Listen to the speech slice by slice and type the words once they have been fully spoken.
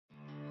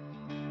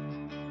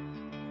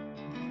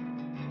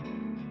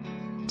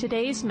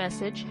Today's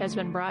message has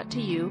been brought to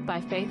you by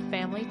Faith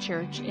Family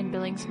Church in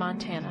Billings,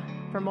 Montana.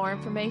 For more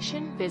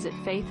information, visit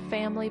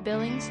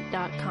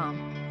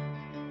faithfamilybillings.com.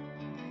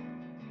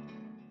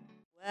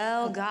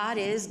 Well, God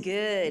is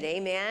good.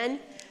 Amen.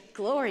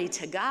 Glory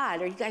to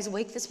God. Are you guys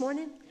awake this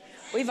morning?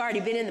 We've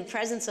already been in the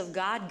presence of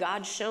God.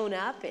 God's shown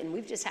up, and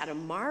we've just had a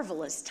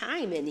marvelous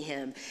time in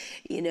Him.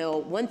 You know,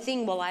 one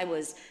thing while I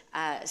was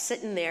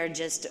sitting there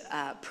just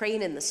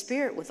praying in the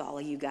Spirit with all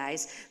of you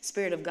guys,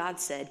 Spirit of God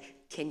said,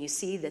 "Can you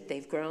see that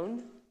they've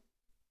grown?"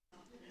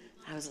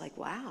 I was like,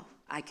 wow.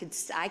 I could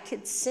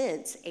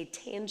sense a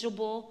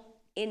tangible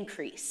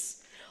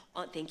increase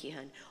thank you,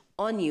 hon,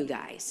 on you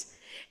guys.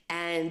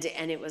 And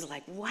it was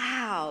like,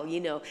 wow, you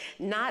know,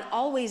 not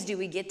always do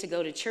we get to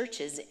go to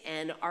churches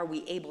and are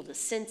we able to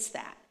sense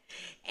that.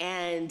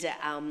 And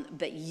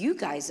but you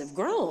guys have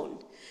grown,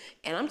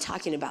 and I'm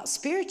talking about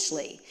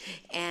spiritually,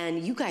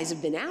 and you guys have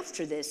been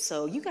after this,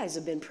 so you guys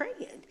have been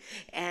praying,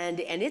 and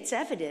it's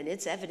evident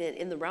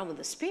in the realm of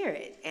the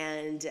Spirit.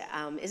 And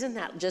isn't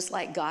that just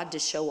like God to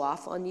show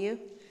off on you?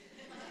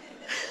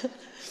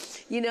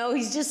 You know,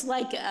 He's just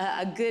like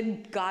a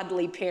good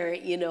godly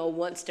parent, you know,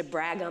 wants to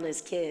brag on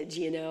his kids,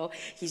 you know.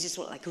 He's just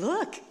like,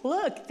 look,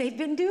 they've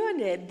been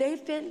doing it.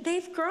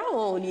 They've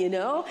grown, you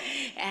know.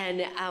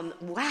 And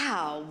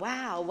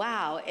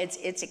wow.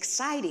 It's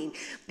exciting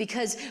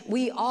because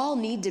we all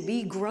need to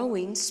be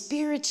growing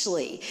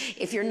spiritually.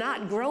 If you're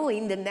not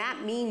growing, then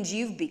that means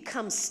you've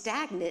become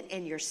stagnant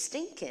and you're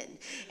stinking.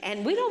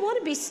 And we don't want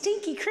to be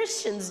stinky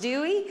Christians,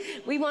 do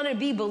we? We want to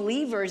be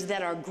believers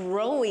that are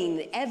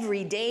growing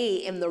every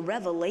day in the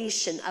revelation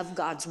of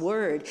God's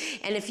word.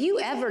 And if you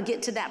ever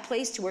get to that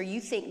place to where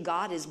you think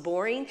God is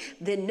boring,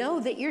 then know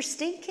that you're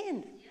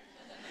stinking.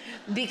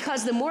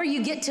 Because the more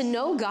you get to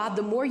know God,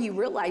 the more you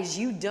realize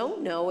you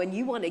don't know, and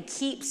you want to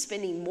keep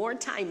spending more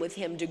time with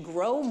Him to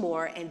grow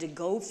more and to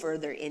go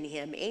further in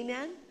Him.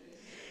 Amen?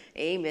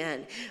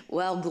 Amen.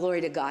 Well,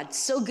 glory to God.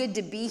 So good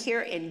to be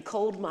here in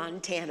cold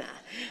Montana.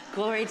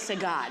 Glory to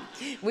God.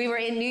 We were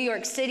in New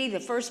York City the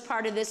first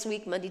part of this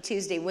week, Monday,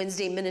 Tuesday,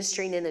 Wednesday,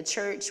 ministering in a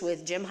church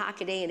with Jim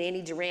Hockaday and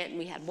Annie Durant, and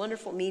we had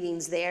wonderful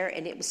meetings there,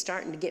 and it was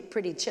starting to get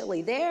pretty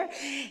chilly there.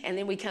 And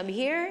then we come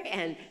here,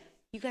 and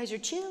you guys are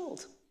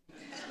chilled.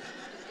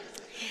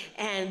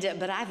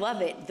 But I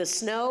love it. The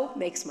snow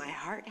makes my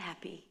heart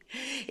happy.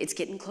 It's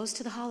getting close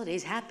to the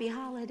holidays. Happy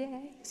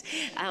holidays.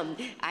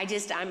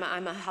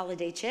 I'm a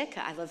holiday chick.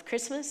 I love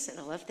Christmas, and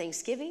I love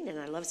Thanksgiving, and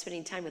I love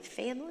spending time with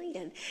family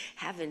and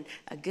having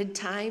a good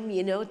time,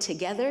 you know,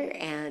 together.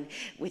 And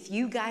with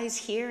you guys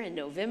here in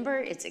November,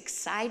 it's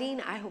exciting.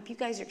 I hope you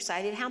guys are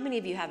excited. How many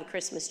of you have a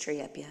Christmas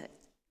tree up yet?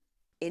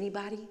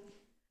 Anybody?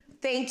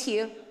 Thank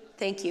you.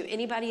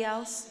 Anybody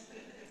else?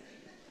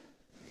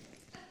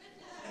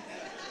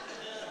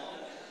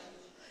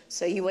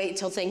 So you wait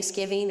till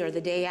Thanksgiving or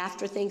the day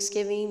after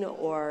Thanksgiving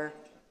or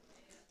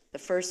the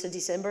 1st of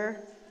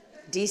December?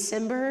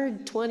 December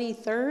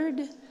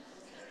 23rd?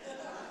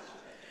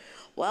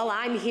 Well,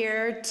 I'm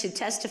here to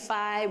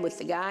testify with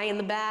the guy in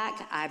the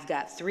back. I've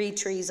got 3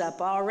 trees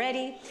up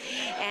already,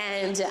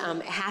 and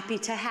I'm happy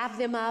to have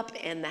them up,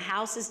 and the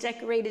house is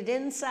decorated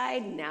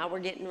inside. Now we're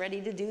getting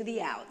ready to do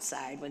the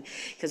outside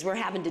because we're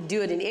having to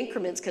do it in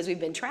increments because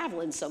we've been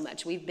traveling so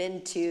much. We've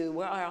been to,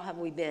 where all have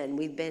we been?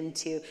 We've been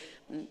to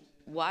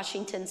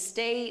Washington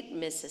State,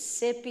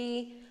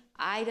 Mississippi,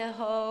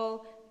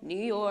 Idaho, New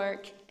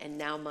York, and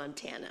now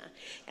Montana.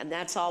 And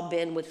that's all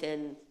been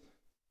within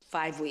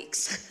 5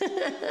 weeks.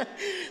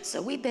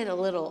 So we've been a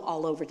little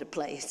all over the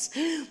place.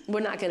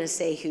 We're not going to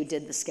say who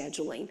did the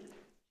scheduling.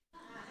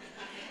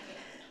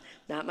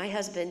 Not my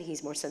husband,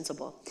 he's more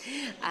sensible.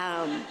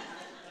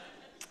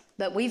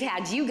 But we've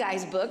had you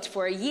guys booked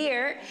for a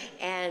year,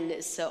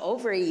 and so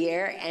over a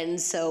year, and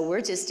so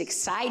we're just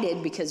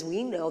excited because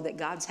we know that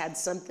God's had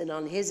something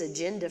on His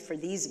agenda for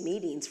these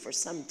meetings for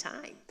some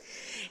time.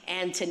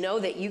 And to know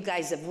that you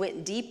guys have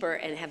went deeper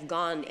and have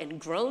gone and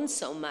grown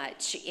so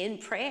much in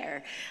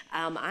prayer,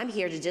 I'm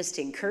here to just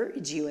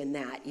encourage you in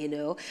that, you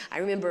know. I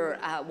remember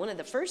one of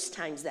the first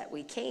times that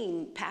we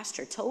came,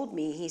 Pastor told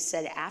me, he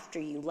said, after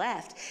you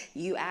left,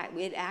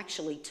 it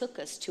actually took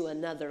us to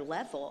another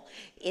level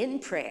in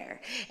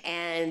prayer.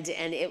 And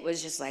it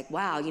was just like,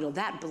 wow, you know,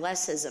 that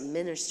blesses a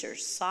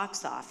minister's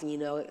socks off, you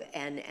know,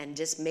 and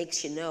just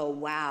makes you know,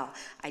 wow,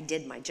 I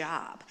did my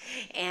job.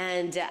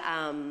 And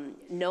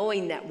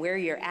knowing that where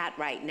you're at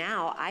right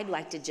now, I'd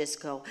like to just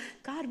go,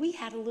 God, we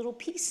had a little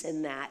piece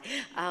in that.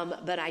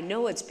 But I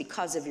know it's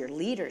because of your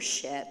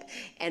leadership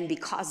and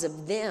because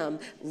of them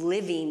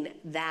living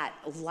that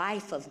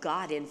life of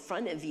God in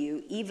front of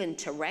you, even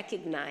to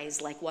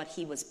recognize like what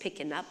He was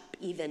picking up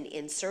even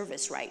in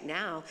service right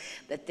now,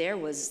 that there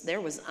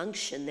was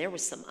unction, there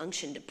was some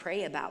unction to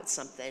pray about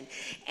something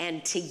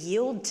and to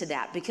yield to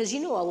that. Because, you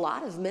know, a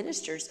lot of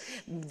ministers,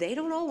 they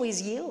don't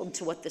always yield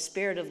to what the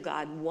Spirit of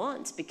God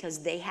wants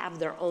because they have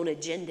their own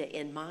agenda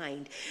in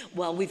mind.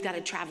 Well, we've got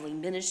a traveling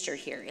minister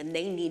here and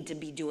they need to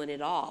be doing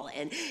it all,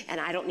 and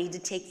I don't need to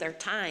take their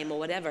time or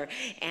whatever.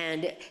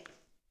 And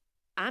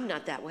I'm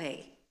not that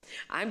way.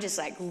 I'm just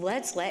like,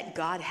 let's let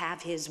God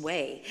have his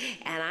way.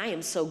 And I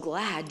am so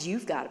glad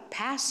you've got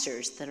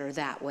pastors that are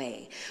that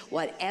way.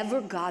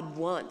 Whatever God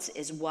wants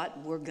is what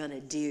we're going to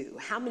do.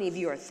 How many of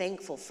you are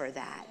thankful for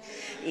that?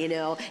 You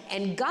know,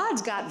 and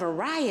God's got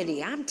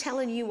variety. I'm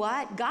telling you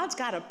what, God's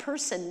got a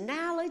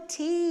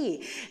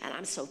personality. And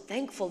I'm so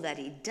thankful that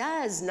he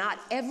does. Not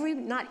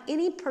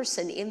any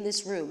person in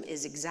this room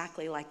is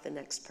exactly like the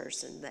next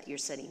person that you're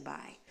sitting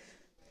by.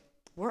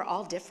 We're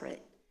all different.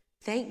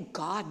 Thank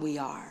God we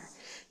are.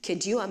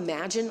 Could you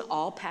imagine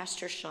all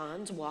Pastor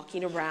Sean's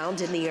walking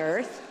around in the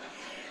earth?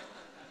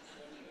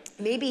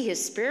 Maybe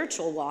his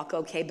spiritual walk,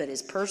 okay, but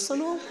his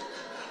personal?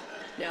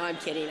 No, I'm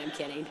kidding.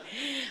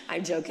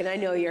 I'm joking. I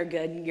know you're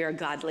good. You're a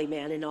godly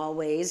man in all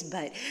ways,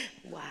 but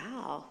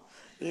wow.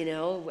 You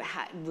know,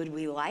 would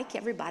we like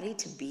everybody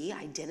to be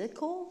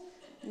identical?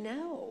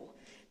 No.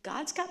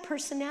 God's got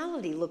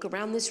personality. Look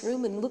around this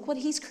room and look what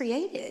he's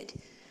created.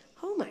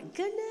 Oh my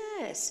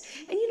goodness.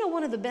 And you know,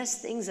 one of the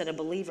best things that a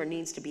believer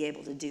needs to be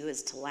able to do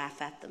is to laugh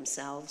at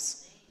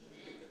themselves.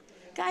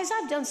 Guys,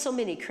 I've done so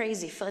many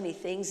crazy, funny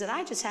things that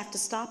I just have to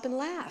stop and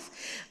laugh.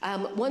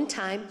 One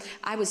time,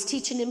 I was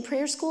teaching in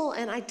prayer school,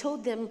 and I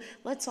told them,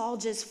 let's all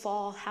just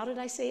fall, how did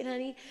I say it,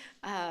 honey?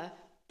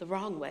 The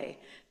wrong way.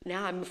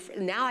 Now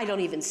I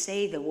don't even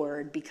say the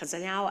word, because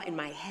now in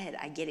my head,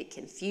 I get it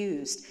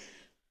confused.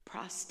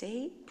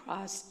 Prostrate?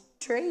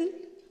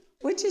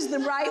 Which is the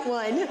right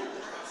one?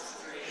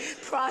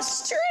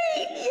 Prostrate,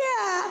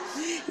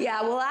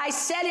 yeah, well, I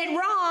said it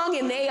wrong,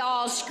 and they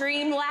all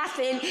scream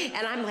laughing,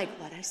 and I'm like,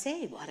 what'd I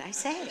say,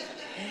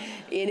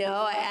 you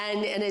know,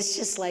 and it's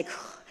just like,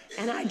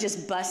 and I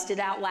just busted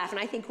out laughing.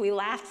 I think we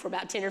laughed for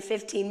about 10 or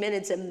 15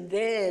 minutes, and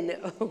then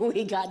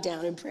we got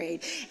down and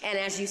prayed, and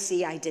as you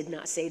see, I did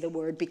not say the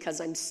word, because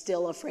I'm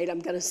still afraid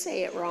I'm going to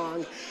say it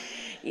wrong.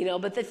 You know,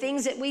 but the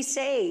things that we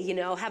say, you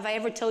know, have I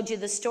ever told you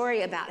the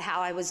story about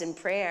how I was in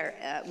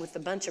prayer with a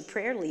bunch of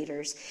prayer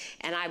leaders,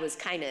 and I was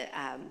kind of,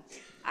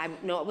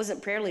 no, it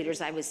wasn't prayer leaders.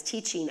 I was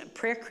teaching a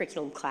prayer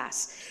curriculum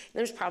class.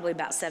 There's probably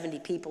about 70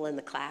 people in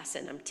the class,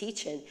 and I'm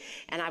teaching,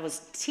 and I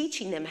was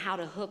teaching them how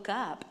to hook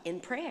up in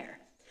prayer.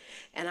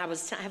 And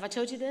have I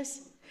told you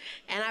this?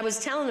 And I was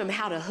telling them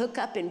how to hook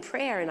up in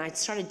prayer, and I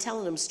started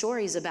telling them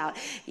stories about,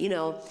 you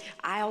know,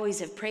 I always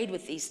have prayed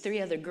with these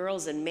 3 other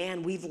girls, and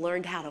man, we've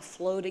learned how to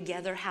flow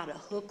together, how to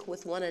hook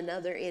with one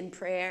another in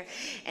prayer,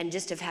 and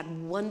just have had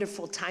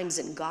wonderful times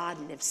in God,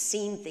 and have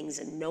seen things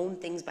and known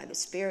things by the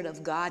Spirit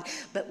of God,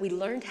 but we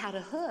learned how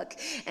to hook.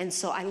 And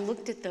so I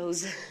looked at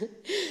those,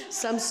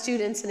 some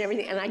students and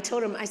everything, and I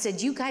told them, I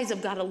said, you guys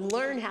have got to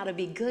learn how to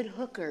be good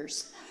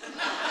hookers.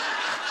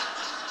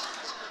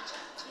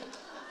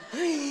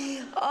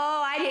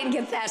 Oh, I didn't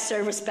get that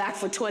service back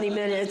for 20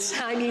 minutes.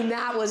 I mean,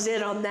 that was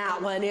it on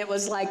that one. It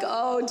was like,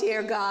 oh,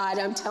 dear God,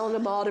 I'm telling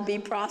them all to be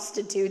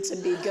prostitutes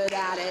and be good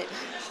at it.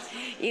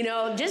 You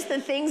know, just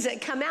the things that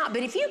come out.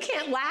 But if you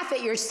can't laugh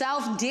at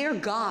yourself, dear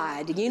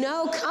God, you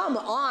know, come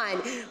on.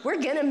 We're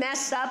going to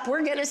mess up.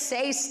 We're going to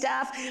say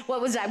stuff. I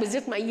was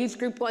with my youth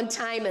group one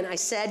time, and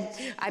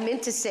I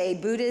meant to say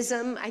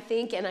Buddhism, I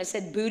think, and I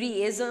said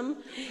Bootyism.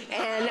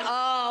 And,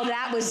 oh,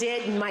 that was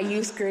it in my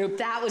youth group.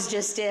 That was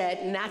just it.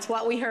 And that's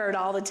what we heard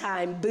all the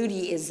time,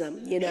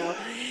 Bootyism, you know.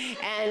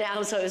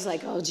 And so it was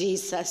like, oh,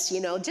 Jesus,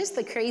 you know, just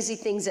the crazy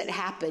things that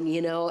happen,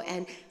 you know,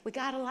 and we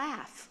got to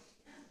laugh.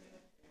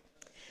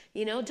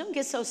 You know, don't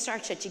get so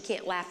starched that you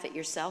can't laugh at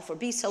yourself, or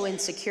be so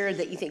insecure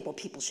that you think, well,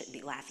 people shouldn't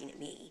be laughing at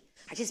me.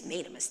 I just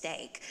made a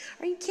mistake.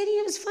 Are you kidding?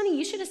 It was funny.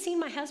 You should have seen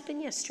my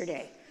husband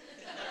yesterday.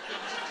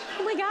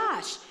 Oh my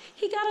gosh.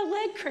 He got a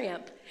leg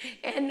cramp.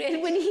 And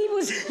when he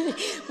was,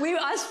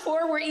 us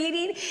 4 were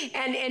eating,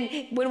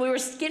 and when we were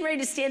getting ready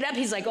to stand up,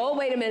 he's like, oh,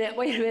 wait a minute.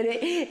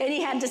 And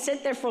he had to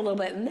sit there for a little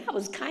bit. And that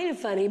was kind of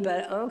funny,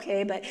 but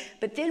okay.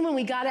 But then when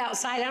we got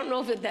outside, I don't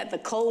know if that the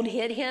cold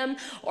hit him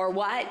or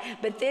what,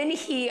 but then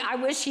I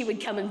wish he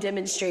would come and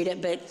demonstrate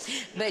it, but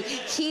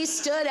he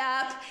stood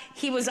up.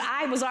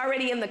 I was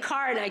already in the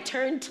car, and I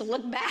turned to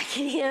look back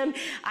at him.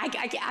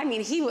 I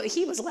mean, he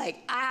was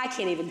like, I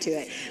can't even do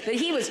it. But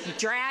he was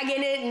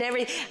dragging it and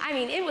everything. I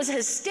mean, it was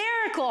hysterical.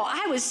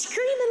 I was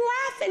screaming,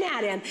 laughing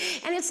at him.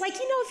 And it's like,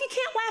 you know, if you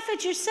can't laugh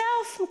at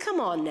yourself, come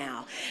on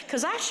now.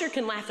 Because I sure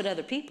can laugh at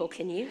other people,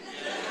 can you?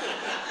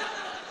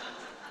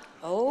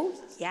 Oh,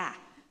 yeah.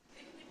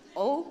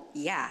 Oh,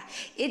 yeah.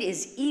 It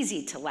is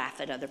easy to laugh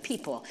at other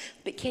people.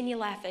 But can you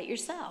laugh at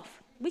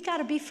yourself? We got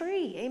to be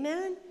free.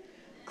 Amen?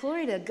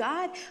 Glory to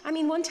God. I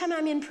mean, one time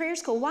I'm in prayer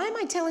school. Why am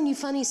I telling you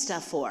funny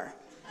stuff for?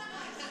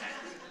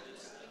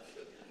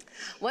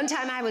 One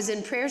time I was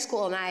in prayer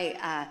school, and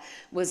I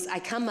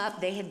come up,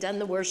 they had done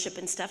the worship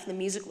and stuff, and the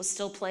music was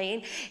still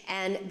playing,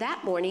 and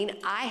that morning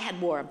I had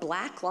wore a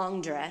black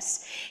long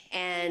dress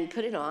and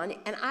put it on,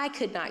 and I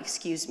could not,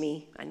 excuse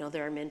me, I know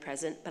there are men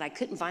present, but I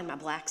couldn't find my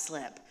black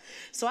slip.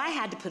 So I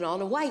had to put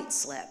on a white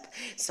slip.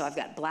 So I've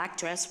got black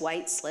dress,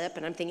 white slip,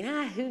 and I'm thinking,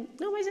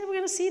 nobody's ever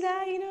going to see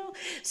that,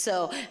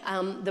 So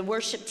the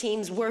worship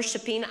team's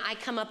worshiping. I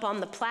come up on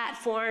the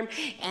platform,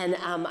 and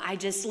I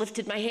just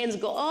lifted my hands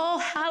and go, oh,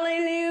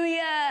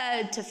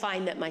 hallelujah, to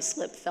find that my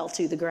slip fell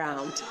to the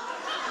ground.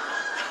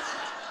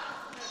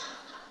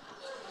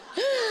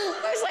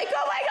 I was like,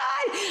 oh my God.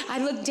 I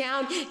looked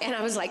down and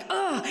I was like,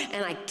 oh,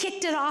 and I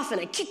kicked it off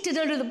and I kicked it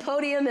under the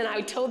podium and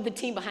I told the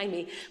team behind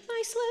me,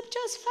 my slip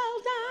just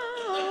fell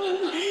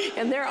down.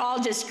 And they're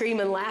all just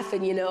screaming,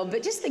 laughing,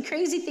 but just the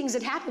crazy things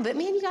that happen. But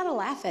man, you got to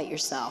laugh at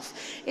yourself.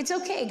 It's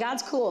okay.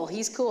 God's cool.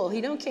 He's cool.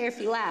 He don't care if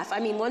you laugh. I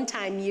mean, one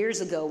time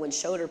years ago when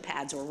shoulder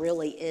pads were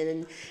really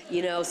in,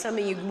 some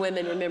of you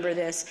women remember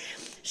this.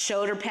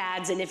 Shoulder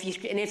pads, and if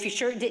your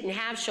shirt didn't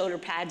have shoulder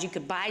pads, you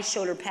could buy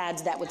shoulder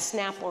pads that would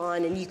snap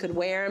on and you could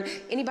wear them.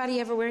 Anybody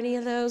ever wear any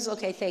of those?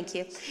 Okay, thank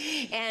you.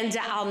 And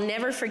I'll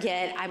never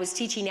forget, I was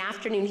teaching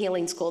afternoon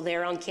healing school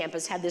there on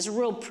campus, had this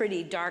real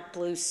pretty dark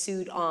blue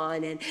suit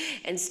on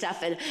and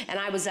stuff, and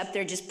I was up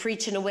there just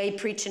preaching away,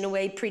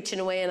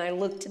 and I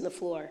looked in the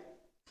floor,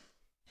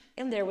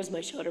 and there was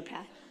my shoulder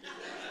pad.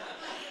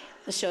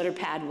 The shoulder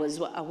pad was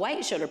a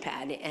white shoulder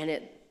pad, and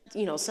it,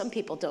 some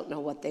people don't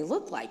know what they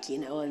look like,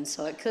 and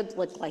so it could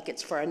look like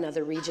it's for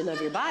another region of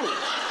your body.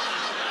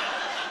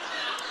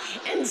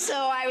 And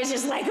so I was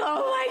just like,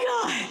 oh my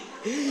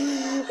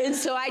God. And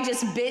so I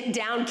just bit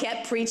down,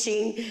 kept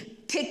preaching,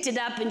 picked it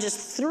up and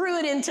just threw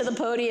it into the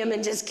podium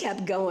and just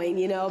kept going,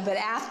 But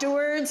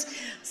afterwards,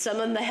 some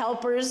of the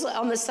helpers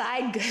on the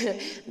side,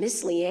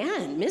 Miss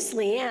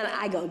Leanne,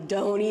 I go,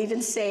 don't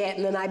even say it.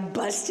 And then I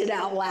busted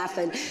out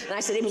laughing. And I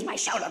said, it was my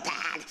shoulder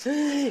pad,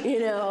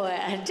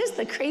 just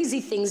the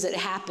crazy things that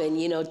happen,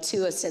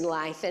 to us in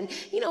life. And,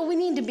 we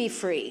need to be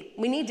free.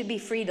 We need to be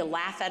free to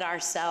laugh at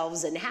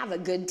ourselves and have a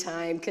good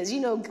time because,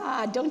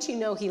 God, don't you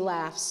know he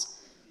laughs?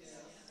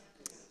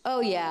 Oh,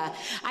 yeah.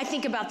 I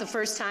think about the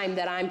first time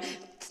that I'm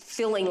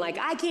feeling like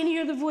I can't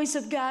hear the voice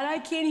of God. I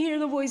can't hear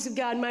the voice of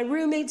God. My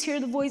roommates hear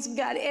the voice of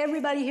God.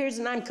 Everybody hears,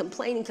 and I'm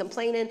complaining.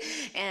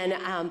 And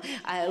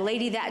a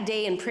lady that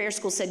day in prayer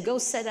school said,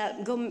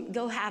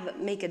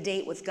 make a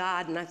date with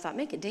God. And I thought,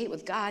 make a date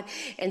with God.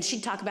 And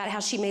she'd talk about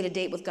how she made a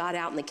date with God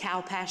out in the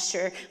cow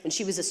pasture when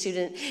she was a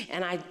student.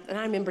 And I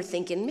remember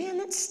thinking, man,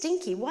 that's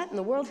stinky. What in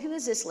the world? Who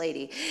is this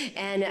lady?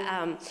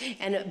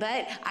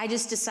 But I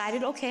just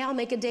decided, okay, I'll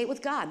make a date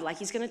with God. Like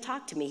he's going to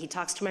talk to me. He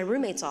talks to my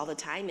roommates all the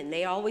time, and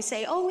they always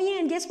say, oh,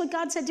 Leanne, guess what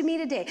God said to me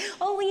today?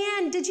 Oh,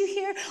 Leanne, did you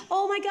hear?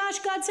 Oh my gosh,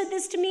 God said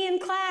this to me in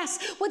class.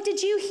 What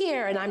did you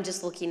hear? And I'm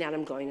just looking at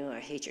him going, oh, I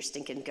hate your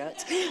stinking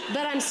guts.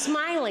 But I'm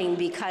smiling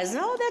because,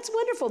 oh, that's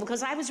wonderful,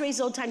 because I was raised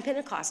old time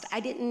Pentecost. I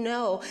didn't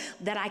know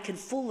that I could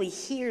fully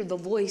hear the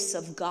voice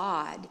of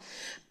God.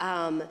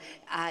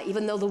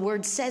 Even though the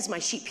word says, my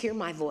sheep hear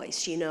my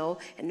voice, and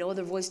no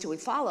other voice do we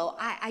follow,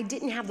 I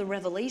didn't have the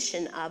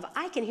revelation of,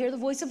 I can hear the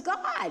voice of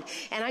God,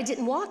 and I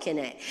didn't walk in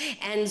it.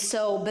 And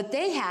so, but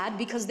they had,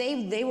 because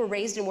they were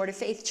raised in Word of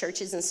Faith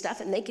churches and stuff,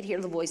 and they could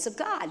hear the voice of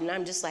God. And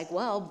I'm just like,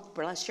 well,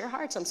 bless your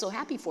hearts, I'm so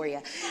happy for you.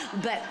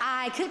 But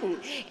I couldn't.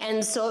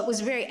 And so it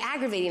was very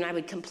aggravating. I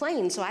would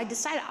complain. So I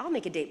decided I'll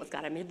make a date with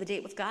God. I made the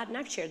date with God, and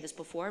I've shared this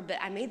before, but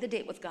I made the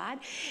date with God,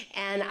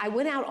 and I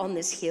went out on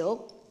this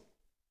hill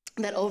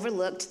that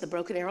overlooked the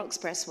Broken Arrow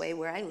Expressway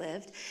where I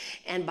lived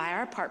and by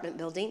our apartment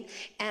building.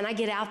 And I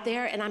get out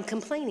there and I'm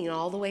complaining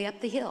all the way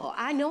up the hill.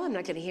 I know I'm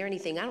not going to hear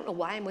anything. I don't know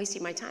why I'm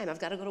wasting my time. I've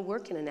got to go to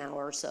work in an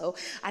hour or so.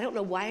 I don't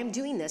know why I'm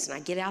doing this. And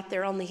I get out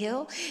there on the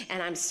hill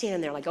and I'm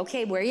standing there like,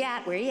 okay, where you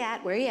at? Where you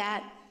at? Where you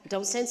at?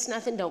 Don't sense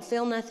nothing. Don't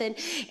feel nothing.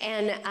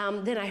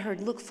 And then I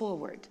heard, look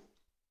forward.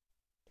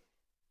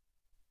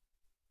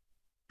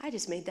 I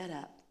just made that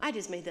up.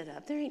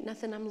 There ain't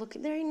nothing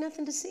there ain't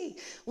nothing to see.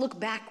 Look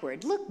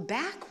backward. Look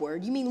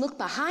backward? You mean look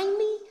behind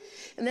me?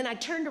 And then I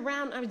turned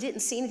around, I didn't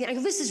see anything. I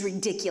go, this is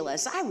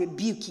ridiculous. I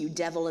rebuke you,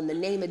 devil, in the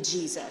name of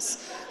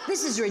Jesus.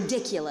 This is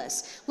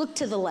ridiculous. Look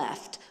to the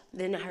left.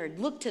 Then I heard,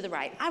 look to the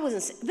right.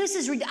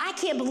 I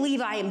can't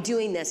believe I am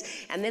doing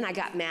this. And then I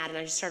got mad and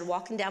I just started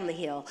walking down the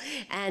hill.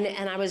 And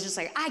I was just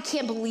like, I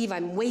can't believe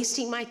I'm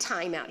wasting my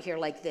time out here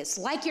like this.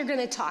 Like you're going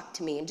to talk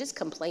to me. I'm just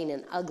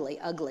complaining,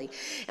 ugly.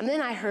 And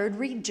then I heard,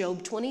 read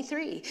Job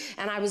 23.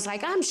 And I was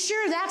like, I'm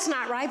sure that's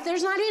not right.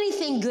 There's not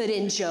anything good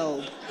in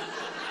Job.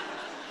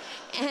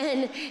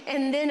 And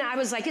then I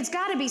was like, it's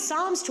got to be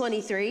Psalms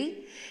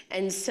 23.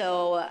 And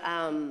so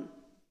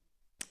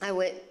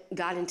I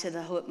got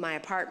into my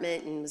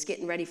apartment and was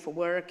getting ready for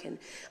work and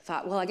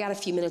thought, well, I got a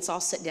few minutes. I'll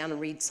sit down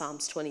and read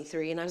Psalms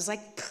 23. And I was like,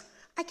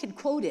 I could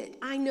quote it.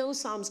 I know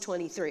Psalms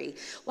 23.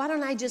 Why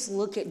don't I just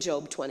look at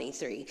Job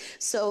 23?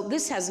 So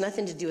this has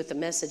nothing to do with the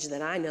message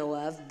that I know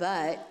of,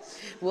 but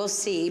we'll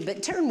see.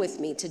 But turn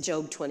with me to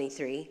Job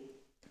 23.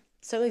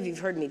 Some of you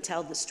have heard me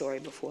tell the story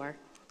before.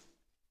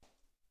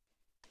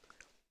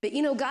 But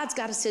God's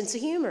got a sense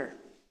of humor.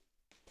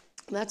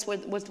 That's where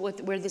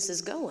this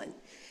is going.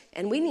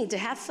 And we need to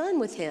have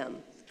fun with him.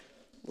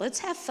 Let's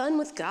have fun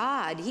with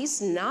God.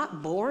 He's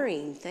not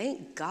boring.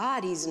 Thank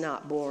God he's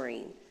not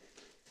boring.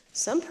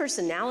 Some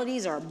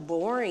personalities are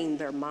boring,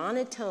 they're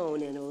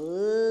monotone and,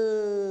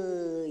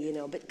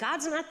 but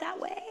God's not that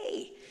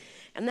way.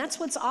 And that's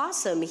what's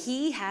awesome.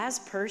 He has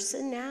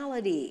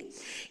personality.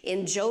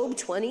 In Job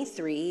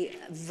 23,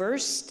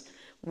 verse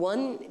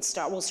 1,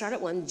 we'll start at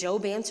 1.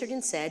 Job answered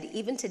and said,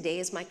 even today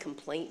is my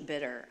complaint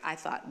bitter. I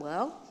thought,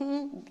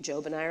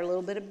 Job and I are a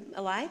little bit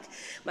alike.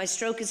 My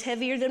stroke is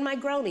heavier than my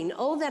groaning.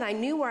 Oh, that I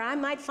knew where I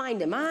might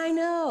find him. I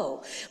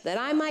know that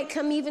I might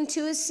come even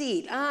to his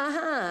seat.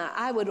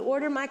 I would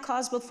order my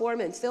cause before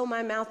him and fill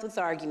my mouth with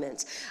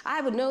arguments.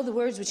 I would know the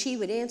words which he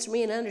would answer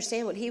me and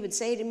understand what he would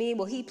say to me.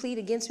 Will he plead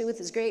against me with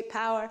his great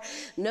power?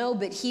 No,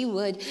 but he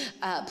would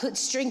put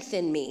strength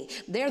in me.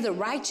 There the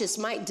righteous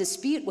might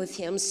dispute with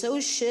him. So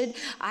should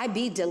I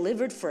be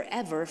delivered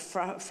forever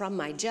from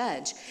my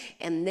judge.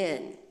 And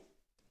then,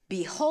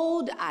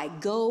 behold, I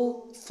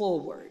go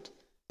forward,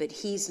 but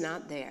he's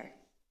not there.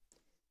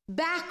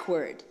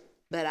 Backward,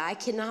 but I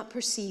cannot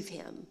perceive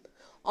him.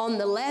 On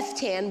the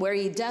left hand where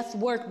he doth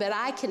work, but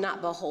I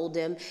cannot behold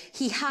him.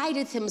 He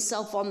hideth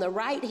himself on the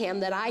right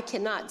hand that I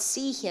cannot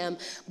see him,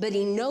 but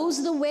he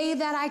knows the way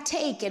that I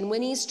take, and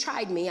when he's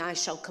tried me, I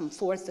shall come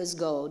forth as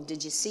gold.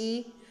 Did you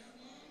see?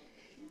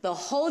 The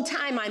whole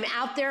time I'm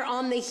out there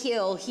on the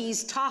hill,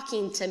 he's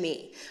talking to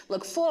me.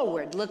 Look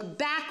forward, look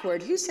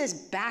backward. Who says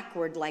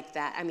backward like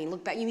that? I mean,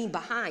 look back, you mean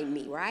behind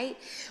me, right?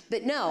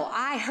 But no,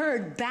 I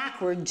heard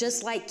backward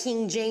just like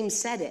King James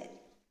said it.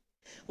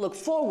 Look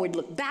forward,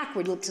 look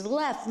backward, look to the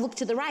left, look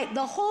to the right.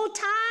 The whole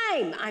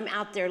time I'm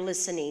out there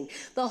listening.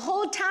 The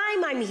whole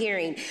time I'm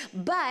hearing.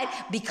 But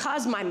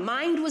because my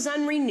mind was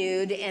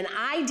unrenewed and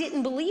I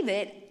didn't believe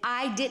it,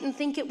 I didn't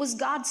think it was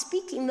God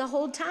speaking the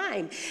whole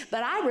time.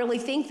 But I really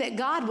think that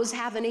God was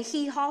having a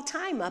hee-haw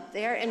time up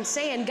there and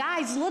saying,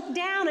 guys, look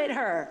down at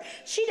her.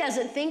 She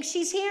doesn't think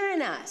she's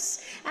hearing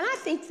us. And I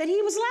think that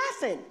he was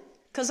laughing,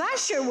 because I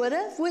sure would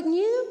have, wouldn't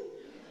you?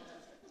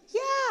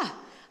 Yeah,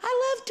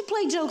 I love to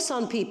play jokes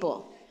on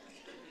people.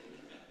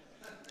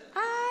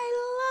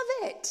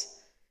 I love it.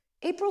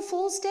 April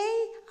Fool's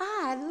Day,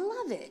 I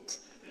love it.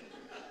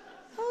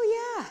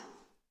 Oh,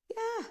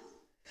 yeah.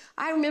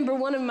 I remember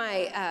one of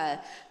my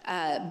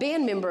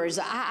band members,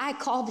 I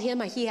called him.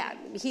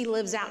 He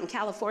lives out in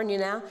California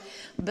now.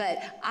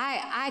 But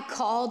I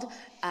called,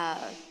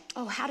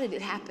 how did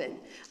it happen?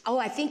 Oh,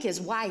 I think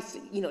his wife,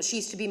 she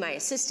used to be my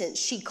assistant.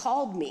 She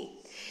called me.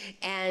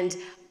 And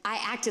I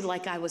acted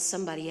like I was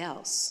somebody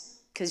else.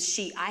 Because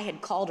I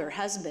had called her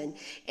husband,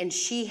 and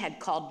she had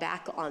called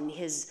back on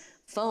his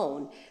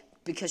phone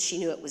because she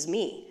knew it was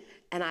me.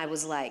 And I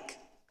was like,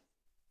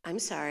 I'm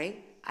sorry,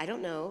 I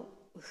don't know.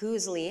 Who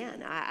is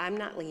Leanne? I'm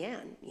not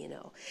Leanne,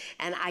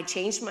 And I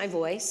changed my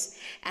voice,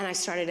 and I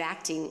started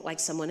acting like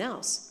someone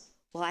else.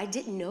 Well, I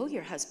didn't know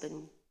your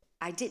husband.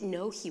 I didn't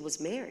know he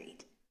was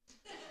married.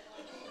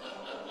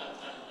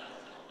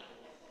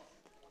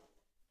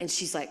 And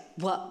she's like,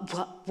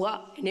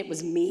 what? And it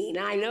was mean.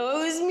 I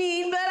know it was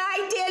mean, but I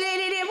did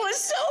it, and it was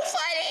so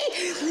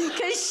funny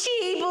because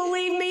she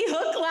believed me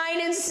hook,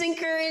 line, and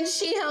sinker, and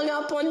she hung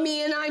up on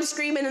me, and I'm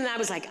screaming, and I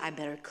was like, I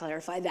better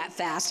clarify that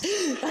fast.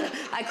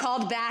 I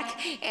called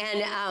back,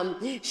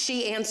 and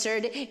she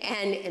answered,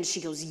 and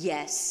she goes,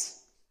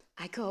 yes.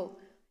 I go,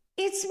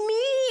 it's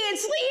me,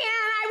 it's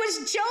Leanne. I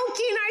was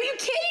joking. Are you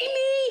kidding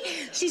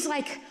me? She's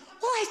like,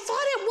 well, I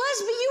thought it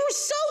was, but you were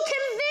so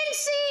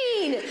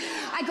convincing.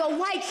 I go,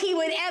 like he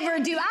would ever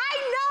do. I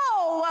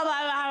know,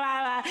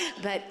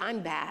 but I'm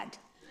bad.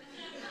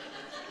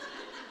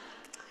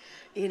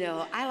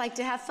 I like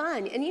to have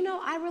fun. And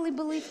I really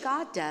believe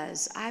God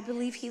does. I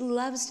believe he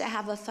loves to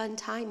have a fun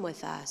time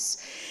with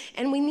us.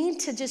 And we need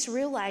to just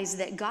realize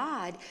that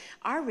God,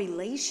 our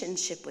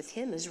relationship with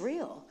him is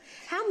real.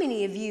 How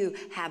many of you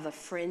have a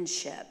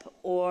friendship,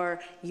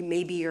 or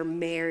maybe you're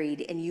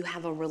married and you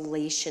have a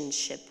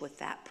relationship with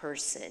that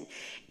person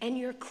and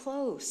you're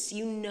close,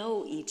 you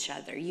know each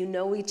other, you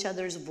know each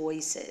other's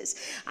voices.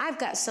 I've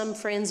got some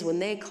friends, when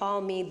they call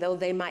me, though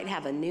they might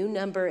have a new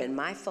number and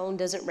my phone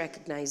doesn't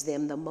recognize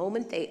them, the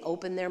moment they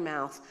open their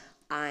mouth,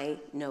 I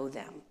know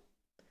them.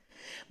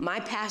 My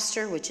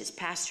pastor, which is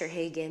Pastor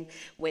Hagen,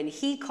 when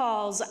he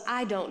calls,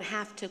 I don't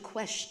have to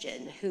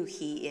question who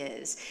he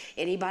is.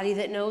 Anybody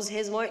that knows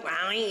his voice, well,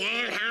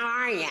 Leanne, how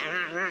are you?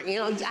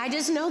 I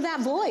just know that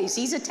voice.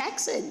 He's a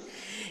Texan.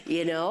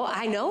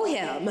 I know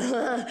him.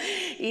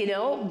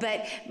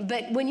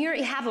 But when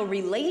you have a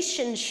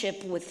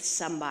relationship with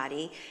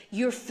somebody,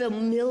 you're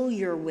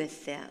familiar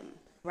with them.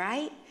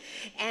 Right?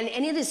 And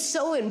it is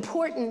so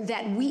important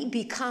that we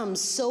become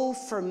so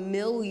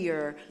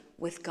familiar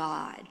with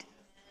God,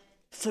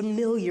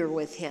 familiar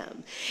with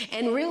him,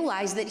 and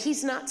realize that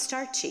he's not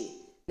starchy.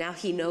 Now,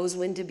 he knows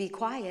when to be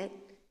quiet.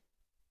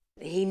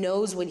 He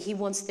knows when he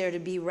wants there to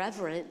be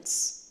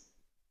reverence.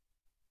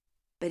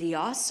 But he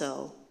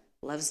also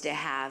loves to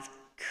have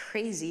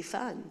crazy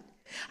fun.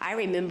 I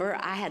remember,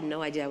 I had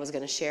no idea I was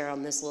going to share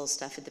on this little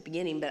stuff at the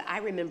beginning, but I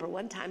remember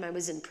one time I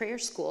was in prayer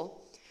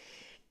school,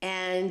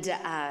 and And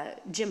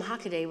Jim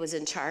Hockaday was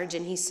in charge,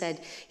 and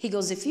he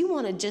goes, if you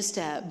want to just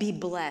be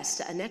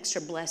blessed, an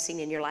extra blessing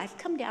in your life,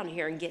 come down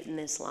here and get in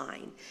this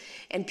line.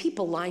 And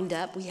people lined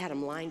up. We had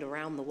them lined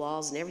around the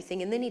walls and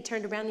everything. And then he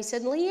turned around and he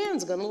said,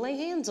 Leanne's going to lay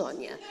hands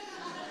on you.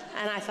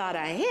 And I thought,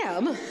 I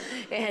am.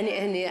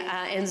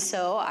 And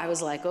so I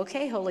was like,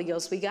 okay, Holy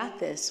Ghost, we got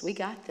this. We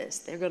got this.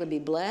 They're going to be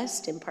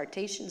blessed.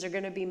 Impartations are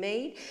going to be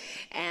made.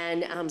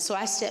 And so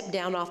I stepped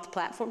down off the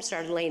platform,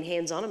 started laying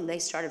hands on them. They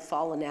started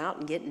falling out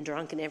and getting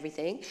drunk and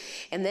everything.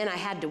 And then I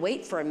had to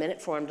wait for a minute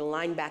for them to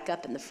line back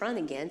up in the front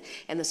again.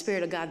 And the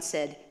Spirit of God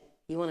said,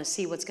 you want to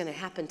see what's going to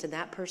happen to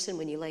that person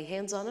when you lay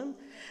hands on them?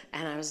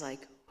 And I was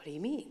like, what do you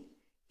mean?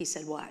 He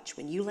said, watch,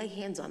 when you lay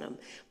hands on them,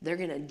 they're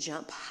going to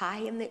jump high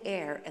in the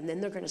air, and then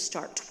they're going to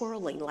start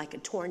twirling like a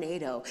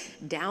tornado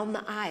down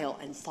the aisle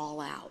and fall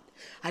out.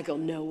 I go,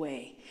 no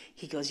way.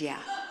 He goes, yeah.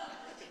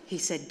 He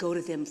said, go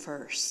to them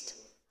first.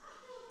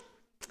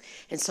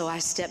 And so I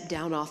stepped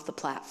down off the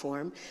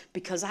platform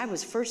because I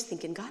was first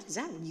thinking, God, is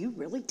that you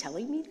really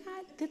telling me that?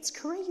 That's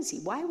crazy.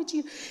 Why would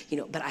you,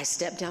 but I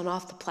stepped down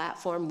off the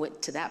platform,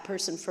 went to that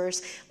person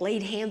first,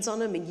 laid hands on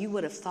them, and you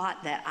would have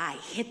thought that I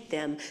hit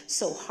them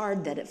so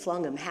hard that it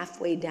flung them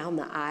halfway down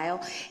the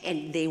aisle,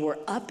 and they were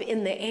up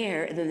in the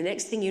air, and then the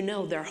next thing you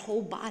know, their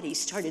whole body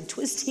started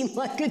twisting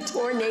like a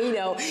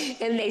tornado,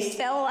 and they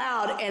fell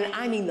out, and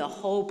I mean, the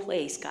whole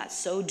place got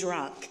so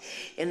drunk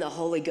in the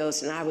Holy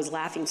Ghost, and I was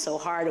laughing so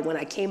hard, and when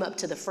I came up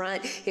to the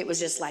front, it was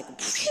just like,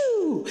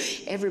 phew,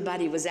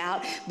 everybody was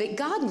out. But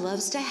God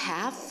loves to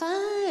have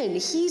fun.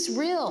 He's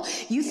real.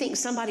 You think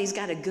somebody's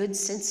got a good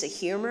sense of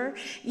humor?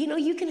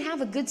 You can have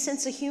a good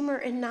sense of humor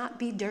and not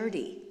be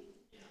dirty.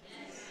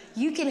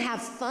 You can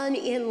have fun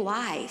in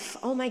life.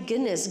 Oh my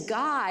goodness,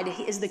 God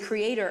is the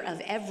creator of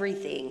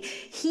everything.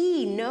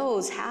 He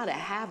knows how to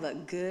have a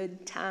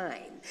good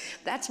time.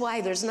 That's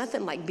why there's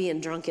nothing like being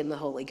drunk in the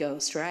Holy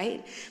Ghost,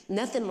 right?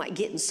 Nothing like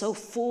getting so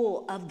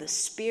full of the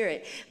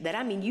Spirit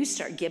that, you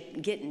start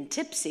getting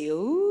tipsy.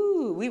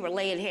 Ooh, we were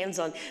laying hands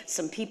on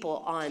some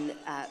people on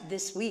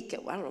this week. I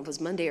don't know if it was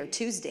Monday or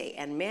Tuesday.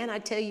 And man, I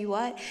tell you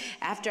what,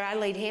 after I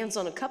laid hands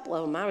on a couple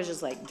of them, I was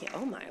just like,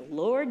 oh my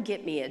Lord,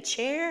 get me a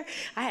chair.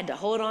 I had to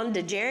hold on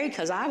to Jerry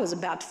because I was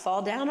about to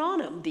fall down on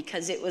him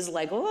because it was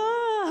like,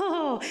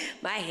 whoa,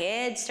 my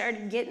head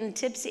started getting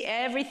tipsy.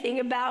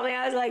 Everything about me,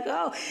 I was like,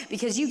 oh,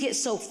 because you get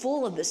so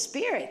full of the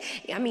Spirit.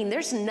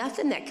 There's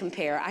nothing that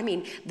compare.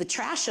 The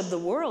trash of the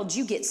world,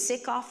 you get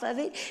sick off of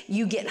it.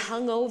 You get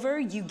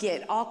hungover. You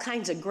get all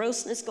kinds of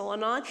grossness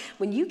going on.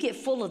 When you get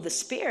full of the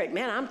Spirit,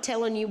 man, I'm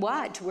telling you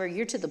what, to where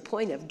you're to the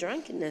point of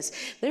drunkenness,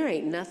 there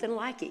ain't nothing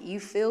like it. You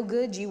feel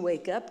good. You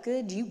wake up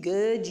good. You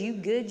good. You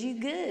good. You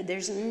good.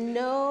 There's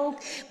no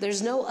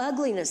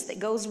ugliness that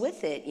goes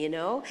with it. You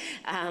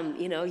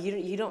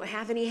don't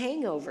have any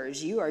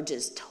hangovers. You are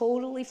just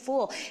totally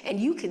full, and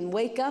you can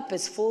wake up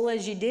as full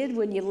as you did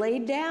when you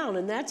laid down,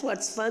 and that's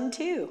what's fun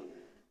too.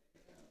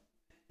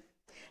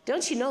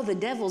 Don't you know the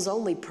devil's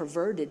only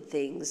perverted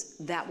things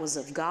that was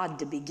of God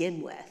to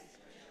begin with?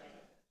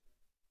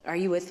 Are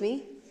you with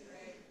me?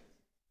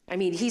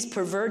 He's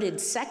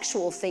perverted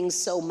sexual things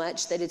so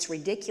much that it's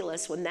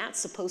ridiculous when that's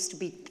supposed to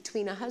be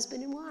between a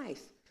husband and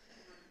wife.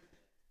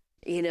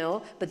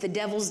 But the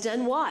devil's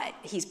done what?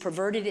 He's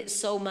perverted it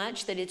so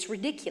much that it's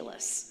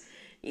ridiculous.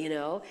 He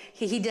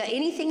does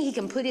anything he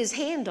can put his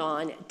hand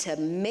on to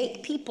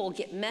make people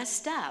get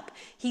messed up.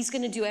 He's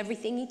going to do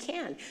everything he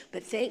can.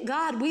 But thank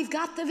God we've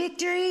got the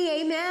victory.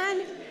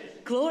 Amen.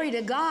 Glory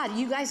to God.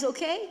 You guys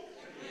okay?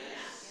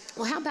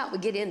 Well, how about we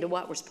get into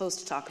what we're supposed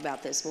to talk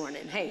about this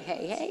morning?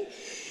 Hey.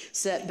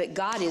 But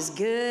God is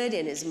good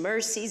and his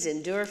mercies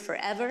endure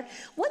forever.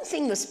 One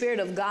thing the Spirit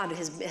of God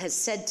has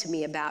said to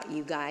me about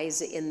you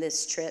guys in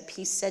this trip,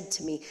 he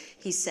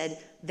said,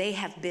 they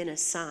have been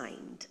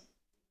assigned.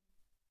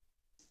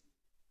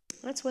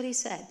 That's what he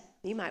said.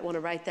 You might want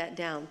to write that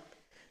down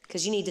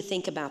because you need to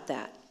think about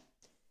that.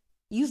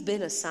 You've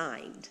been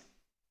assigned.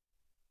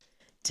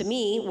 To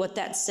me, what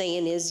that's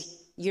saying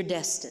is you're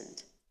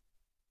destined.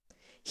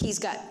 He's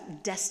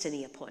got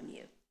destiny upon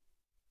you.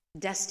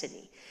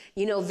 Destiny.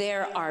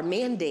 There are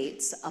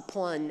mandates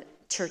upon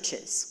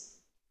churches,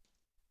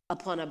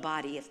 upon a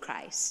body of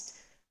Christ,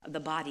 the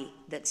body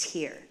that's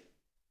here.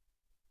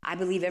 I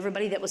believe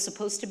everybody that was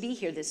supposed to be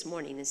here this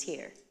morning is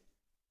here.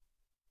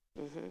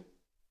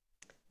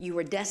 You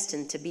were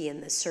destined to be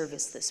in this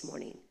service this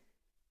morning.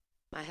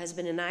 My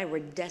husband and I were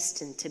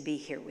destined to be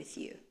here with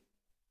you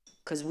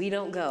because we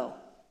don't go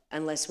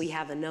unless we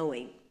have a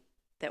knowing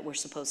that we're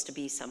supposed to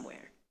be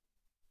somewhere.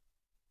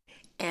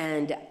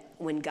 And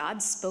when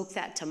God spoke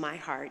that to my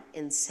heart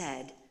and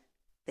said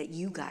that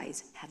you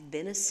guys have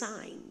been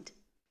assigned,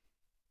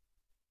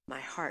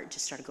 my heart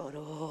just started going,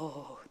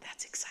 oh,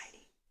 that's exciting.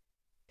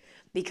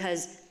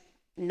 Because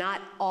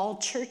not all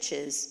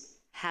churches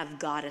have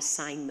God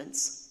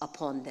assignments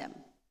upon them.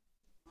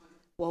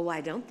 Well,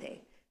 why don't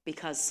they?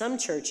 Because some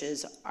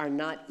churches are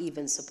not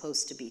even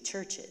supposed to be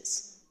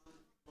churches.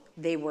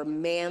 They were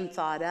man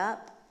thought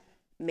up,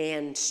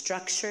 man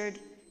structured,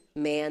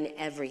 man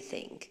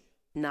everything,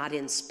 not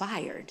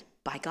inspired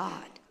by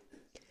God.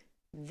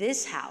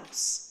 This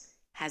house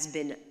has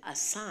been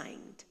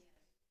assigned.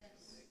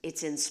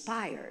 It's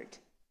inspired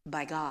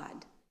by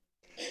God.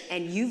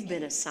 And you've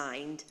been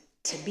assigned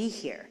to be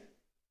here.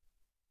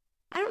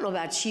 I don't know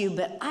about you,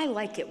 but I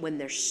like it when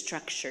there's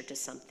structure to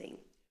something.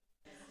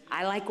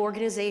 I like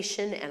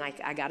organization, and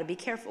I got to be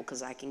careful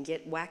because I can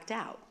get whacked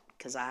out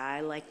because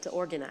I like to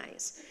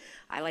organize.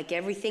 I like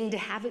everything to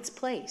have its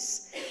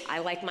place. I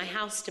like my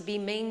house to be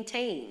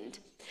maintained.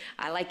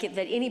 I like it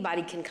that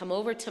anybody can come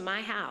over to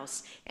my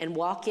house and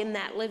walk in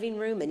that living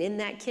room and in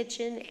that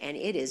kitchen, and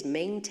it is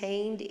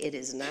maintained, it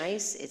is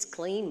nice, it's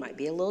clean, might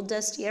be a little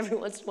dusty every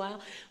once in a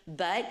while,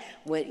 but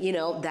when,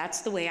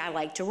 that's the way I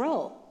like to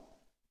roll.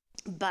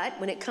 But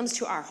when it comes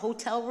to our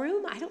hotel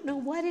room, I don't know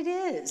what it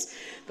is.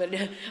 But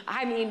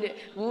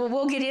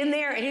we'll get in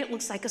there and it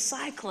looks like a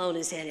cyclone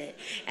is in it.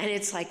 And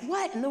it's like,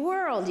 what in the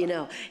world,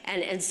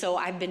 And so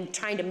I've been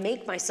trying to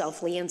make myself,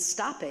 Leanne,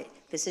 stop it.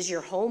 This is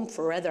your home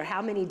forever.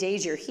 How many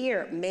days you're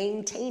here,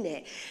 maintain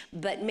it.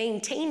 But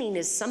maintaining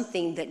is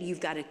something that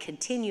you've got to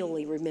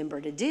continually remember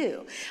to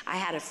do. I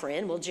had a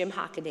friend, Jim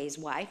Hockaday's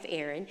wife,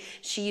 Erin,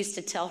 she used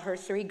to tell her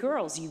 3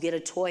 girls, you get a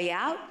toy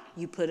out,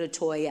 you put a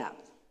toy up.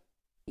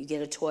 You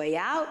get a toy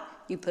out,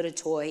 you put a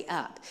toy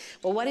up.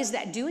 Well, what is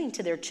that doing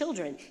to their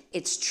children?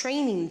 It's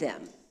training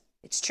them.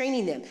 It's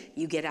training them.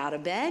 You get out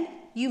of bed,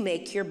 you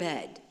make your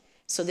bed.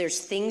 So there's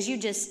things you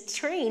just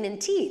train and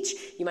teach.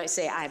 You might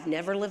say, I've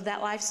never lived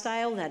that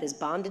lifestyle. That is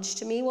bondage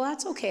to me. Well,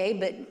 that's okay,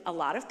 but a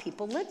lot of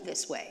people live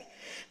this way.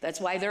 That's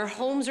why their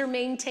homes are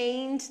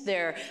maintained,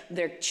 their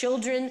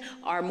children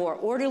are more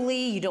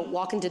orderly. You don't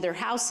walk into their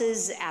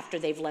houses after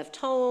they've left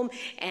home,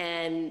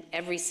 and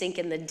every sink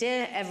in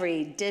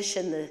every dish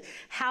in the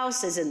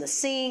house is in the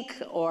sink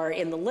or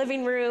in the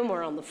living room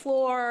or on the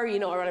floor, you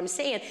know what I'm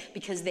saying?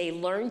 Because they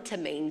learn to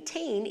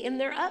maintain in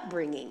their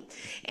upbringing.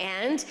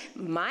 And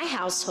my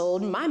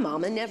household, my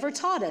mama never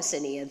taught us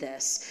any of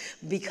this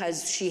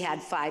because she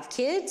had 5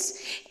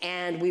 kids,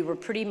 and we were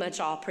pretty much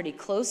all pretty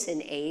close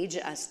in age.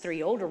 Us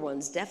 3 older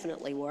ones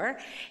definitely were.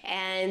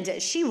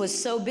 And she was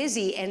so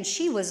busy, and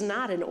she was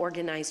not an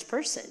organized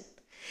person.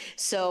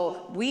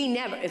 So we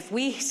never, if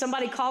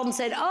somebody called and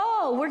said,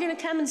 oh, we're going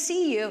to come and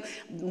see you,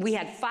 we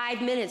had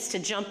 5 minutes to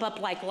jump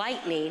up like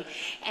lightning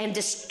and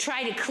just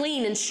try to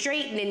clean and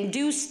straighten and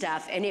do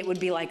stuff. And it would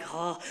be like,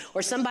 oh,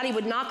 or somebody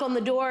would knock on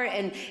the door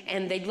and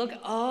they'd look,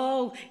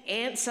 oh,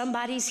 Aunt,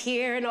 somebody's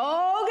here. And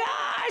oh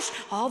gosh,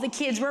 all the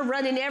kids were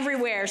running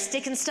everywhere,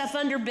 sticking stuff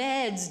under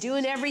beds,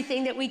 doing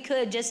everything that we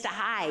could just to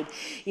hide,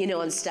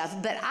 and stuff.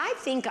 But I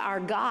think our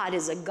God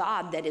is a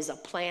God that is a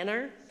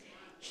planner.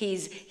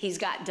 He's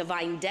got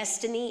divine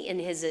destiny in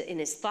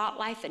his thought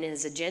life and in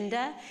his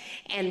agenda,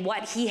 and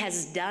what he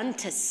has done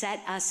to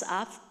set us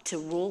up to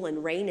rule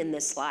and reign in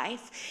this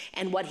life,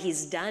 and what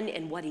he's done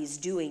and what he's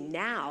doing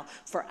now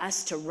for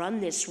us to run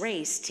this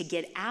race to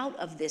get out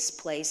of this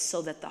place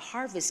so that the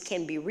harvest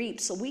can be reaped,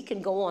 so we can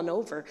go on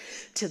over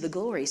to the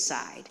glory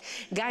side.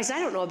 Guys, I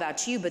don't know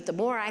about you, but the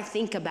more I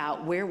think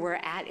about where we're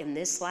at in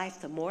this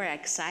life, the more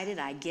excited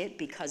I get,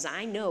 because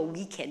I know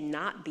we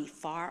cannot be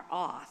far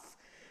off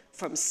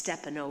from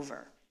stepping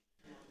over.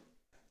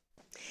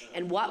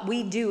 And what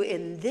we do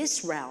in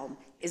this realm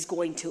is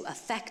going to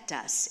affect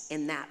us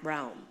in that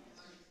realm.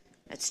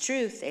 That's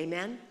truth,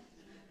 amen?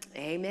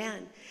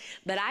 Amen.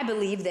 But I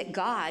believe that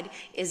God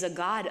is a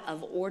God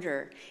of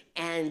order,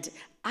 and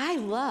I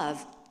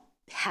love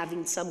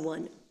having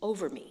someone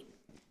over me.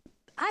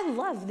 I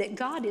love that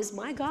God is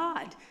my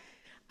God.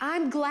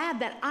 I'm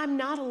glad that I'm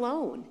not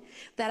alone,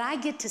 that I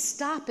get to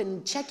stop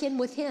and check in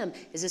with him.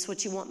 Is this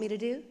what you want me to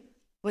do?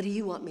 What do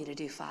you want me to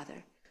do, Father?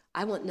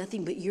 I want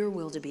nothing but your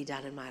will to be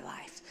done in my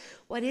life.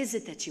 What is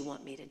it that you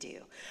want me to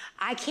do?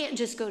 I can't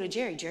just go to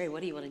Jerry. Jerry,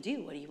 what do you want to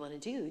do? What do you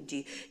want to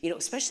do?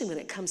 Especially when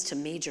it comes to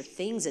major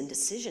things and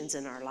decisions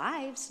in our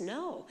lives?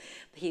 No.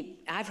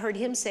 I've heard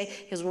him say,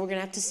 we're going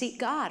to have to seek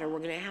God, or we're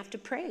going to have to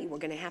pray. We're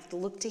going to have to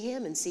look to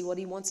him and see what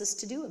he wants us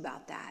to do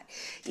about that.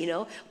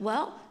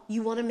 Well,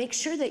 you want to make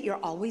sure that you're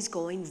always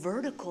going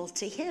vertical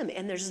to him.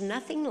 And there's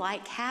nothing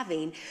like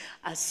having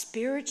a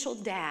spiritual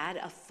dad,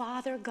 a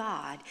father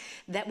God,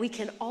 that we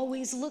can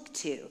always look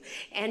to.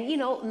 And,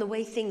 in the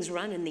way things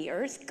run in the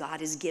earth, God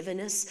has given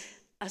us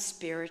a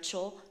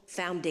spiritual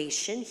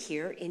foundation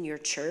here in your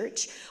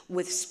church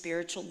with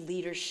spiritual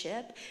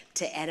leadership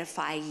to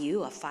edify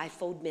you, a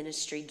 5-fold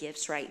ministry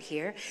gifts right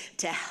here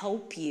to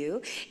help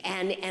you.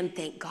 And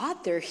thank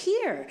God they're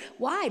here.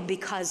 Why?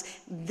 Because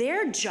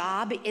their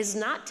job is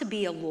not to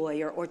be a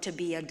lawyer or to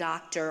be a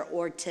doctor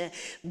or to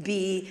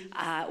be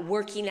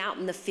working out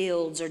in the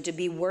fields or to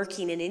be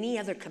working in any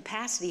other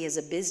capacity as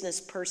a business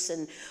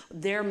person.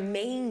 Their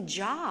main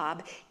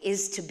job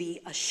is to be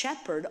a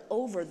shepherd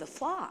over the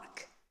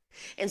flock.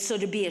 And so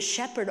to be a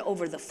shepherd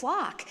over the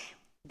flock,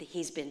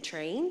 He's been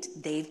trained.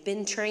 They've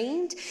been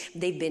trained.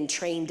 They've been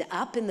trained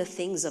up in the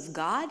things of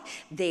God.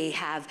 They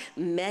have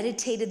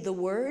meditated the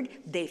word.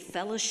 They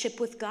fellowship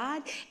with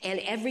God. And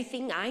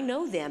everything, I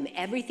know them,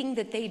 everything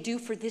that they do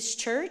for this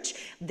church,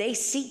 they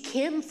seek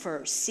him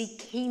first,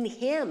 seeking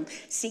him,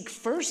 seek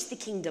first the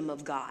kingdom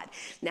of God.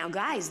 Now,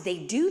 guys, they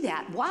do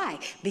that. Why?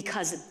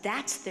 Because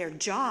that's their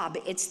job.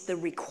 It's the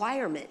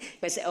requirement.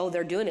 I say, oh,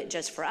 they're doing it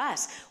just for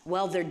us.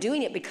 Well, they're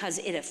doing it because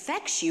it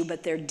affects you,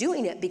 but they're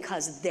doing it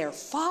because their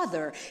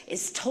Father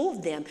is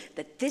told them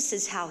that this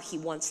is how he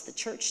wants the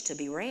church to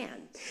be ran.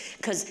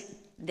 Because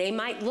they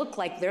might look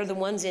like they're the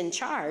ones in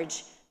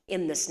charge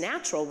in this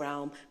natural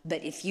realm,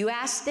 but if you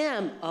ask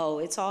them, oh,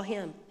 it's all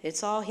him.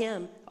 It's all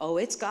him. Oh,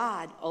 it's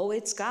God. Oh,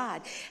 it's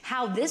God.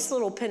 How this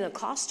little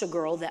Pentecostal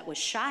girl that was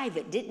shy,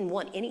 that didn't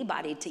want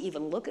anybody to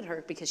even look at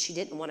her because she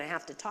didn't want to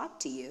have to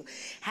talk to you,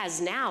 has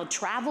now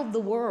traveled the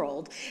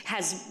world,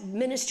 has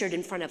ministered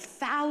in front of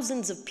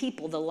thousands of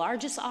people. The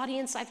largest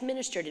audience I've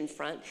ministered in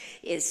front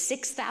is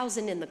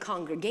 6,000 in the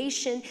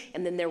congregation,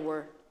 and then there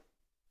were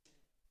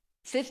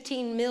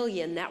 15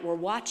 million that were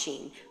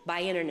watching by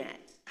internet.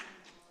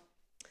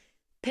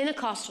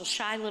 Pentecostal,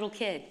 shy little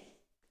kid.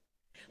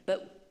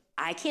 But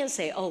I can't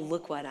say, oh,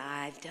 look what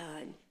I've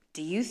done.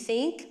 Do you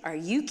think? Are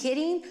you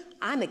kidding?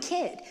 I'm a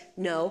kid.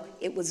 No,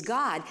 it was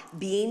God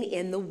being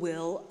in the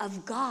will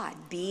of God,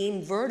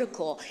 being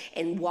vertical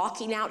and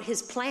walking out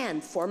his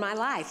plan for my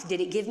life. Did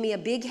it give me a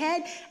big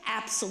head?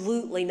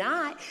 Absolutely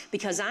not,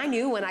 because I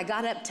knew when I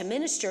got up to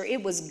minister,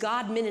 it was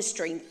God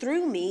ministering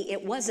through me.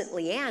 It wasn't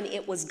Leanne.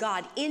 It was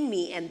God in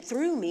me and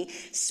through me,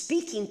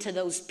 speaking to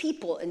those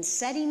people and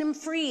setting them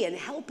free and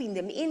helping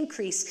them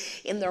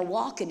increase in their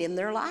walk and in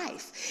their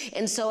life.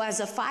 And so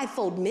as a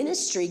fivefold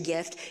ministry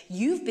gift,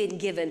 you've been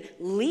given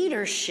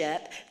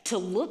leadership to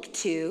look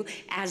to.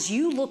 As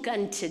you look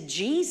unto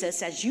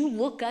Jesus, as you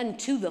look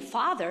unto the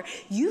Father,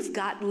 you've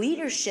got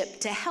leadership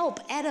to help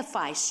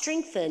edify,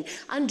 strengthen,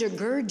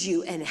 undergird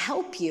you, and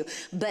help you.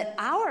 But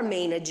our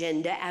main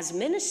agenda as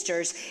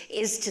ministers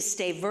is to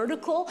stay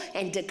vertical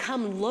and to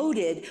come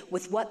loaded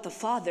with what the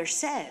Father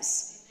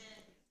says.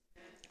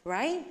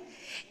 Right?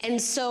 And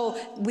so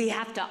we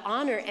have to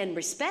honor and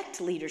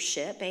respect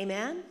leadership.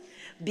 Amen?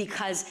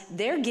 Because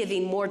they're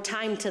giving more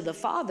time to the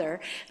Father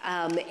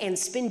and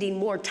spending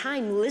more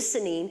time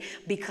listening,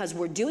 because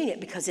we're doing it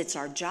because it's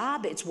our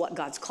job. It's what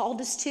God's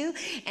called us to.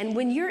 And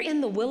when you're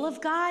in the will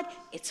of God,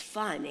 it's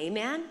fun.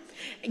 Amen?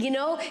 You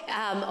know,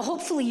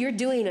 hopefully you're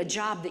doing a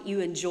job that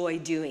you enjoy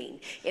doing.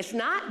 If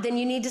not, then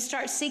you need to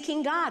start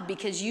seeking God,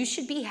 because you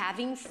should be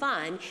having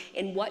fun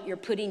in what you're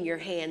putting your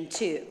hand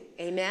to.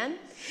 Amen?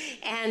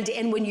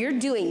 And when you're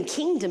doing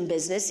kingdom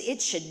business,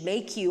 it should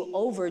make you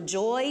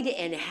overjoyed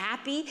and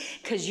happy,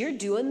 because you're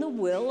doing the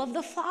will of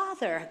the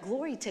Father.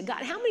 Glory to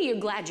God. How many of you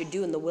are glad you're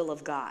doing the will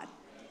of God?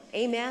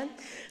 Amen?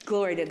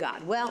 Glory to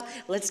God. Well,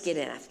 let's get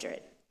after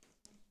it.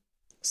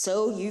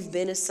 So you've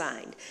been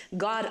assigned.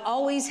 God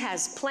always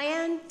has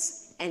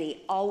plans, and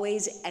he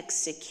always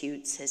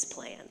executes his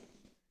plan.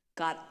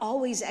 God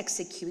always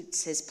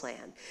executes his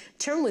plan.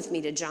 Turn with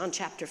me to John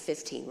chapter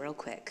 15 real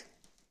quick.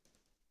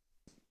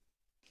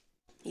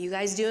 You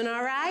guys doing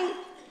all right?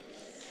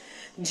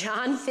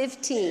 John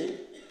 15.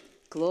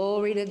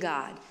 Glory to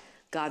God.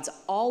 God's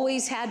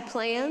always had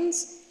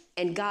plans,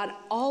 and God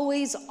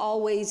always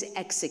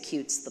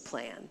executes the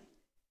plan.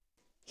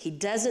 He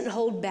doesn't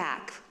hold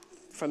back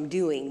from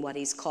doing what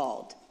he's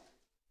called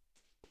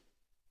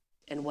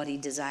and what he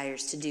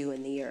desires to do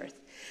in the earth.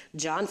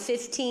 John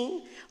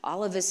 15,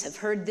 all of us have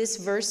heard this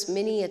verse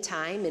many a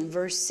time. In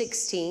verse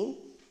 16,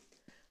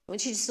 I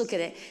want you to just look at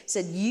it. It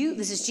said,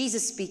 this is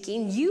Jesus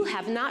speaking, you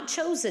have not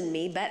chosen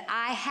me, but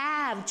I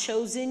have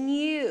chosen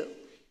you.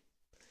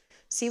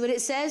 See what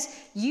it says?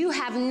 You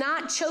have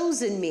not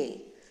chosen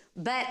me,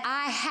 but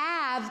I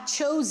have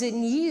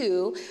chosen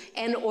you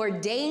and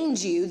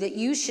ordained you that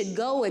you should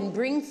go and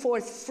bring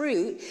forth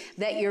fruit,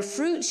 that your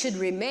fruit should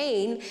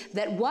remain,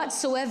 that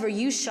whatsoever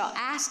you shall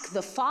ask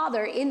the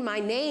Father in my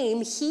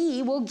name,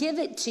 he will give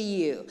it to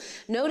you.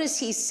 Notice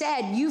he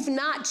said, you've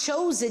not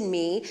chosen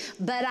me,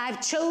 but I've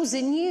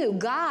chosen you.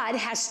 God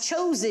has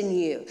chosen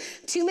you.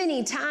 Too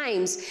many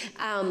times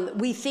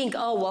we think,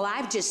 oh, well,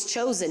 I've just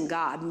chosen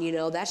God.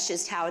 And, that's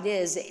just how it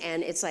is.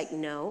 And it's like,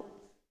 no.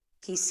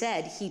 He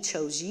said he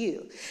chose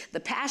you. The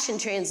Passion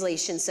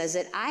Translation says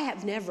that I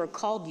have never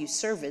called you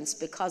servants,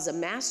 because a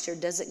master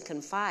doesn't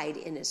confide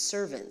in his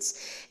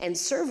servants. And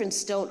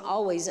servants don't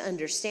always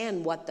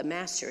understand what the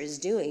master is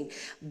doing.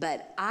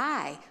 But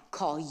I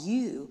call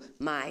you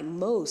my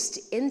most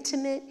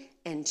intimate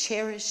and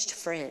cherished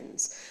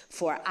friends,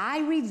 for I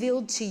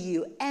revealed to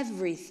you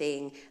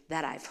everything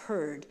that I've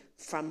heard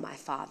from my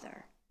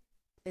Father.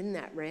 Isn't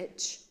that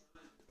rich?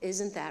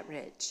 Isn't that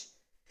rich?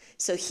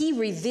 So he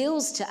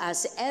reveals to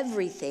us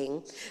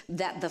everything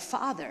that the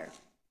Father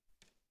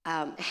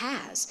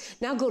has.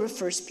 Now go to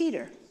 1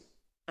 Peter.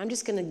 I'm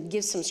just going to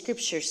give some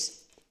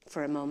scriptures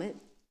for a moment.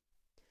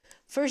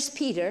 1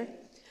 Peter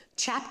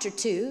chapter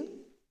 2.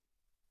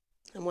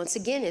 And once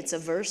again, it's a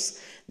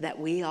verse that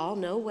we all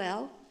know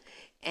well.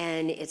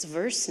 And it's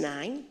verse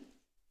 9.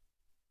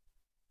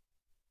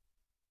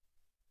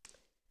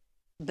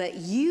 But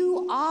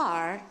you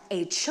are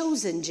a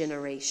chosen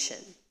generation,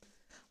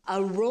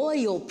 a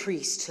royal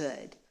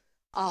priesthood,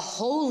 a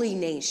holy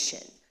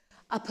nation,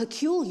 a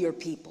peculiar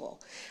people,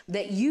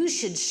 that you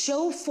should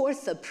show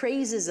forth the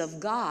praises of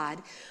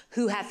God,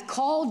 who hath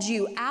called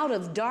you out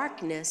of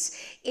darkness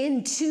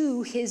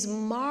into his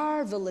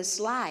marvelous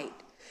light,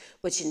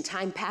 which in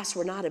time past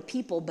were not a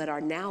people, but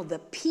are now the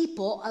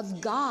people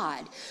of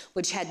God,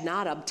 which had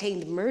not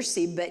obtained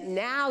mercy, but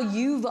now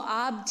you've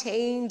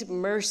obtained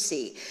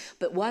mercy.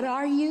 But what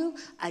are you?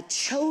 A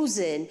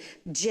chosen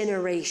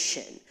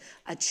generation.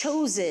 A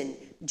chosen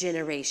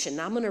generation.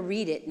 Now I'm going to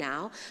read it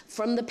now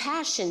from the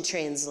Passion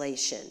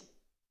Translation.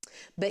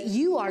 But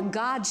you are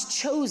God's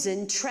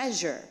chosen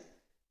treasure,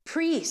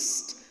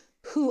 priests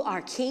who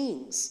are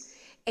kings,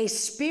 a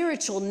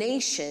spiritual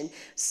nation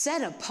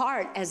set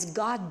apart as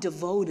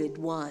God-devoted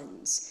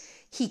ones.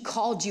 He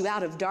called you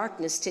out of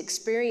darkness to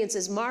experience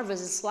his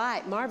marvelous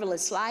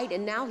light,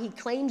 and now he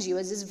claims you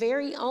as his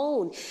very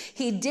own.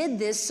 He did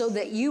this so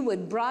that you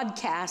would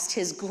broadcast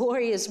his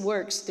glorious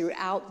works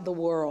throughout the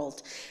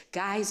world.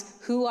 Guys,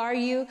 who are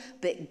you?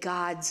 But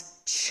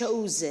God's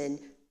chosen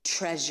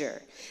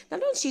treasure. Now,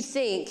 don't you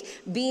think,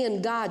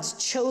 being God's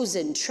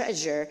chosen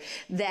treasure,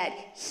 that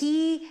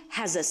he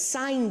has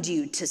assigned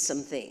you to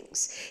some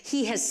things?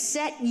 He has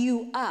set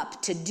you up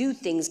to do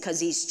things because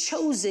he's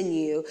chosen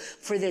you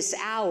for this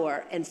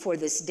hour and for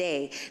this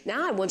day.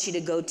 Now, I want you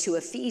to go to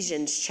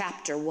Ephesians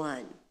chapter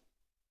 1.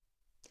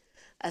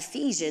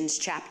 Ephesians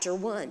chapter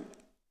 1.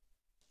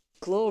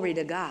 Glory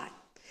to God.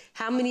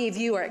 How many of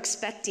you are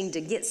expecting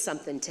to get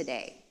something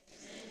today?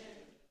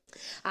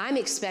 I'm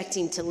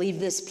expecting to leave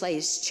this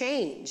place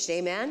changed.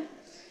 Amen?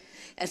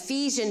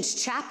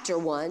 Ephesians chapter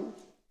 1,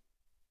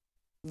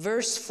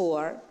 verse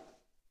 4.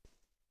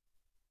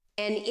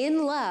 And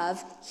in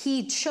love,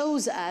 he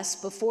chose us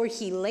before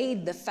he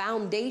laid the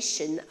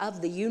foundation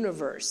of the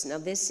universe. Now,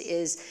 this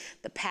is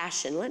the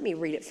Passion. Let me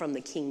read it from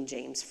the King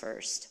James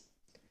first.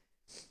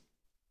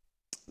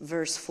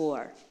 Verse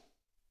 4.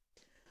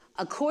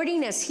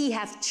 According as he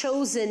hath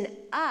chosen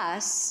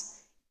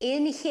us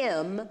in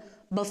him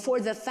before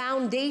the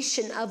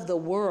foundation of the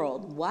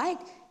world.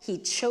 What? He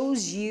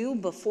chose you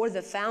before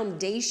the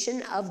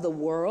foundation of the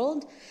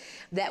world,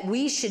 that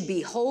we should be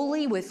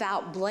holy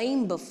without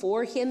blame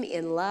before him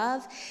in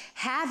love,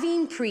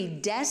 having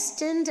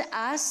predestined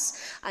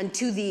us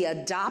unto the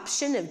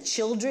adoption of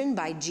children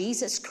by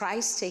Jesus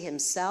Christ to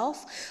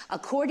himself,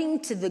 according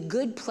to the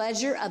good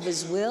pleasure of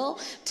his will,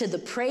 to the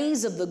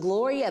praise of the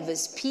glory of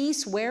his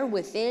peace,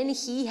 wherewithin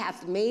he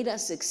hath made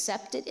us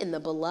accepted in the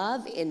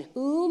beloved, in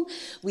whom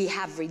we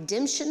have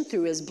redemption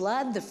through his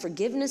blood, the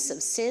forgiveness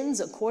of sins,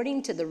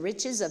 according to the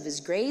riches of his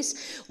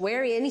grace,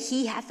 wherein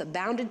he hath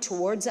abounded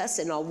towards us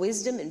in all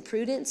wisdom and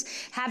prudence,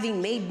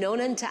 having made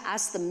known unto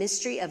us the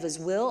mystery of his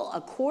will,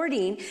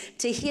 according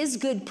to his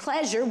good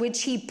pleasure,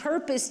 which he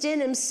purposed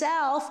in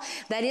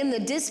himself, that in the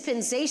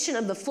dispensation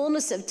of the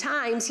fullness of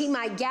times he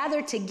might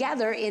gather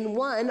together in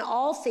one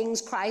all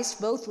things Christ,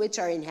 both which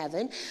are in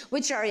heaven,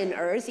 which are in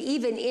earth,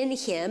 even in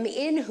him,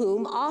 in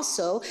whom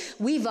also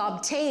we've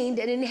obtained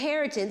an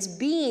inheritance,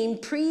 being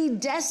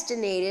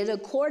predestinated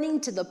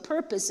according to the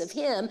purpose of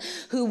him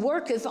who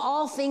worketh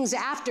all things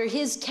after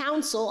his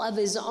counsel of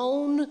his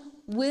own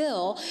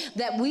will,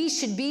 that we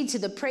should be to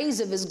the praise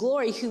of his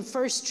glory, who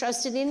first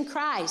trusted in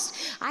Christ.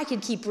 I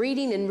could keep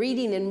reading and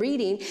reading and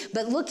reading,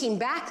 but looking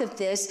back at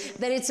this,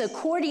 that it's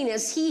according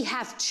as he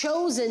hath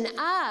chosen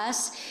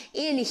us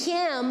in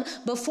him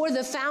before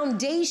the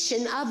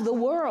foundation of the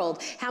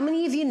world. How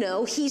many of you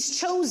know he's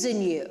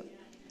chosen you?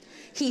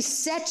 He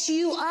set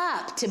you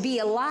up to be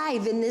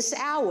alive in this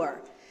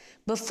hour.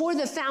 Before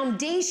the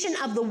foundation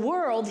of the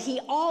world, he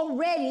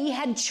already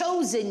had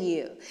chosen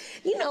you.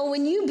 You know,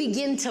 when you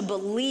begin to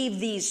believe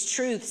these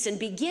truths and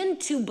begin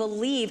to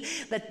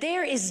believe that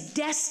there is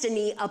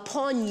destiny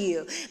upon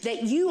you,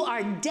 that you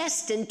are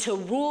destined to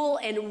rule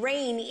and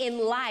reign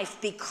in life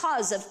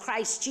because of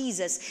Christ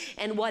Jesus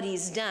and what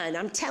he's done,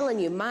 I'm telling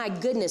you, my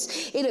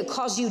goodness, it'll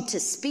cause you to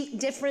speak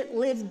different,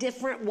 live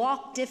different,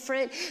 walk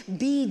different,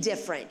 be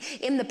different.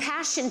 In the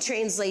Passion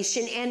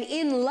Translation, and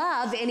in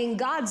love and in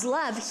God's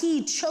love,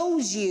 he chose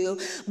you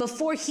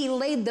before he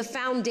laid the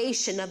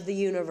foundation of the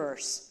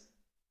universe.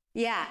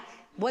 Yeah.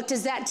 What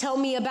does that tell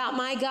me about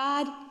my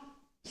God?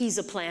 He's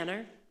a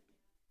planner.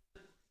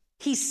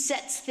 He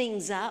sets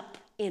things up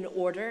in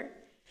order.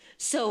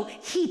 So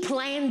he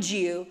planned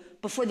you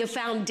before the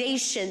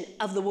foundation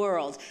of the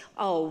world.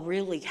 Oh,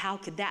 really? How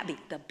could that be?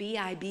 The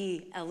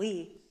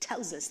Bible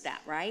tells us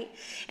that, right?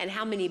 And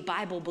how many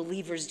Bible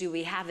believers do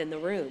we have in the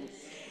room?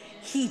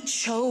 He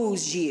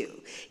chose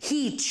you.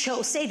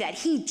 Say that.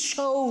 He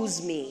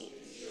chose me.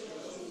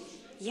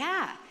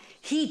 Yeah,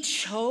 he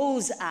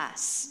chose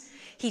us.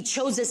 He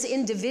chose us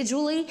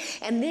individually,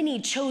 and then he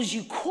chose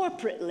you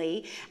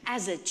corporately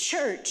as a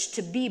church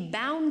to be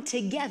bound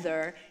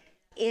together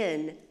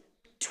in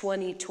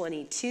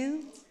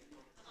 2022,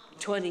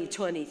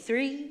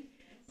 2023,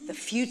 the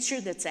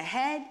future that's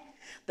ahead,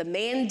 the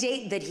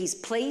mandate that he's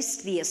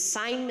placed, the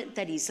assignment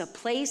that he's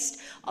placed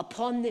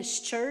upon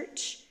this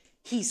church.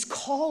 He's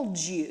called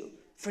you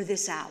for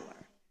this hour.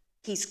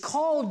 He's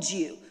called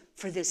you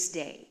for this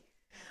day.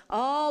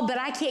 Oh, but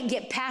I can't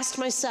get past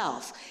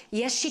myself.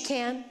 Yes, you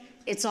can.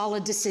 It's all a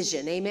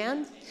decision.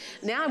 Amen?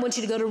 Now I want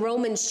you to go to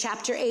Romans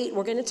chapter 8.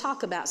 We're going to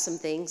talk about some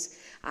things.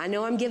 I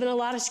know I'm giving a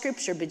lot of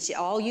scripture, but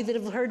all you that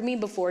have heard me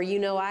before, you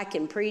know I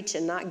can preach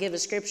and not give a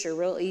scripture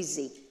real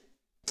easy.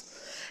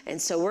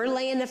 And so we're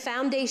laying the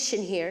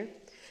foundation here,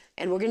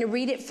 and we're going to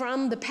read it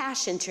from the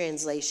Passion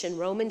Translation,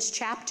 Romans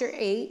chapter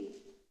 8.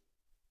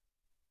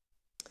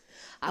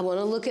 I want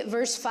to look at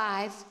verse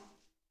 5.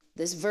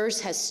 This verse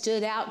has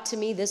stood out to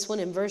me, this one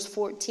in verse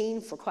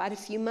 14, for quite a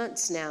few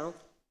months now.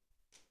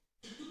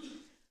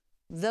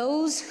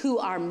 Those who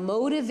are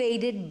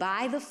motivated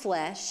by the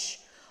flesh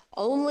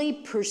only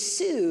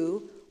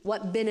pursue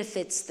what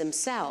benefits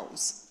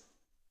themselves.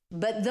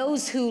 But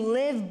those who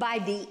live by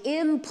the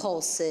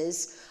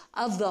impulses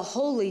of the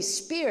Holy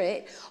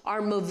Spirit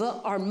are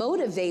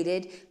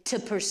motivated to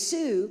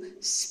pursue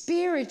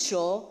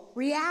spiritual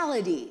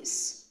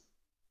realities.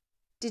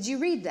 Did you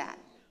read that?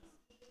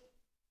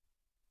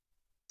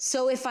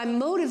 So if I'm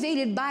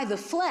motivated by the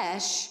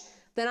flesh,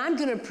 then I'm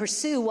going to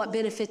pursue what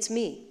benefits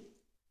me.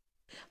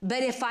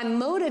 But if I'm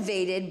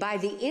motivated by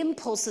the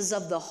impulses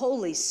of the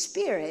Holy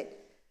Spirit,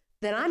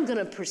 then I'm going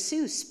to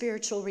pursue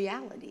spiritual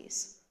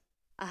realities.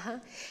 How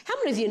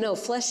many of you know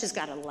flesh has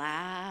got a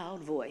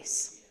loud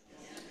voice?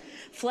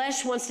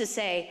 Flesh wants to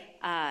say,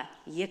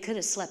 you could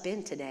have slept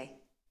in today.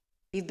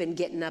 You've been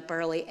getting up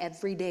early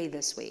every day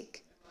this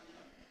week.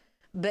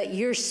 But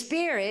your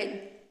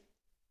spirit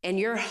and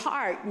your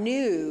heart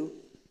knew,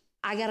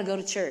 I got to go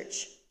to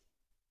church.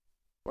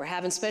 We're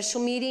having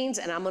special meetings,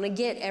 and I'm going to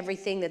get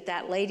everything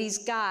that lady's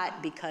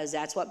got, because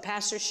that's what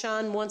Pastor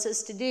Sean wants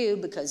us to do,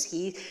 because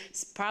he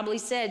probably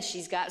said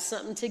she's got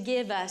something to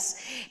give us.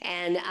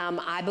 And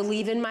I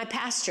believe in my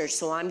pastor,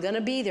 so I'm going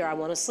to be there. I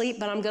want to sleep,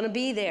 but I'm going to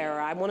be there.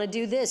 Or I want to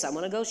do this. I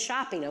want to go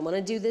shopping. I want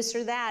to do this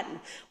or that, and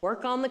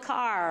work on the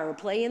car or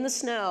play in the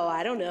snow.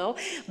 I don't know.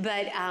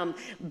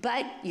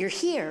 But you're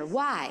here.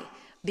 Why?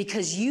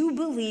 Because you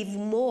believe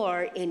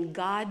more in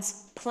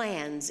God's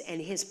plans and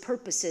his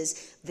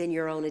purposes than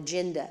your own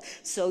agenda.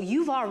 So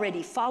you've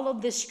already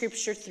followed this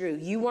scripture through.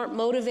 You weren't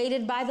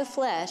motivated by the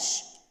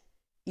flesh.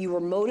 You were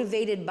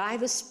motivated by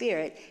the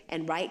Spirit.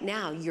 And right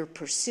now you're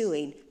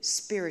pursuing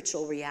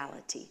spiritual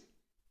reality.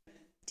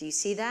 Do you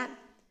see that?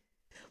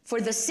 For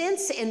the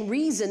sense and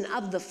reason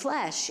of the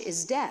flesh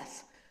is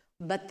death,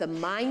 but the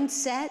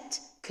mindset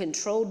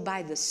controlled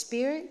by the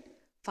Spirit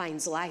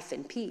finds life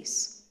and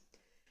peace.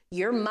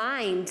 Your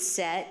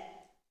mindset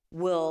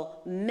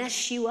will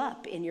mess you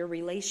up in your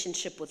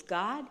relationship with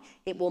God.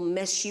 It will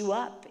mess you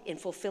up in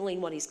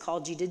fulfilling what he's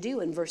called you to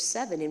do. In verse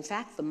 7, in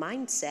fact, the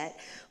mindset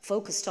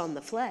focused on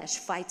the flesh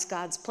fights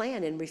God's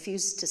plan and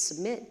refuses to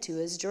submit to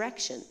his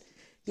direction.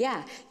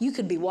 Yeah, you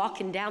could be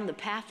walking down the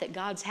path that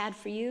God's had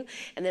for you,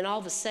 and then all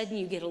of a sudden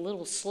you get a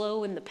little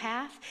slow in the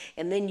path,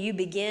 and then you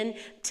begin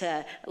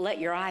to let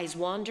your eyes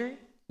wander.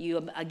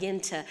 You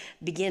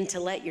begin to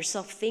let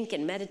yourself think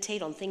and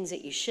meditate on things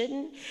that you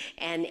shouldn't,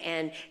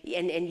 and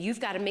you've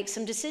got to make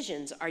some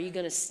decisions. Are you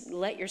going to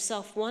let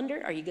yourself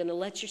wonder? Are you going to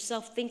let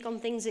yourself think on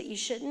things that you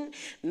shouldn't?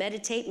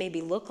 Meditate,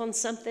 maybe look on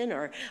something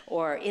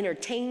or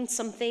entertain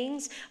some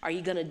things. Are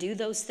you going to do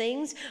those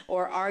things,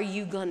 or are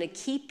you going to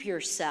keep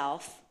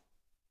yourself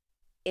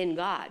in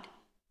God?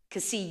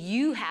 Because see,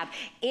 you have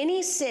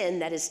any sin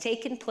that has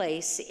taken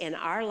place in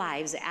our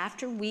lives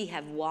after we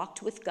have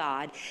walked with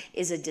God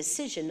is a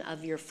decision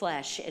of your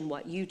flesh and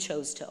what you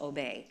chose to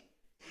obey.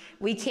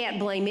 We can't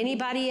blame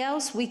anybody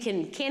else. We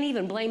can't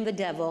even blame the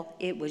devil.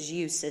 It was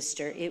you,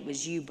 sister. It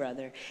was you,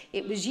 brother.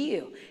 It was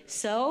you.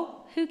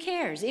 So who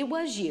cares? It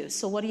was you.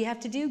 So what do you have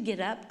to do? Get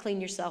up,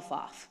 clean yourself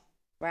off,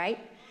 right?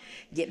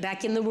 Get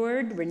back in the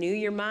Word, renew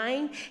your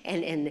mind,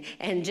 and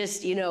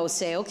just,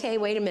 say, okay,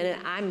 wait a minute,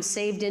 I'm a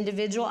saved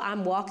individual,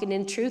 I'm walking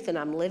in truth, and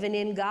I'm living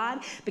in God,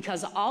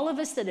 because all of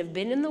us that have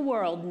been in the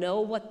world know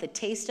what the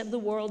taste of the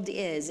world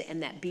is,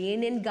 and that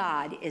being in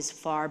God is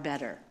far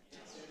better.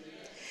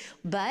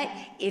 But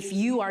if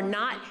you are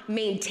not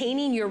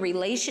maintaining your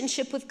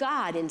relationship with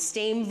God and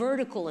staying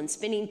vertical and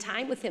spending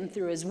time with him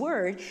through his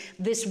word,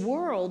 this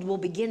world will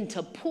begin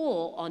to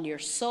pull on your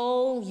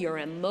soul, your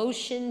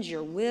emotions,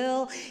 your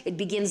will. It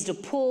begins to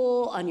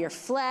pull on your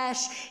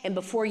flesh. And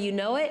before you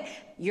know it,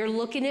 you're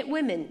looking at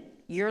women.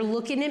 You're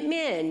looking at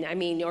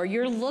men, or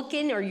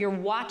you're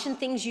watching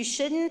things you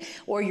shouldn't,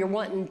 or you're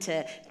wanting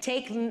to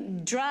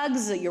take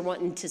drugs, or you're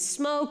wanting to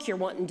smoke, you're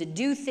wanting to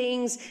do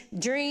things,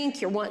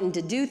 drink, you're wanting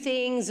to do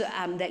things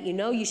that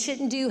you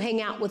shouldn't do,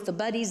 hang out with the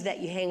buddies that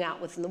you hang out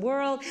with in the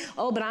world.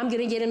 Oh, but I'm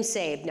going to get him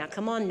saved. Now,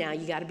 come on now,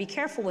 you got to be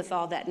careful with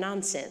all that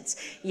nonsense.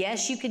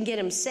 Yes, you can get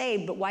them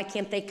saved, but why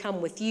can't they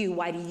come with you?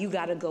 Why do you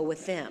got to go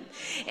with them?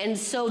 And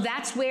so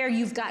that's where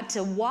you've got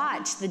to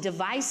watch the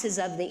devices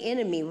of the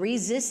enemy,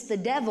 resist the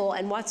devil.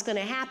 And what's going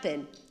to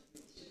happen?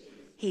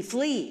 he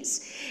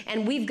flees.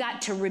 And we've got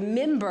to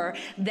remember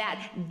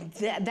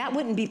that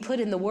wouldn't be put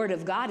in the Word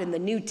of God in the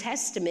New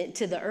Testament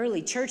to the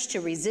early church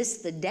to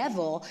resist the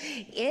devil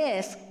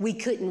if we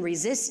couldn't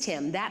resist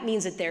him. That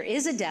means that there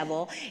is a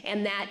devil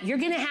and that you're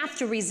going to have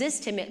to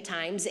resist him at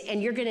times,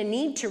 and you're going to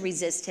need to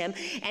resist him.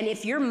 And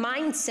if your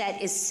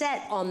mindset is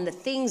set on the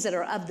things that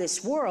are of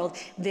this world,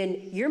 then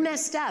you're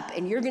messed up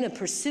and you're going to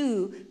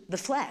pursue the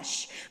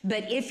flesh.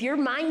 But if your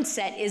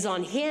mindset is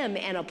on him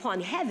and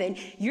upon heaven,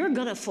 you're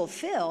going to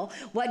fulfill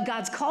what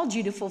God's called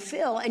you to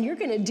fulfill, and you're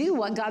going to do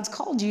what God's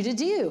called you to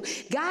do.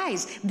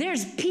 Guys,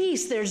 there's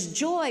peace, there's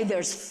joy,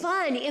 there's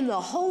fun in the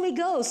Holy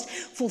Ghost,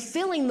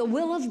 fulfilling the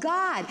will of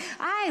God.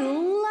 I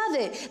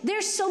love it.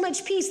 There's so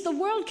much peace. The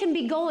world can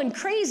be going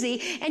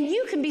crazy, and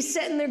you can be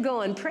sitting there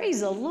going, praise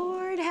the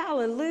Lord,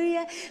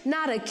 hallelujah,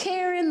 not a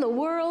care in the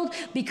world,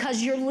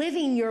 because you're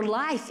living your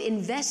life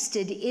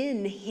invested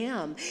in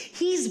him.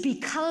 He's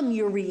become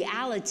your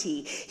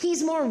reality.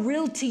 He's more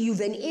real to you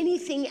than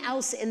anything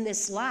else in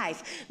this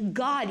life.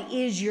 God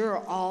is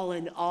your all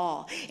in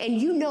all. And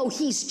you know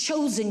he's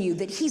chosen you,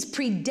 that he's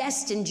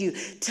predestined you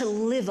to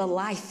live a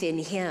life in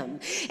him.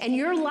 And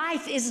your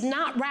life is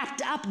not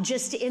wrapped up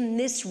just in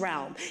this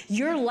realm.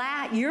 Your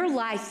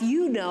life,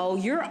 you know,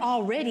 you're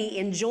already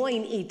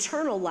enjoying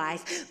eternal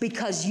life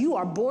because you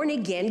are born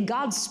again.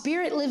 God's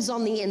Spirit lives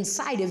on the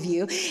inside of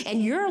you.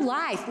 And your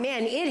life,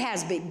 man, it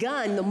has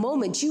begun the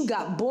moment you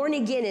got born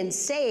again and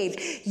saved.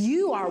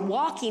 You are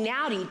walking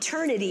out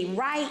eternity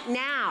right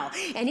now.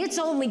 And it's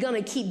only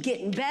going to keep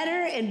getting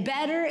better and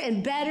better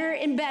and better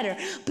and better.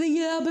 But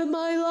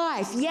my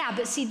life. Yeah,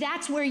 but see,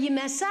 that's where you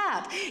mess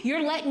up.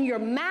 You're letting your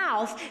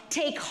mouth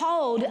take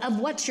hold of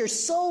what your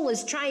soul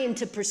is trying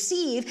to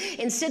perceive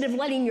instead of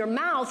letting your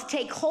mouth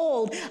take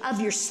hold of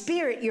your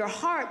spirit, your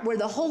heart, where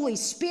the Holy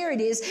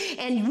Spirit is.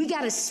 And we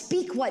got to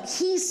speak what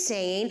he's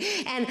saying.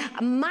 And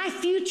my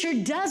future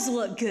does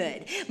look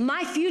good.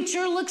 My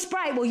future looks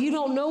bright. Well, you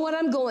don't know what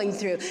I'm going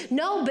through.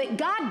 No, but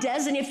God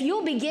does. And if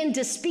you'll begin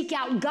to speak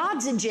out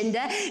God's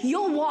agenda,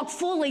 you'll walk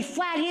fully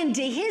flat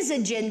into his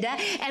agenda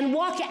and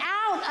walk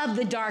out of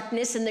the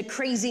darkness and the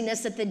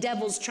craziness that the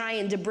devil's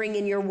trying to bring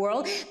in your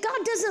world.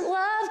 God doesn't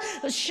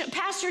love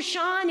Pastor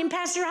Sean and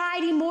Pastor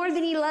Heidi more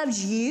than he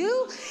loves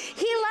you.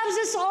 He loves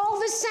us all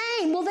the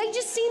same. Well, they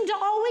just seem to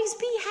always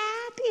be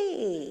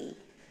happy.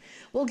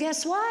 Well,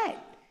 guess what?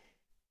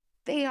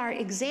 They are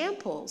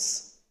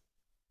examples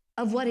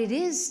of what it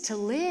is to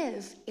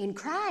live in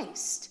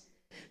Christ,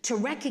 to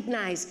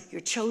recognize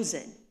you're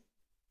chosen.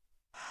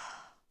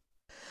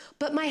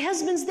 But my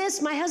husband's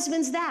this, my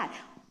husband's that.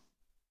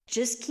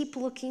 Just keep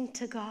looking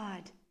to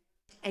God,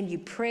 and you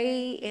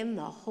pray in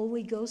the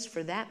Holy Ghost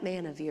for that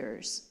man of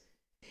yours.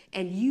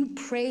 And you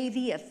pray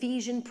the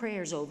Ephesian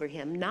prayers over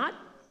him, not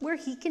where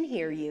he can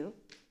hear you,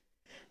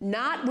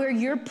 not where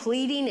you're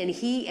pleading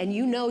and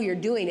you know you're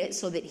doing it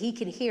so that he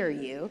can hear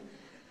you.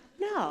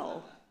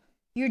 No,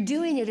 you're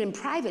doing it in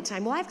private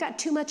time. Well, I've got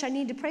too much I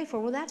need to pray for.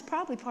 Well, that's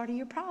probably part of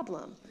your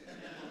problem.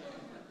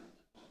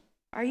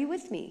 Are you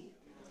with me?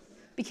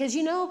 Because,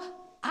 you know,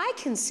 I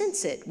can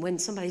sense it when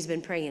somebody's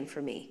been praying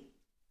for me.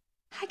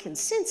 I can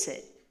sense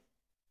it.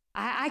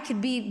 I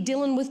could be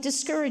dealing with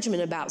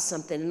discouragement about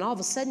something, and all of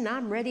a sudden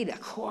I'm ready to,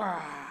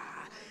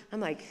 I'm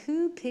like,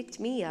 who picked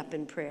me up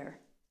in prayer?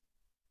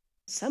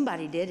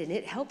 Somebody did, and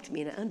it helped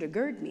me, and it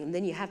undergirded me. And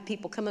then you have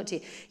people come up to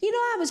you, you know,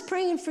 I was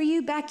praying for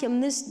you back in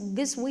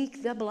this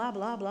week, blah, blah,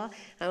 blah.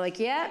 I'm like,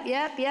 yep.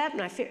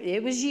 And I fear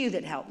it was you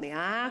that helped me.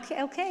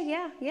 Okay,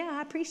 yeah,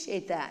 I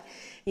appreciate that.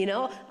 You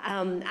know,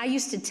 I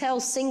used to tell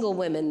single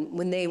women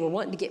when they were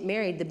wanting to get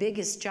married, the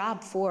biggest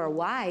job for a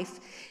wife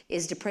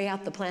is to pray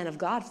out the plan of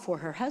God for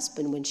her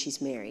husband when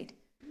she's married.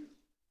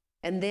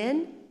 And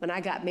then when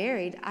I got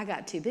married, I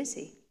got too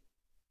busy.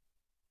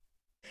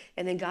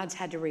 And then God's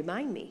had to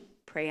remind me,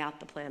 pray out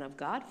the plan of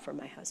God for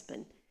my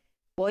husband.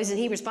 Boy, isn't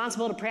he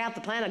responsible to pray out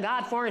the plan of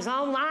God for his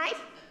own life?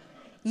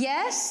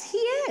 Yes, he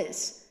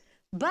is.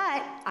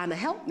 But I'm a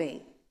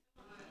helpmate.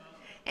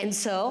 And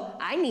so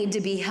I need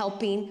to be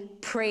helping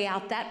pray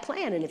out that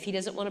plan. And if he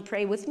doesn't want to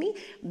pray with me,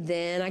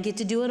 then I get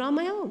to do it on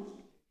my own.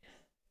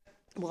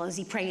 Well, is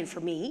he praying for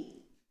me?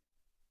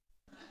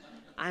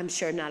 I'm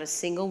sure not a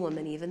single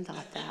woman even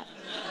thought that.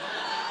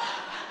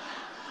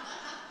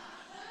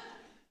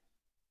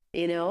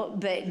 You know,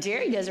 but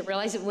Jerry doesn't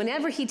realize that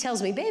whenever he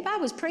tells me, babe, I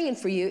was praying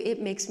for you,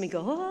 it makes me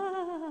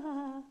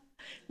go,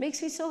 makes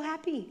me so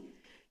happy,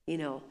 you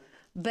know.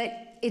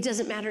 But it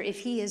doesn't matter if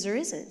he is or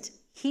isn't.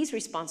 He's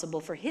responsible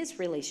for his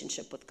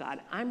relationship with God.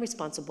 I'm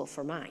responsible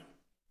for mine.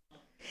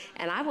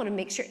 And I want to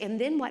make sure. And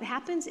then what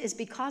happens is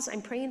because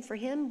I'm praying for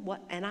him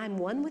and I'm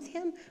one with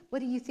him, what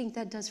do you think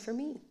that does for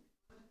me?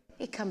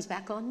 It comes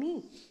back on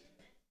me.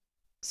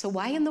 So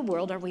why in the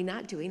world are we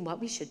not doing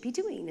what we should be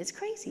doing? It's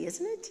crazy,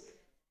 isn't it?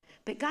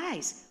 But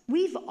guys,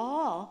 we've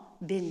all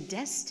been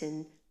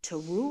destined to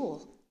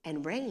rule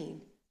and reign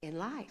in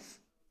life.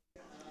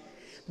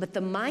 But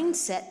the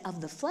mindset of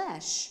the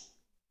flesh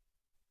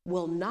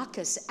will knock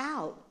us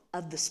out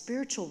of the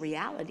spiritual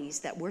realities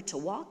that we're to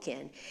walk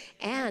in.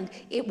 And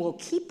it will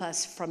keep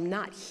us from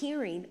not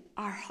hearing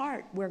our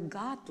heart, where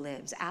God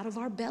lives. Out of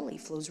our belly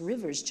flows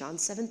rivers, John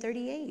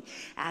 7:38.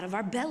 Out of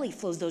our belly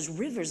flows those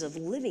rivers of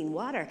living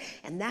water.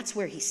 And that's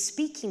where he's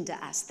speaking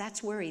to us.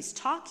 That's where he's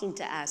talking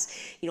to us.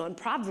 In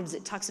Proverbs,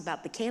 it talks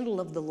about the candle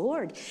of the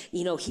Lord.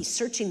 He's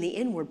searching the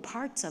inward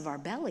parts of our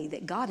belly,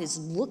 that God is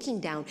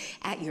looking down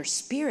at your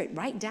spirit,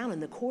 right down in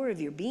the core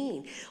of your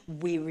being.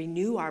 We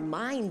renew our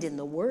mind in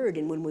the Word.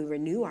 And when we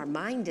renew our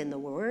mind in the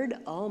Word,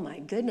 oh my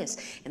goodness.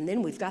 And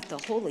then we've got the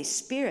Holy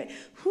Spirit.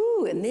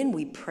 And then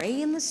we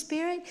pray in the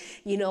Spirit.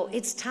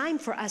 It's time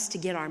for us to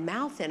get our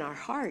mouth and our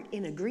heart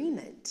in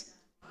agreement.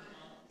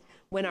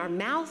 When our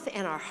mouth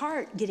and our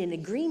heart get in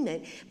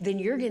agreement, then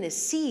you're going to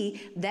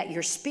see that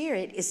your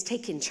spirit is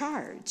taking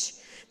charge.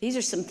 These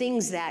are some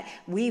things that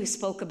we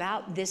spoke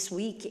about this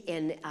week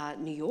in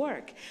New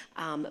York,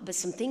 but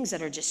some things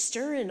that are just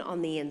stirring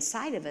on the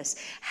inside of us,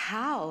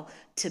 how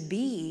to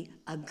be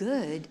a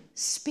good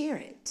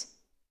spirit.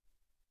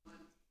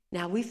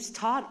 Now, we've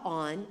taught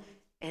on,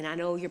 and I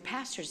know your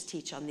pastors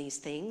teach on these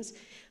things,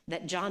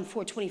 that John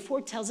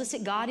 4:24 tells us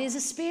that God is a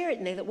spirit,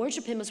 and they that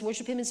worship him must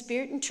worship him in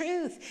spirit and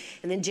truth.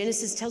 And then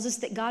Genesis tells us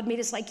that God made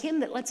us like him,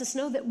 that lets us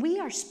know that we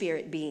are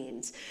spirit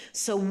beings.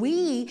 So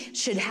we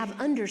should have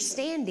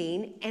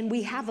understanding, and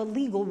we have a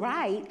legal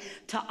right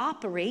to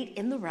operate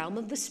in the realm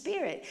of the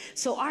spirit.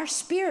 So our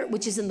spirit,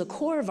 which is in the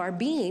core of our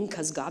being,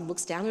 because God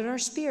looks down at our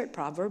spirit,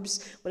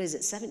 Proverbs,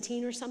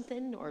 17 or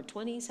something, or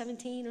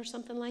 20:17 or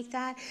something like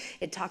that.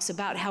 It talks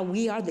about how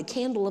we are the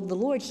candle of the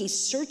Lord. He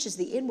searches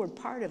the inward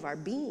part of our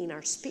being,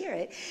 our spirit,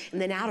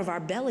 and then out of our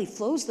belly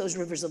flows those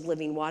rivers of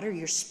living water.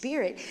 Your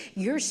spirit,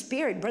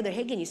 Brother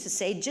Hagin used to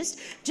say, just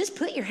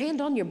put your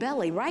hand on your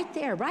belly, right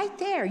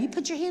there. You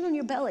put your hand on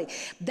your belly.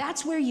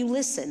 That's where you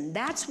listen.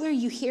 That's where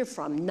you hear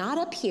from, not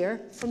up here,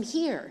 from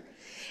here.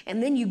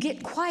 And then you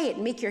get quiet,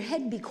 make your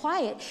head be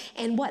quiet.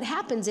 And what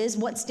happens is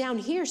what's down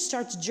here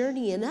starts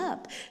journeying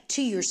up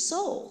to your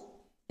soul.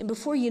 And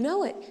before you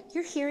know it,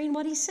 you're hearing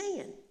what he's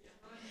saying.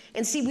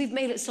 And see, we've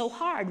made it so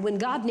hard when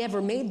God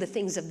never made the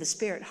things of the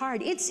spirit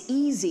hard. It's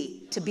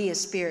easy to be a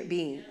spirit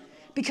being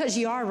because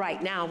you are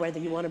right now, whether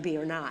you want to be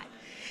or not.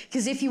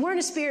 Because if you weren't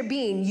a spirit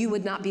being, you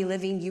would not be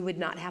living. You would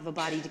not have a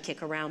body to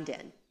kick around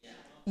in.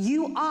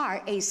 You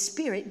are a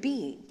spirit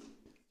being.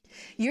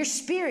 Your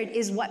spirit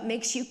is what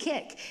makes you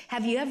kick.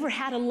 Have you ever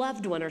had a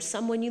loved one or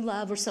someone you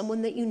love or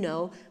someone that you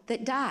know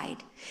that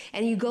died?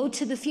 And you go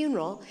to the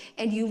funeral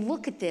and you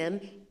look at them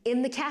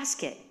in the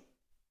casket.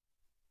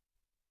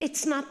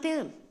 It's not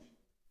them.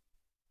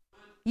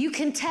 You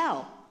can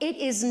tell it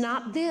is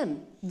not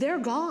them. They're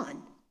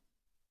gone.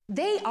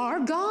 They are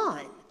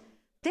gone.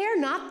 They're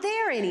not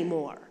there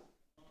anymore.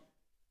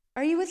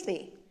 Are you with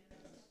me?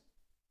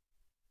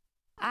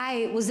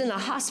 I was in a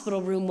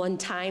hospital room one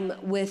time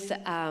with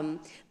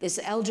this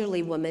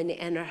elderly woman,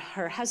 and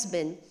her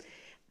husband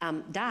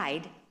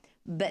died,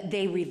 but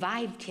they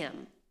revived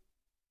him.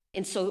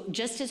 And so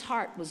just his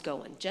heart was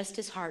going,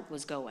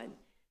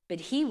 but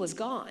he was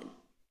gone.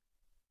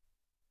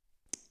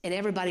 And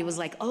everybody was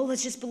like, oh,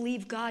 let's just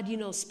believe God,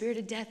 spirit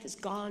of death is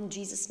gone,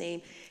 Jesus'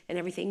 name, and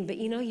everything. But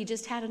you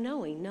just had a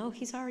knowing. No,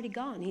 he's already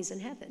gone. He's in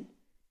heaven.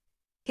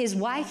 His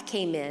wife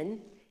came in,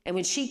 and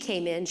when she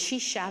came in, she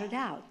shouted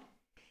out,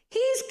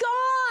 he's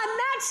gone.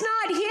 That's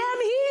not him.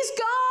 He's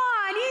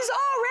gone. He's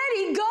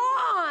already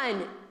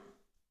gone.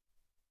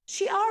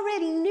 She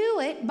already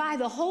knew it by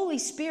the Holy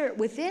Spirit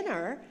within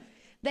her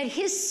that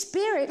his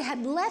spirit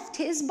had left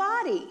his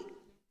body.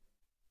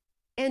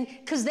 And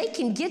because they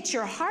can get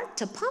your heart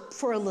to pump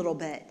for a little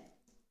bit.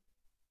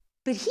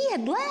 But he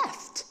had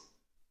left.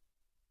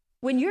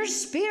 When your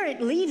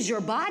spirit leaves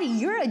your body,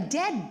 you're a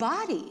dead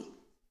body.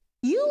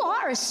 You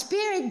are a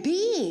spirit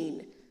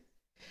being.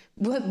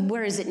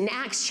 Where is it? In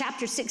Acts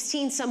chapter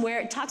 16 somewhere,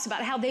 it talks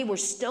about how they were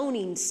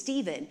stoning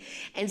Stephen.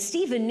 And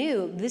Stephen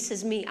knew, this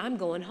is me, I'm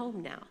going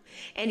home now.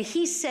 And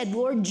he said,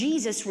 Lord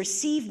Jesus,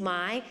 receive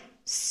my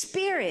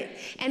spirit.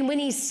 And when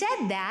he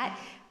said that,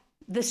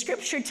 the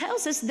scripture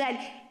tells us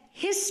that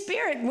his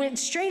spirit went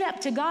straight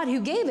up to God who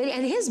gave it,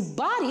 and his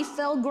body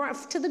fell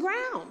to the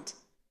ground.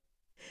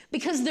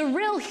 Because the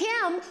real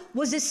him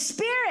was a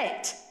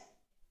spirit.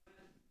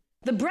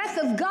 The breath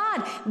of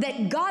God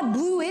that God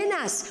blew in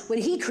us when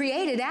he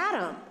created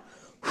Adam.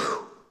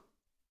 Whew.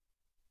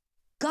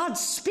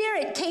 God's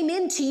spirit came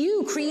into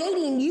you,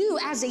 creating you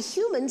as a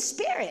human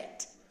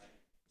spirit.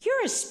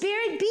 You're a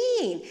spirit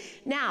being.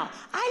 Now,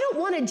 I don't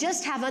want to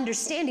just have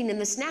understanding in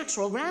this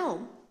natural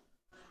realm.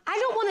 I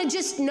don't want to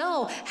just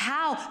know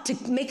how to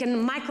make a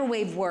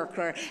microwave work,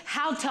 or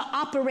how to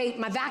operate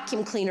my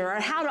vacuum cleaner, or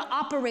how to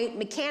operate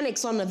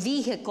mechanics on a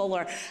vehicle,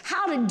 or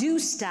how to do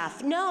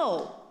stuff.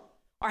 No.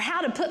 Or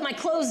how to put my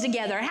clothes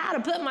together, or how to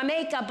put my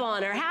makeup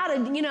on, or how to,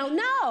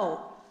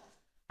 no.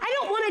 I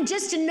don't want to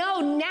just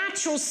know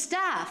natural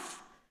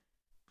stuff.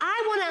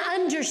 I want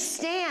to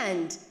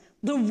understand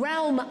the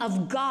realm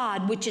of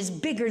God, which is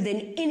bigger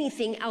than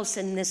anything else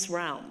in this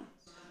realm.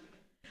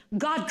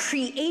 God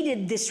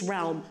created this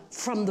realm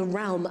from the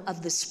realm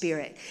of the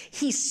Spirit.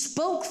 He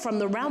spoke from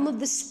the realm of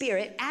the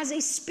Spirit as a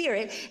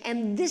spirit,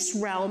 and this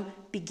realm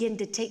began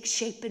to take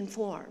shape and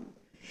form.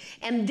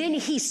 And then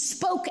he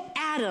spoke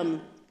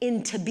Adam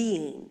into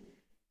being.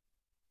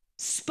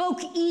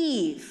 Spoke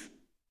Eve.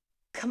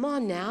 Come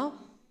on now.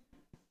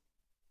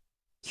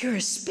 You're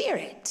a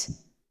spirit.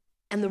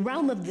 And the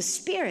realm of the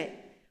spirit,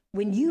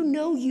 when you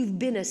know you've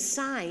been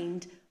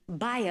assigned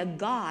by a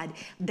God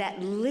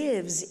that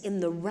lives in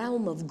the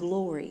realm of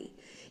glory,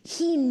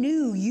 he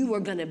knew you were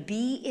going to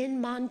be in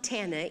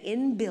Montana,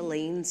 in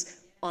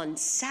Billings, on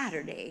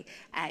Saturday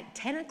at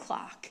 10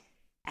 o'clock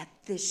at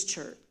this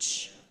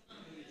church.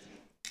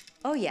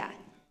 Oh yeah,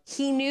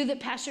 he knew that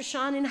Pastor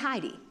Sean and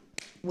Heidi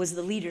was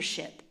the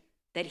leadership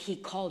that he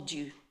called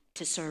you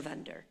to serve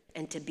under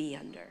and to be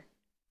under.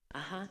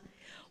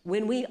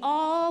 When we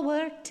all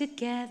work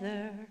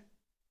together,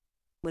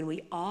 when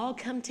we all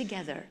come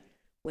together,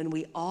 when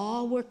we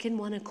all work in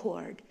one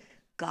accord,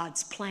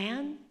 God's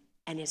plan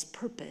and his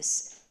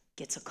purpose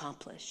gets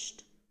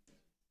accomplished.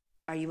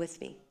 Are you with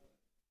me?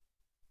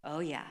 Oh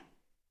yeah.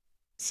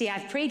 See,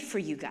 I've prayed for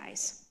you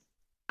guys.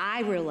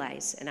 I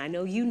realize, and I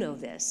know you know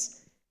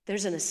this,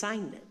 there's an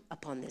assignment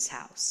upon this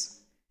house.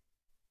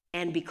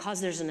 And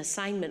because there's an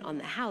assignment on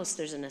the house,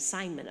 there's an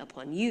assignment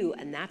upon you,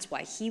 and that's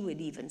why he would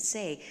even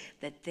say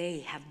that they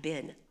have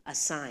been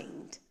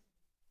assigned.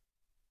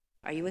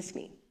 Are you with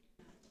me?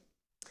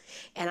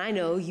 And I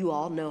know you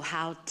all know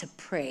how to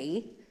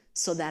pray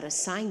so that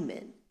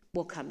assignment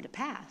will come to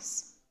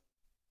pass.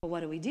 But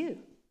what do?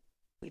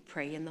 We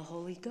pray in the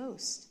Holy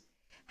Ghost.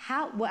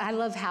 I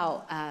love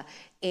how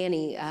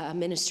Annie,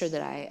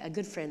 a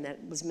good friend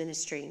that was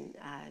ministering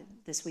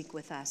this week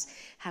with us,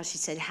 how she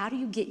said, how do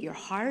you get your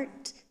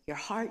heart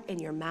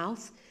and your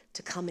mouth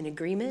to come in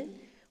agreement?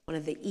 One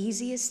of the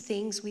easiest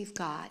things we've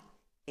got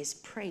is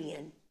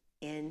praying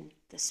in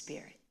the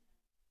Spirit,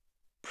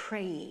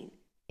 praying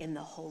in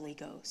the Holy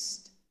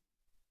Ghost,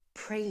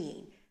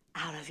 praying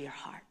out of your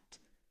heart,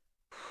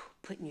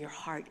 putting your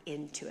heart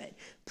into it,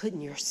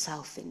 putting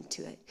yourself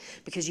into it.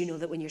 Because you know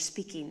that when you're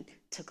speaking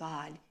to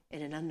God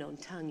in an unknown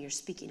tongue, you're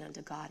speaking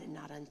unto God and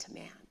not unto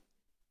man.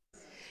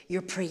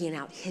 You're praying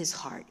out his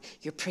heart.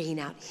 You're praying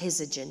out his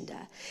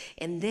agenda.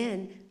 And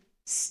then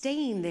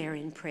staying there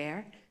in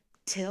prayer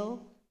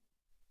till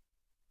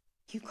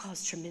you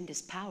cause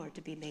tremendous power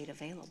to be made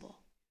available.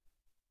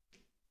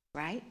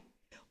 Right?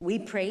 We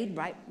prayed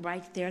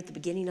right there at the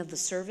beginning of the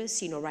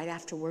service, right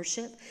after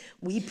worship.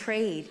 We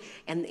prayed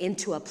and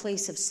into a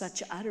place of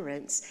such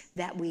utterance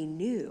that we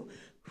knew,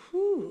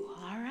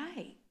 all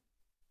right.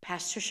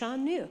 Pastor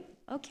Sean knew,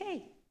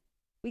 okay,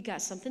 we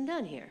got something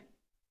done here.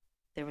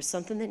 There was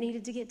something that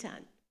needed to get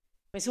done.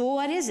 I said, well,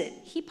 what is it?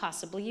 He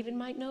possibly even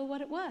might know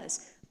what it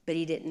was, but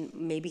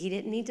maybe he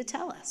didn't need to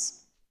tell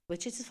us,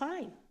 which is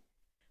fine.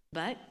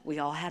 But we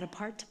all had a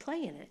part to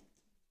play in it.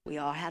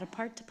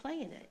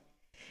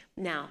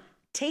 Now,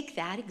 take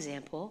that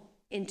example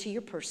into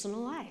your personal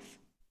life.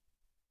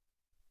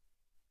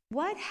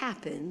 What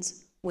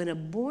happens when a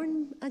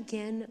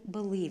born-again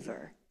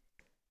believer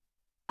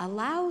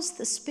allows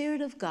the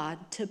Spirit of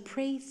God to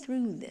pray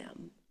through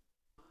them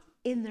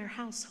in their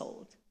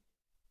household,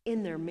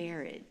 in their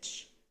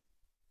marriage,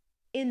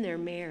 in their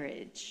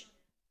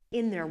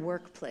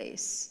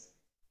workplace,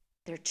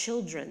 their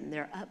children,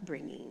 their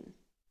upbringing,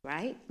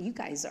 right? You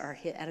guys are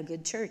at a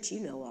good church. You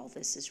know all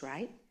this is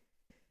right.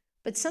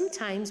 But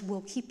sometimes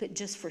we'll keep it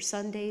just for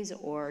Sundays,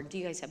 or do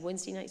you guys have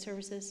Wednesday night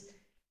services?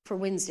 For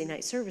Wednesday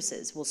night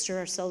services, we'll stir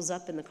ourselves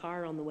up in the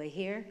car on the way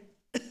here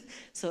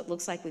so it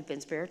looks like we've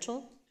been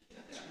spiritual.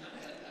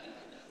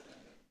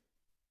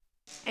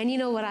 And you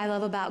know what I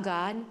love about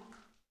God?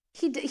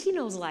 He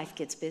knows life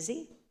gets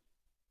busy,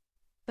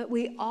 but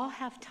we all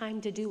have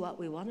time to do what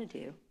we want to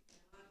do.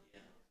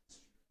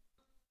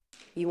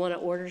 You want to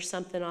order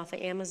something off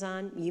of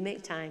Amazon? You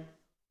make time,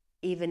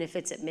 even if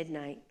it's at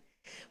midnight.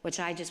 Which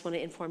I just want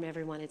to inform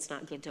everyone, it's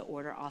not good to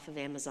order off of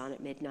Amazon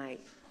at midnight.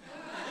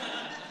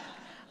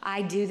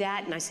 I do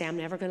that, and I say, I'm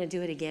never going to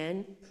do it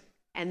again.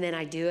 And then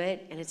I do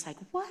it, and it's like,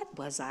 what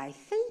was I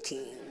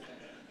thinking?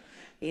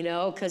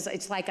 Because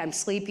it's like I'm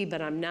sleepy,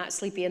 but I'm not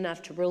sleepy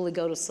enough to really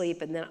go to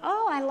sleep. And then,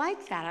 I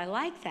like that.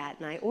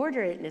 And I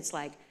order it, and it's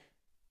like,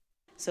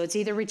 so it's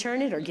either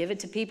return it or give it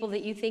to people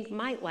that you think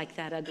might like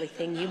that ugly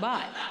thing you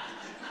bought.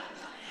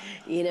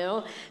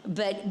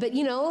 But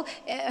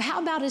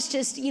how about us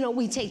just,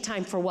 we take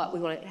time for what we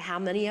want. How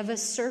many of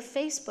us surf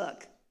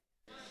Facebook?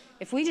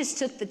 If we just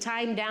took the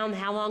time down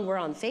how long we're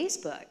on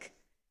Facebook,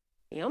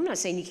 I'm not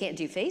saying you can't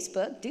do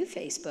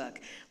Facebook,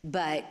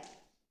 but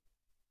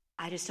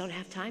I just don't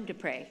have time to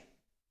pray.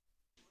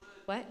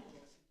 What?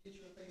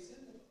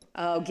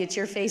 Get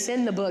your face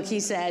in the book, he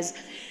says.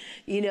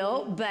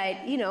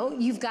 But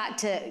you've got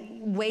to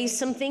weigh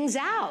some things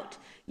out.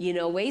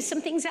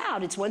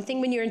 It's one thing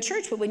when you're in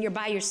church, but when you're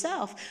by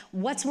yourself,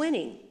 what's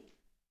winning?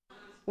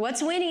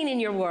 What's winning in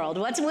your world?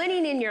 What's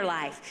winning in your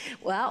life?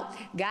 Well,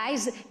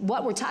 guys,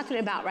 what we're talking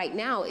about right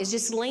now is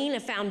just laying a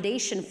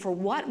foundation for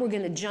what we're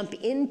going to jump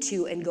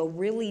into and go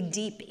really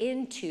deep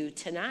into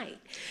tonight,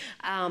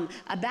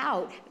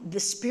 about the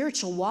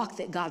spiritual walk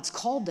that God's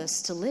called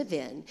us to live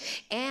in.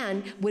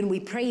 And when we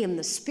pray in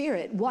the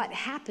Spirit, what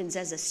happens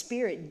as a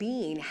spirit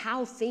being,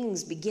 how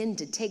things begin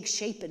to take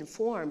shape and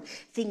form.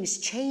 Things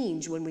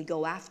change when we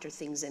go after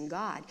things in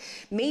God.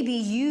 Maybe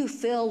you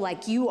feel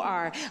like you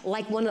are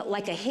like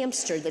a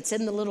hamster that's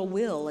in the little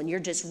wheel, and you're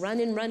just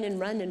running.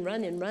 And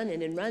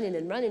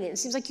it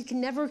seems like you can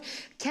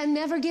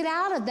never get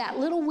out of that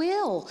little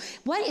wheel.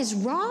 What is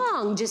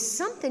wrong? Just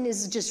something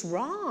is just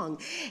wrong.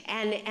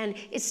 And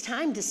it's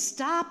time to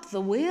stop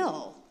the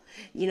wheel,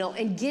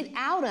 and get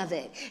out of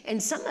it.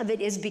 And some of it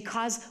is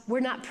because we're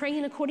not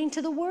praying according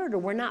to the word, or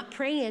we're not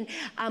praying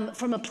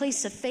from a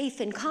place of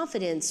faith and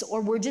confidence,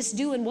 or we're just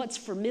doing what's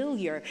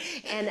familiar.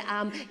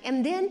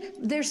 And then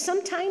there's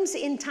sometimes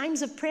in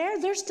times of prayer,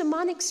 there's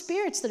demonic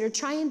spirits that are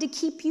trying to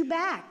keep you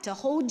back, to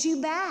hold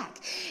you back.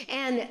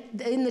 And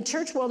in the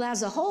church world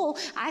as a whole,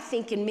 I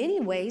think in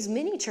many ways,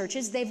 many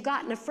churches, they've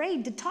gotten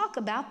afraid to talk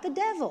about the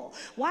devil.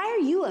 Why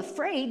are you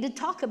afraid to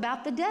talk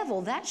about the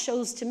devil? That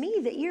shows to me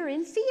that you're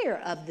in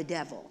fear of the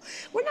devil.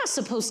 We're not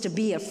supposed to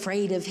be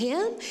afraid of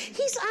him.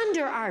 He's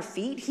under our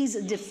feet. He's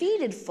a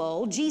defeated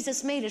foe.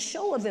 Jesus made a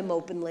show of him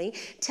openly,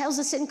 tells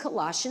us in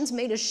Colossians,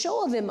 made a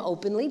show of him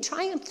openly,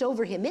 triumphed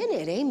over him in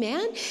it.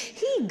 Amen.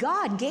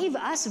 God gave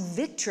us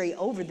victory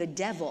over the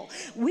devil.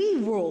 We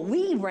rule,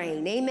 we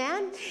reign.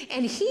 Amen.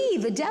 And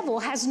the devil,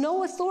 has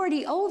no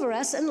authority over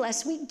us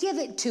unless we give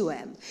it to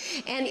him.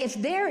 And if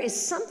there is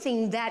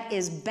something that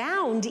is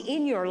bound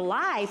in your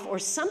life, or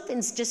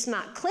something's just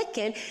not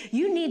clicking,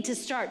 you need to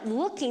start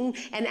looking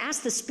and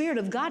ask the Spirit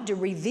of God to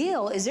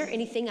reveal, is there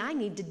anything I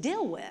need to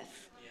deal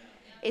with?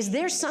 Is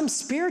there some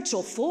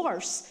spiritual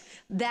force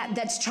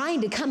that's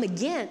trying to come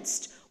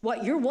against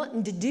what you're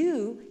wanting to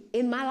do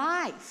in my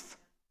life?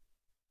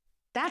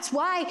 That's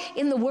why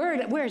in the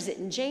word, where is it?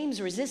 In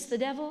James, resist the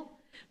devil.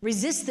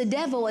 Resist the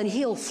devil and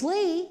he'll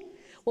flee.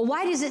 Well,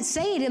 why does it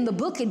say it in the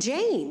book of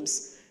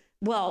James?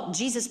 Well,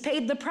 Jesus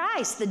paid the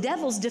price. The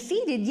devil's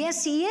defeated.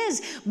 Yes, he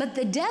is. But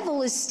the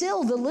devil is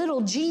still the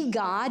little g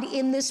God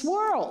in this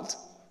world.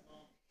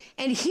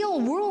 And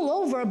he'll rule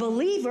over a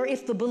believer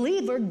if the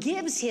believer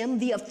gives him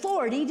the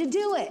authority to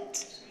do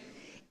it.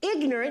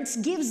 Ignorance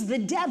gives the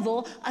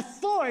devil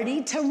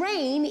authority to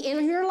reign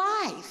in your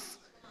life.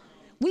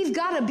 We've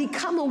got to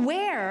become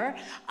aware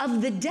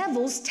of the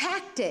devil's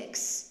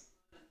tactics.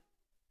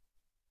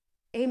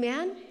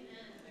 Amen?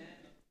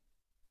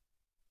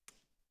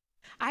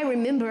 I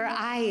remember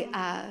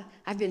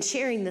I've been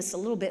sharing this a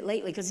little bit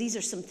lately because these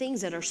are some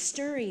things that are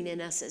stirring in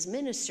us as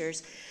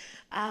ministers.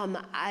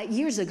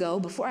 Years ago,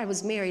 before I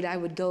was married, I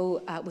would go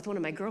with one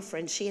of my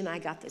girlfriends. She and I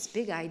got this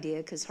big idea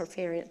because her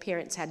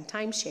parents had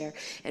timeshare,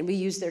 and we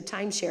used their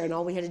timeshare, and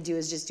all we had to do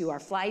is just do our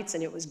flights,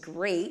 and it was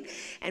great.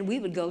 And we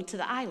would go to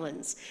the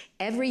islands.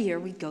 Every year,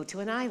 we'd go to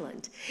an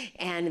island,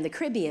 and in the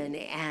Caribbean.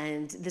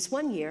 And this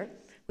one year,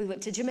 we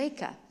went to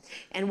Jamaica.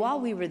 And while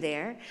we were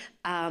there,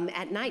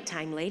 at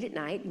nighttime, late at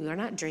night, we were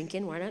not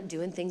drinking, we're not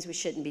doing things we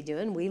shouldn't be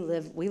doing.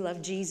 We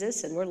love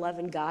Jesus, and we're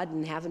loving God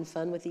and having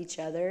fun with each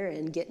other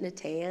and getting a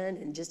tan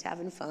and just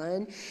having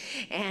fun.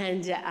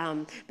 And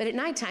but at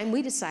nighttime,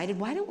 we decided,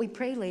 why don't we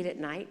pray late at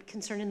night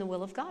concerning the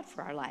will of God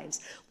for our lives?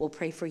 We'll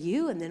pray for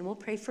you, and then we'll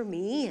pray for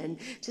me, and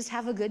just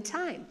have a good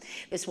time.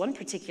 This one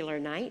particular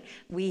night,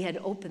 we had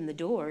opened the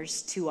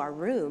doors to our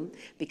room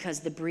because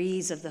the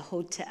breeze of the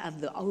hotel, of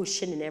the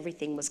ocean and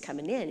everything was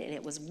coming in, and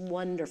it was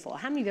wonderful.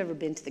 How many of you have ever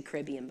been to the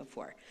Caribbean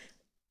before?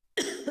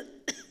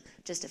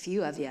 Just a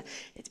few of you.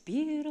 It's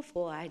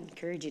beautiful. I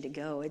encourage you to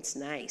go. It's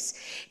nice.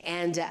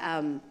 And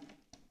I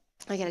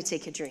got to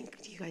take a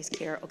drink. Do you guys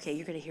care? Okay,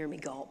 you're going to hear me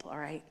gulp, all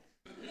right?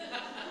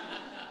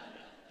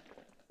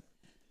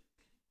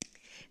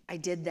 I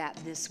did that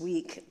this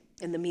week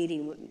in the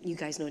meeting. You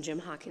guys know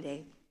Jim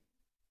Hockaday.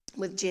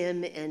 With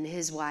Jim and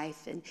his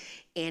wife and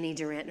Annie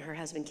Durant and her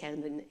husband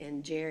Ken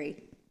and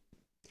Jerry.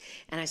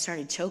 And I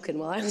started choking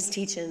while I was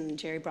teaching, and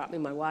Jerry brought me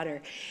my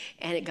water,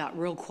 and it got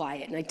real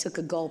quiet, and I took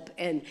a gulp,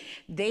 and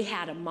they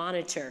had a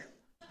monitor.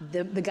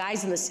 The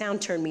guys in the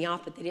sound turned me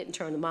off, but they didn't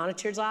turn the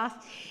monitors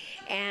off,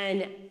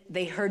 and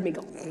they heard me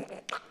go,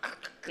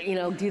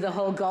 do the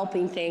whole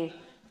gulping thing.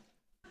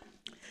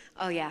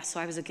 Oh, yeah, so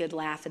I was a good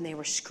laugh, and they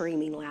were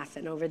screaming,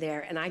 laughing over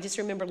there, and I just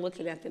remember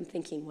looking at them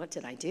thinking, what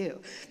did I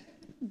do?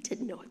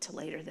 Didn't know it till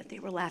later that they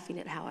were laughing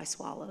at how I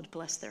swallowed,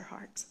 bless their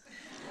hearts.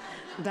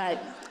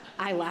 But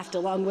I laughed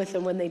along with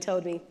them when they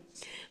told me.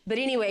 But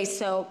anyway,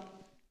 so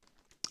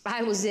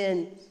I was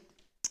in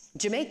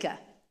Jamaica,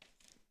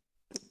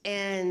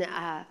 and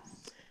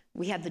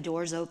we had the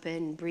doors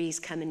open, breeze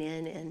coming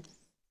in, and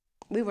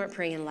We weren't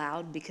praying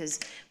loud because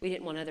we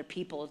didn't want other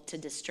people to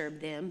disturb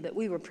them, but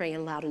we were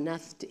praying loud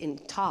enough in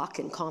talk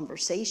and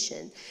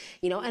conversation,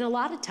 and a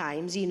lot of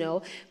times,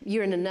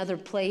 you're in another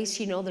place,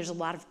 there's a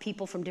lot of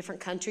people from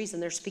different countries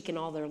and they're speaking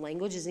all their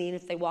languages. And even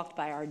if they walked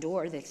by our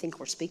door, they think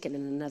we're speaking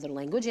in another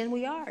language, and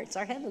we are. It's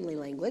our heavenly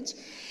language.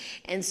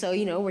 And so,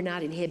 we're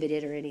not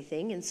inhibited or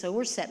anything. And so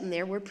we're sitting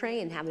there, we're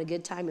praying, having a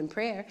good time in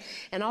prayer.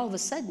 And all of a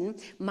sudden,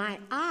 my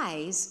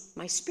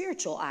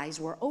spiritual eyes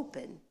were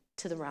open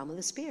to the realm of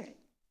the Spirit.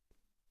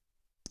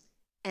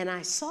 And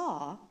I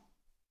saw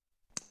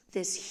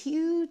this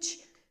huge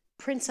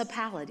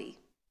principality,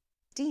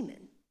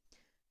 demon,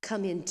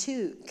 come in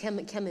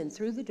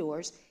through the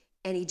doors,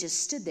 and he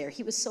just stood there.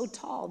 He was so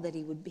tall that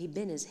he'd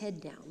bend his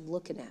head down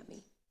looking at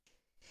me.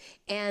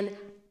 And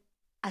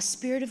a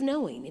spirit of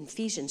knowing, in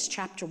Ephesians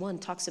chapter 1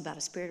 talks about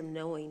a spirit of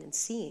knowing and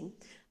seeing.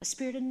 A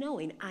spirit of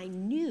knowing. I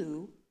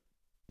knew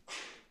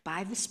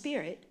by the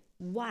Spirit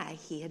why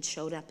he had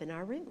showed up in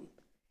our room.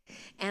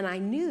 And I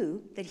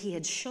knew that he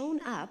had shown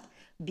up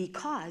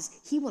because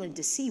he wanted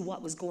to see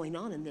what was going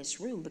on in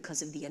this room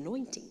because of the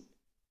anointing.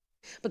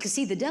 Because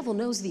see, the devil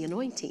knows the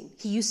anointing.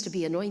 He used to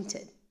be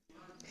anointed.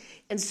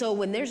 And so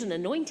when there's an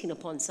anointing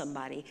upon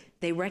somebody,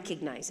 they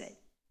recognize it.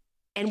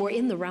 And we're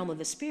in the realm of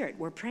the Spirit.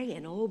 We're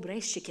praying,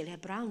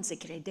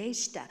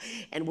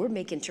 and we're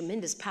making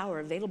tremendous power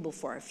available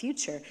for our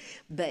future.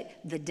 But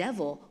the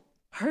devil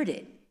heard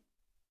it.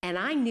 And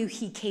I knew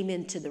he came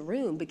into the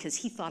room because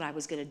he thought I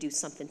was going to do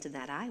something to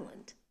that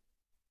island.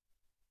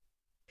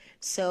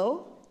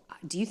 So,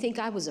 do you think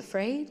I was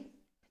afraid?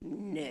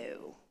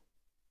 No.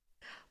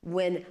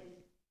 When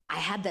I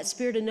had that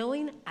spirit of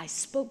knowing, I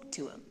spoke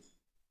to him.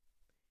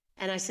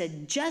 And I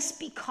said, just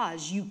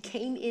because you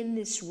came in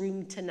this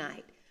room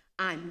tonight,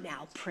 I'm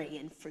now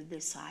praying for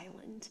this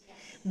island.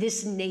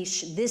 This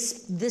nation,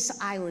 this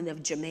island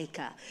of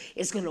Jamaica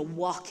is going to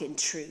walk in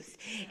truth.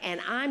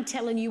 And I'm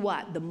telling you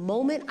what, the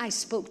moment I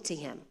spoke to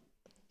him,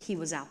 he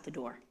was out the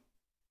door.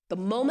 The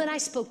moment I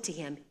spoke to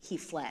him, he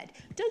fled.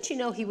 Don't you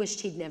know he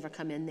wished he'd never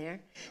come in there?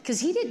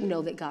 Because he didn't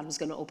know that God was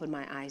going to open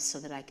my eyes so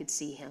that I could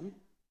see him.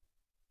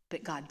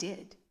 But God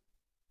did.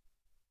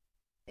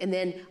 And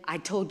then I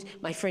told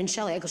my friend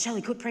Shelly, I go,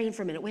 Shelly, quit praying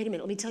for a minute. Wait a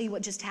minute, let me tell you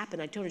what just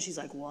happened. I told her, she's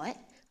like, what?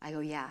 I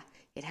go, yeah,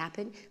 it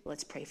happened.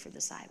 Let's pray for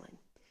this island.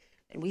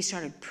 And we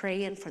started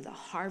praying for the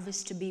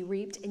harvest to be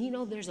reaped.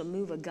 And there's a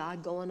move of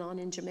God going on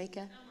in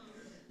Jamaica.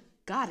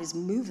 God is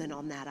moving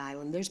on that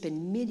island. There's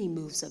been many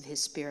moves of his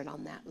Spirit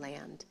on that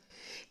land.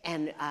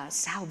 And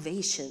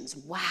salvations,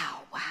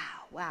 wow,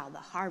 the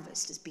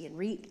harvest is being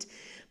reaped.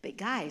 But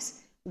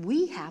guys,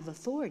 we have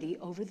authority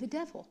over the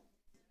devil.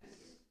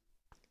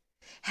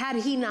 Had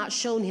he not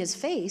shown his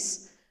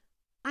face,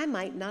 I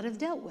might not have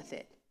dealt with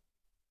it.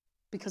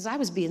 Because I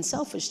was being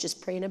selfish,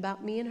 just praying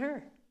about me and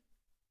her.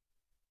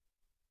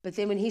 But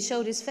then when he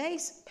showed his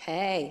face,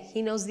 hey,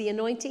 he knows the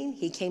anointing.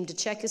 He came to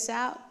check us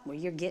out. Well,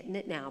 you're getting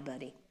it now,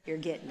 buddy. You're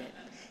getting it.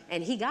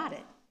 And he got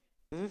it.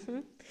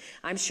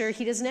 I'm sure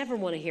he doesn't ever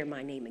want to hear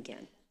my name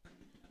again.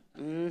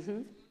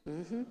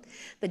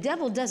 The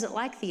devil doesn't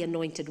like the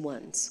anointed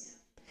ones.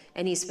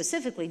 And he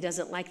specifically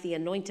doesn't like the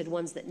anointed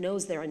ones that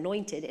knows they're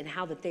anointed and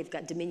how that they've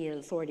got dominion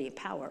and authority and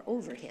power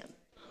over him.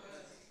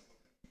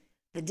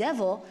 The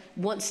devil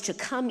wants to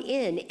come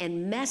in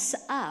and mess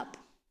up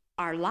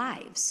our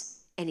lives.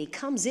 And he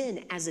comes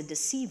in as a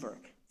deceiver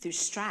through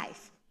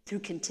strife, through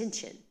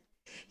contention.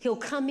 He'll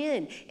come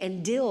in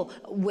and deal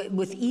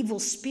with evil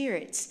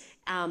spirits.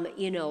 Have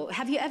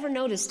you ever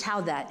noticed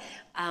how that,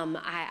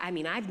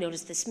 I've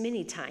noticed this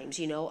many times,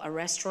 a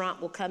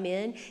restaurant will come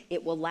in,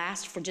 it will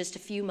last for just a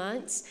few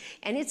months,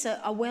 and it's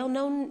a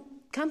well-known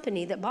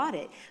company that bought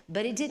it,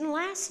 but it didn't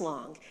last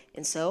long.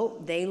 And so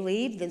they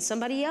leave, then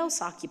somebody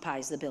else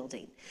occupies the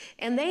building.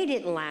 And they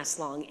didn't last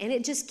long. And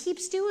it just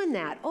keeps doing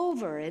that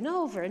over and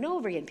over and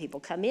over again. People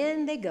come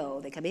in, they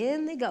go. They come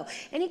in, they go.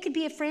 And it could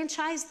be a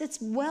franchise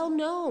that's well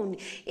known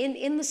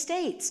in the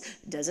States.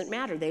 Doesn't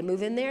matter. They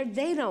move in there,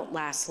 they don't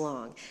last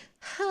long.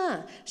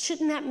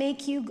 Shouldn't that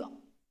make you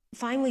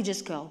finally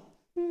just go,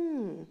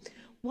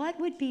 what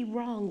would be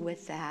wrong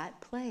with that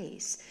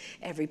place?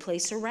 Every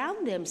place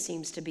around them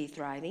seems to be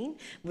thriving.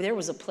 There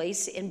was a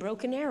place in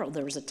Broken Arrow.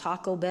 There was a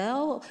Taco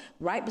Bell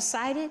right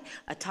beside it,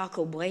 a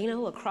Taco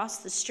Bueno across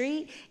the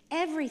street,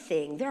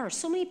 everything. There are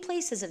so many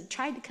places that have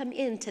tried to come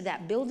into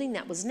that building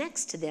that was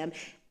next to them.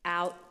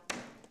 Out.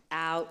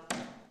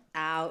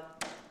 And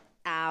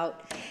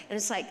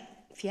it's like,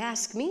 if you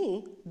ask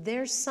me,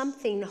 there's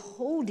something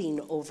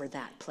holding over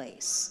that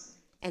place,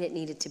 and it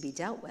needed to be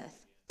dealt with.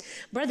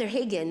 Brother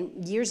Hagin,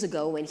 years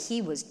ago when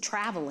he was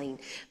traveling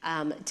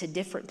to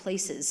different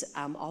places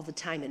all the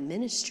time in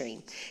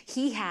ministry,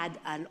 he had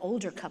an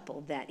older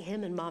couple that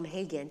him and Mom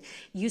Hagin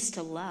used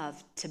to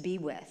love to be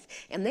with.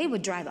 And they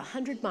would drive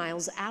 100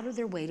 miles out of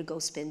their way to go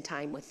spend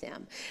time with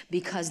them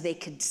because they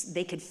could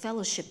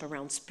fellowship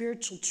around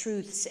spiritual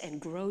truths and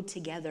grow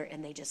together,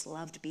 and they just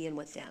loved being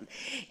with them.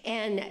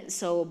 And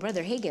so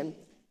Brother Hagin,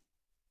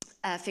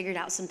 figured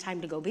out some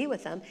time to go be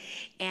with them.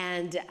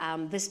 And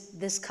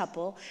this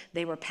couple,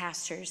 they were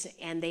pastors,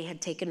 and they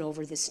had taken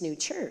over this new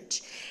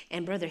church.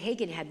 And Brother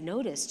Hagin had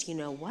noticed,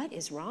 what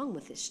is wrong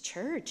with this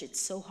church? It's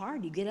so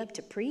hard. You get up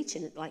to preach,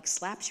 and it like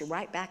slaps you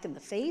right back in the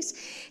face.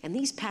 And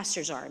these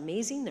pastors are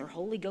amazing. They're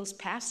Holy Ghost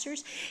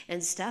pastors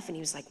and stuff. And he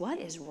was like, what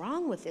is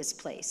wrong with this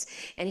place?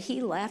 And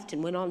he left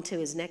and went on to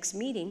his next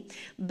meeting.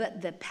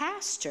 But the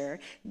pastor,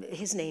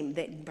 his name,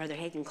 that Brother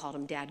Hagin called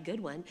him Dad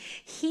Goodwin,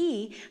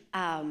 he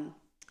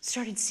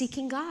started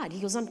seeking God.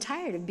 He goes, I'm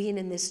tired of being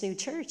in this new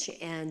church,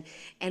 and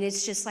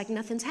it's just like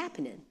nothing's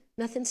happening.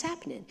 Nothing's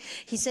happening.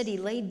 He said he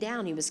laid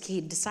down. He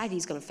decided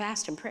he's going to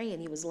fast and pray,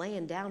 and he was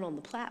laying down on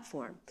the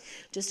platform,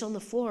 just on the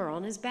floor,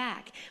 on his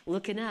back,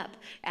 looking up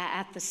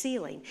at the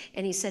ceiling.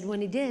 And he said when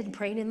he did,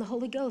 praying in the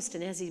Holy Ghost,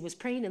 and as he was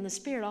praying in the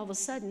Spirit, all of a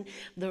sudden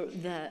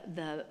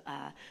the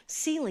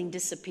ceiling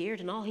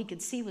disappeared, and all he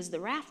could see was the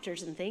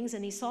rafters and things,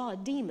 and he saw a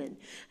demon,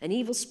 an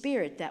evil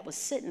spirit that was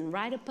sitting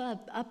right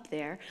up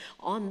there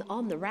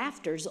on the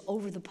rafters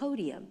over the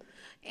podium.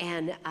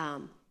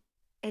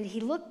 And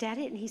he looked at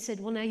it and he said,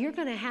 well, now you're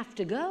going to have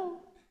to go.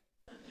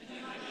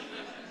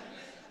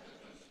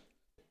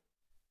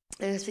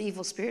 And the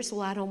evil spirit said,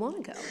 well, I don't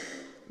want to go.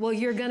 Well,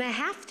 you're going to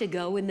have to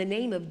go in the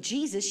name of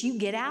Jesus. You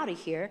get out of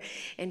here.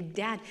 And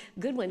Dad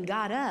Goodwin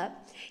got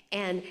up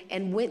and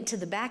went to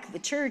the back of the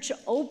church,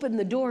 opened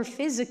the door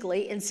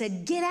physically, and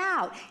said, get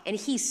out. And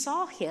he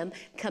saw him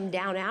come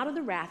down out of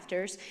the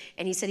rafters,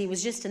 and he said he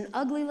was just an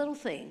ugly little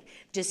thing.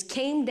 Just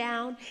came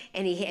down,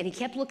 and he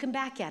kept looking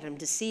back at him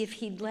to see if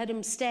he'd let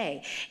him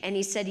stay. And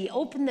he said he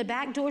opened the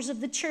back doors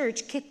of the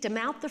church, kicked him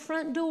out the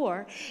front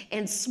door,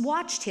 and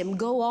watched him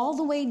go all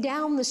the way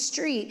down the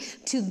street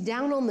to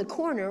down on the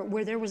corner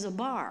where there was a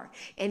bar.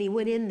 And he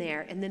went in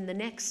there, and then the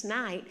next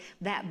night,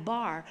 that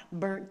bar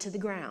burnt to the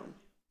ground.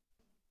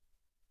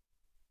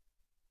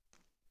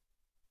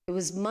 It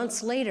was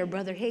months later,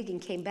 Brother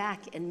Hagin came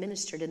back and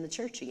ministered in the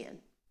church again.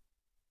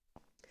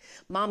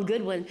 Mom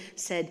Goodwin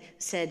said,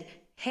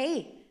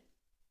 hey,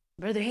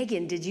 Brother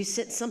Hagin, did you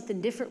say something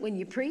different when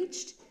you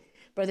preached?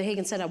 Brother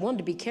Hagin said, I wanted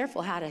to be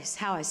careful how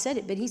I said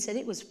it, but he said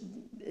it was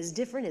as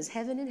different as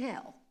heaven and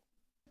hell.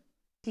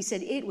 He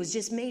said, it was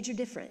just major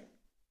different.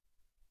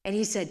 And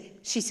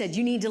she said,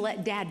 you need to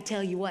let Dad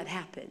tell you what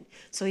happened.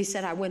 So he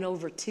said, I went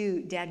over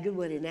to Dad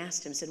Goodwin and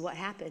asked him, said, what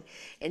happened?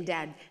 And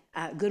Dad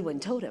Goodwin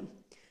told him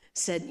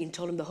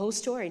the whole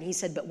story. And he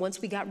said, but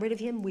once we got rid of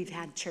him, we've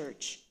had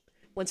church.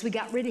 Once we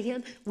got rid of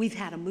him, we've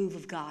had a move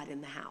of God in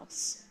the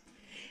house.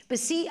 But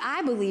see,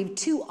 I believe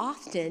too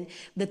often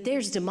that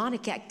there's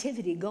demonic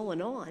activity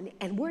going on,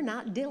 and we're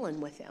not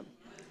dealing with him.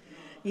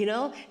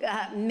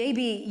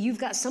 Maybe you've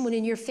got someone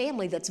in your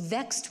family that's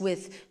vexed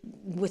with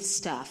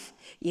stuff.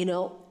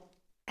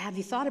 Have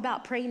you thought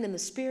about praying in the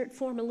Spirit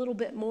form a little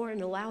bit more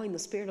and allowing the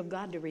Spirit of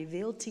God to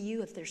reveal to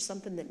you if there's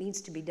something that needs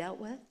to be dealt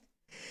with?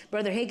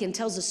 Brother Hagin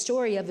tells a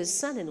story of his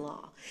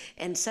son-in-law.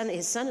 And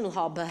his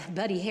son-in-law,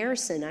 Buddy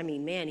Harrison, I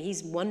mean, man,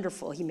 he's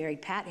wonderful. He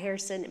married Pat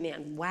Harrison.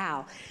 Man,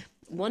 wow.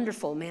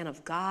 Wonderful man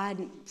of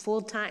God,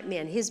 full-time.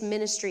 Man, his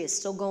ministry is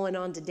still going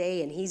on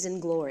today, and he's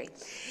in glory.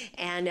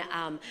 And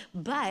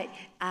but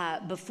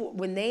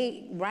when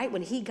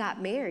he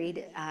got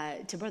married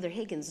to Brother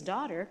Hagin's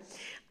daughter,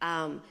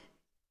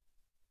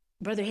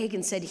 Brother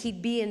Hagin said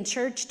he'd be in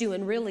church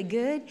doing really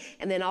good,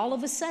 and then all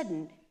of a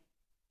sudden,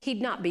 he'd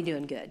not be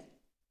doing good.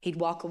 He'd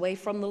walk away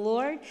from the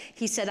Lord.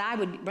 He said,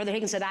 Brother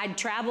Hagin said, I'd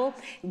travel,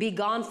 be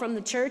gone from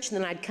the church, and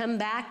then I'd come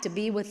back to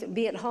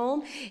be at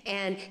home.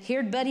 And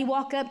here'd Buddy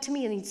walk up to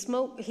me, and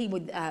he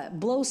would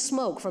blow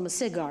smoke from a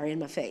cigar in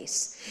my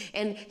face.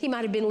 And he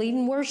might have been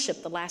leading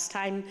worship the last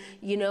time,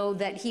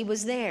 that he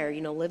was there,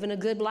 living a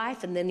good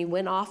life. And then he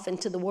went off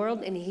into the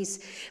world.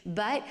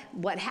 But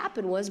what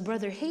happened was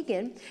Brother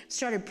Hagin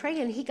started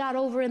praying. He got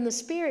over in the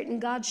Spirit,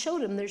 and God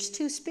showed him there's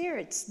two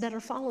spirits that are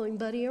following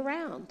Buddy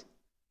around.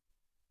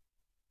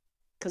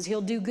 Because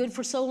he'll do good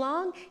for so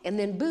long, and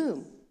then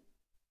boom.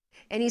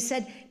 And he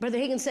said, Brother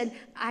Hagin said,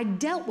 I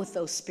dealt with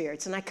those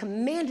spirits, and I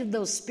commanded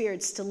those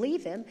spirits to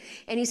leave him.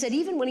 And he said,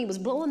 even when he was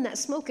blowing that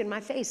smoke in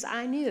my face,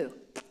 I knew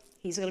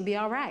he's going to be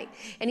all right.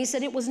 And he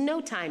said, it was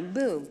no time,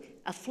 boom,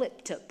 a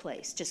flip took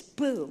place, just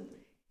boom.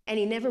 And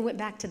he never went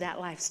back to that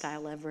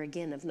lifestyle ever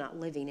again of not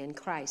living in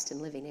Christ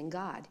and living in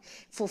God.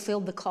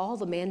 Fulfilled the call,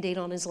 the mandate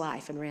on his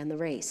life, and ran the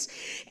race.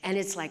 And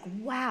it's like,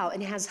 wow,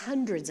 and has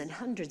hundreds and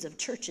hundreds of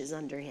churches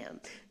under him.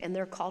 And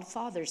they're called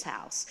Father's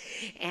House.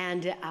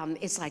 And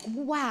it's like,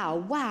 wow,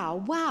 wow,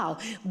 wow.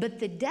 But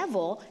the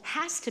devil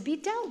has to be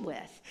dealt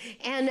with.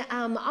 And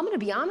I'm going to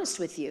be honest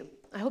with you.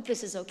 I hope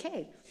this is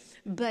okay.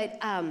 But,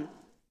 I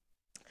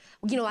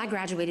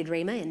graduated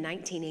Rhema in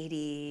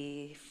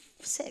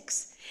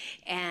 1986.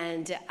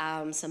 And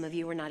some of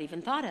you were not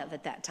even thought of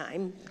at that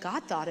time.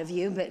 God thought of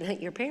you,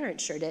 but your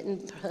parents sure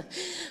didn't.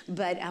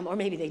 But or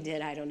maybe they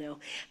did, I don't know.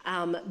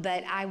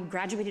 But I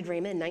graduated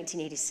Rhema in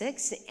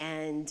 1986,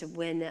 and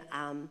when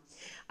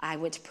I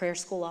went to prayer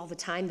school all the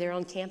time there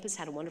on campus,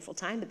 had a wonderful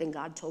time, but then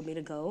God told me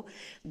to go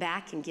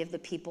back and give the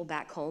people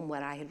back home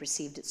what I had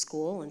received at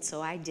school, and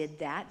so I did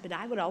that. But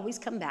I would always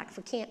come back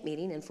for camp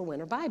meeting and for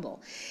Winter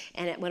Bible.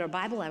 And at Winter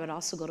Bible, I would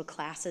also go to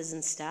classes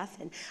and stuff.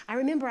 And I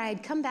remember I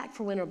had come back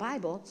for Winter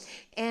Bible,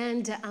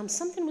 and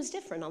something was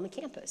different on the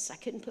campus. I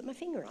couldn't put my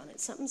finger on it.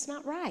 Something's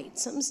not right.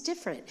 Something's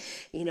different.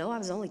 You know, I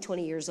was only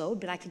 20 years old,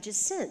 but I could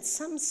just sense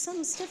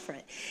something's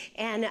different.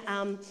 And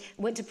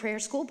went to prayer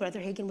school. Brother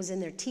Hagin was in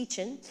there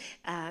teaching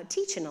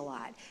a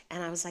lot.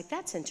 And I was like,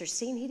 that's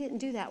interesting. He didn't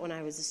do that when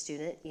I was a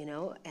student, you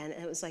know. And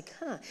it was like,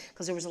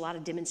 because there was a lot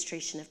of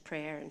demonstration of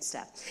prayer and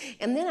stuff.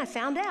 And then I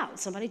found out,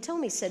 somebody told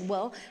me, said,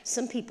 well,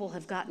 some people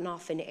have gotten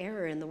off in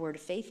error in the Word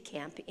of Faith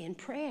camp in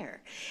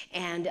prayer.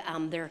 And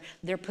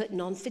they're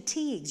putting on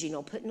fatigues, you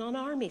know, putting on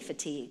army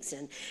fatigues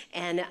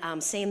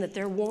and saying that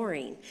they're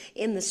warring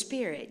in the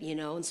spirit, you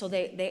know. And so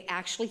they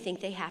actually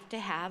think they have to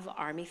have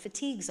army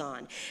fatigues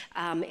on.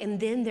 And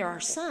then there are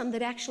some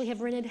that actually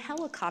have rented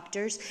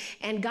helicopters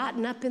and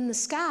gotten up in the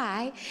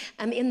sky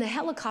in the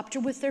helicopter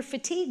with their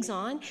fatigues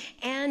on,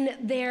 and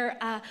they're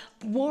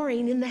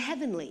warring in the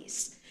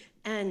heavenlies.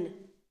 And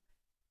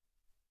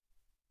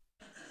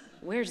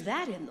where's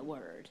that in the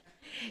Word?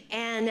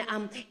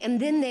 And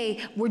then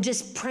they were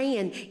just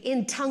praying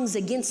in tongues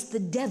against the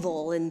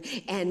devil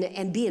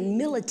and being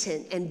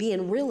militant and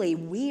being really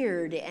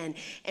weird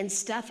and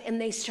stuff.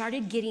 And they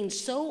started getting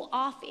so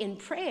off in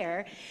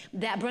prayer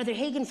that Brother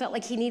Hagin felt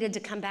like he needed to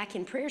come back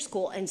in prayer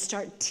school and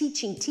start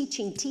teaching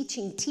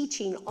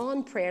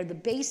on prayer, the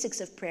basics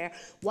of prayer,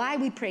 why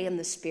we pray in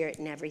the Spirit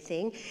and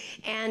everything.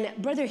 And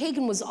Brother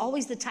Hagin was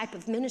always the type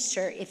of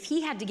minister, if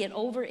he had to get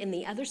over in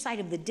the other side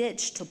of the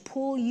ditch to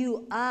pull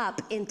you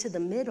up into the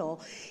middle,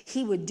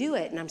 he would do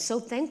it. And I'm so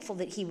thankful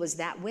that he was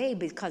that way,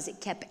 because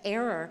it kept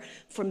error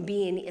from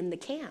being in the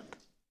camp.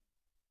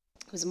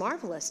 It was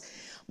marvelous.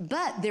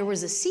 But there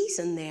was a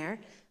season there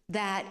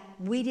that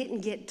we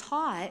didn't get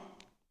taught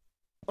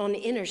on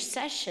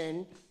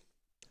intercession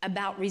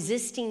about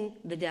resisting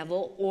the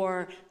devil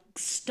or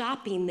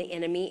stopping the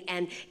enemy,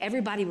 and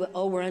everybody would,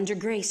 we're under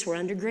grace,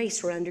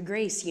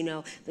 you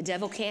know, the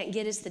devil can't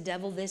get us, the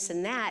devil this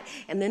and that.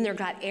 And then there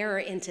got error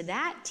into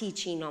that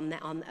teaching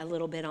on a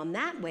little bit on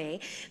that way,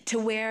 to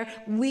where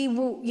we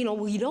were, you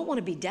know, you don't want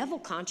to be devil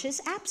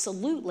conscious.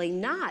 Absolutely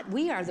not.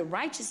 We are the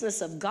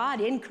righteousness of God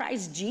in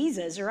Christ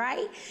Jesus,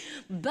 right?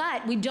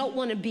 But we don't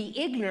want to be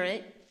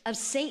ignorant of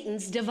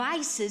Satan's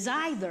devices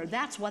either.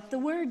 That's what the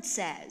Word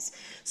says.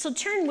 So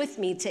turn with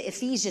me to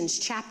Ephesians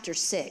chapter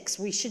 6.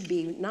 We should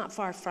be not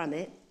far from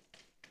it.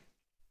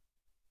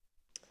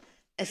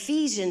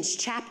 Ephesians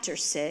chapter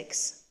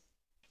 6.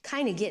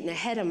 Kind of getting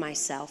ahead of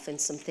myself in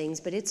some things,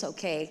 but it's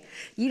okay.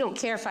 You don't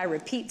care if I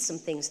repeat some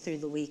things through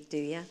the week, do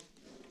you?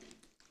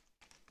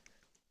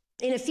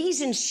 In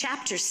Ephesians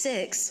chapter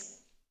 6,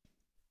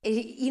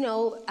 you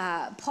know,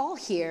 Paul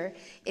here,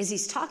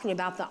 he's talking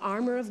about the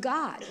armor of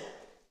God.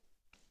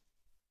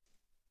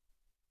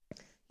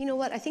 You know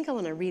what? I think I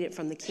want to read it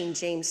from the King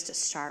James to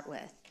start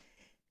with.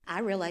 I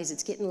realize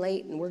it's getting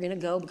late and we're going to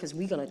go, because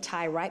we're going to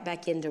tie right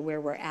back into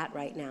where we're at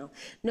right now.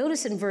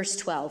 Notice in verse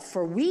 12,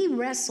 for we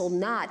wrestle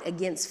not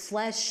against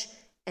flesh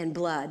and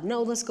blood.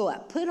 No, let's go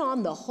up. Put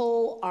on the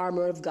whole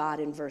armor of God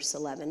in verse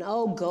 11.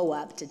 Oh, go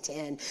up to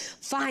 10.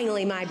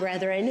 Finally, my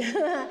brethren,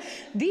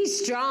 be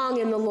strong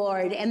in the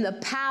Lord and the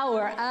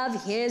power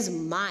of his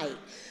might.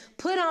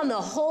 Put on the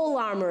whole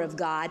armor of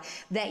God,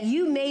 that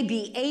you may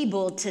be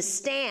able to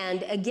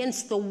stand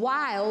against the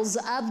wiles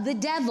of the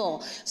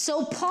devil.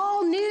 So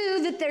Paul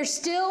knew that there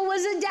still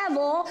was a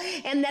devil,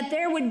 and that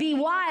there would be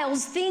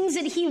wiles, things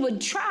that he would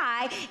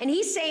try. And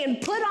he's saying,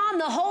 put on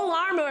the whole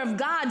armor of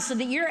God so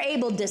that you're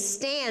able to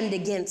stand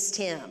against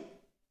him.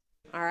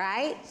 All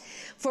right?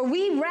 For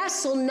we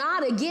wrestle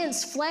not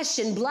against flesh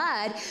and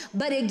blood,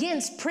 but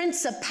against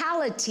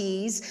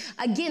principalities,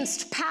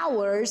 against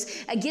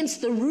powers,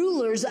 against the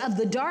rulers of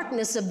the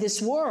darkness of this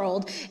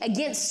world,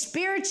 against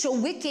spiritual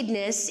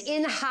wickedness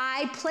in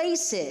high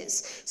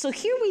places. So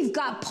here we've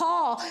got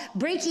Paul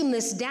breaking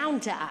this down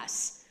to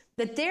us,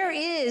 that there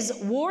is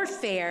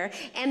warfare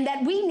and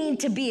that we need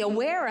to be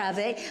aware of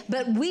it,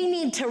 but we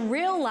need to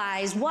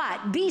realize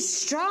what? Be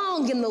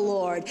strong in the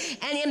Lord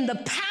and in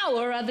the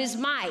power of his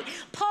might.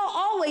 Paul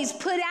always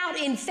put out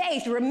in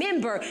faith,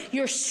 remember,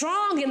 you're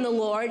strong in the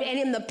Lord and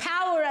in the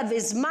power of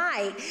his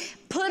might.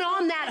 Put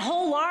on that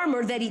whole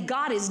armor that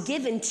God has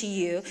given to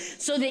you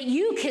so that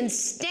you can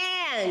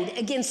stand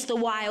against the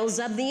wiles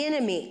of the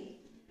enemy.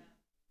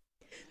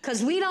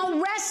 Because we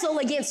don't wrestle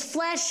against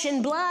flesh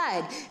and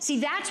blood. See,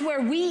 that's where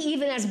we,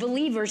 even as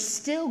believers,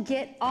 still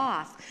get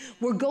off.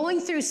 We're going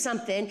through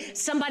something,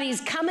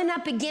 somebody's coming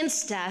up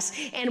against us,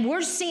 and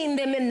we're seeing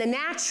them in the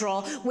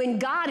natural, when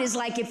God is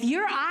like, if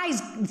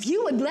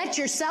you would let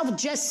yourself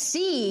just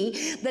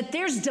see that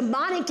there's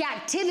demonic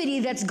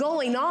activity that's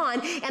going on,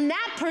 and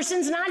that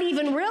person's not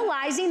even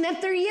realizing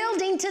that they're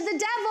yielding to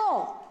the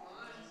devil.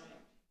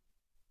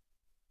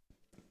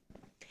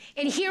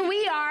 And here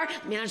we are.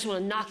 Man, I just want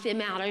to knock them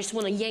out. I just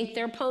want to yank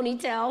their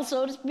ponytail,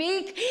 so to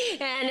speak.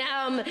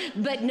 And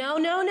but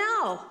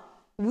no.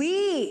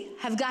 We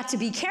have got to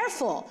be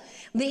careful.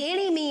 The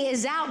enemy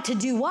is out to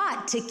do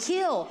what? To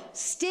kill,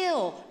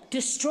 steal,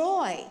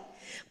 destroy.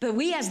 But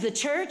we as the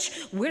church,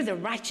 we're the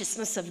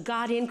righteousness of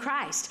God in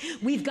Christ.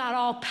 We've got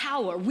all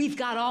power. We've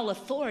got all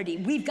authority.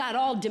 We've got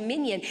all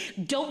dominion.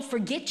 Don't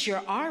forget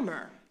your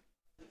armor.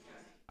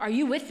 Are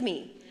you with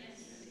me?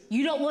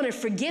 You don't want to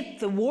forget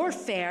the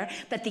warfare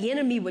that the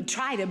enemy would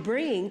try to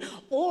bring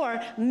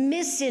or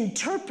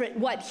misinterpret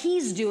what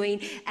he's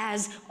doing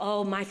as,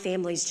 oh, my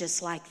family's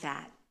just like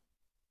that.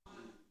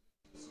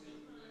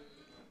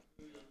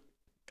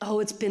 Oh,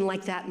 it's been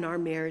like that in our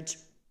marriage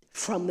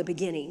from the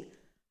beginning.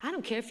 I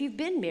don't care if you've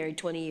been married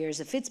 20 years.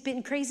 If it's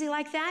been crazy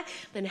like that,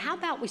 then how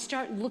about we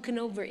start looking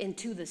over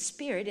into the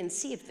spirit and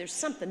see if there's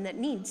something that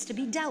needs to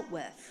be dealt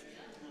with?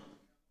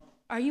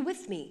 Are you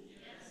with me?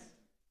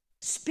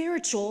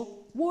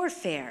 Spiritual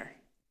warfare.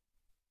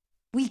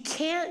 We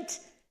can't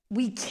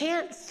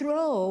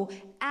throw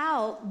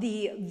out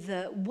the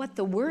what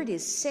the word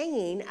is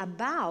saying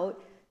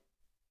about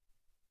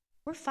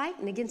we're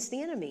fighting against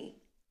the enemy.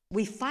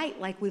 We fight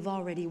like we've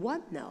already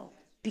won, though,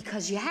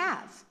 because you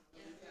have.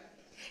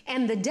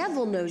 And the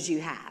devil knows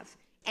you have.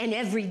 And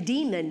every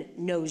demon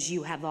knows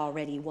you have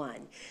already won.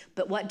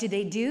 But what do?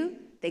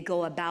 They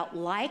go about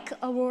like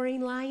a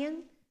roaring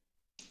lion,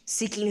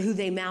 seeking who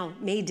they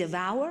may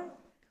devour.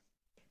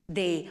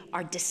 They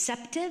are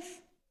deceptive.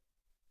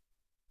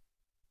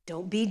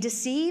 Don't be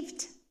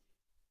deceived.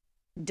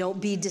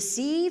 Don't be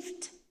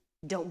deceived.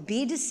 Don't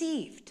be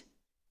deceived.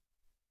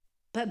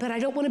 But I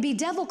don't want to be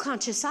devil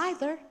conscious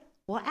either.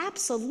 Well,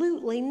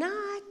 absolutely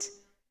not.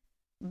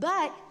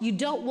 But you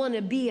don't want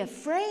to be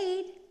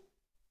afraid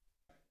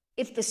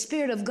if the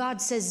Spirit of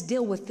God says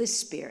deal with this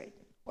spirit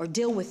or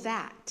deal with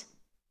that.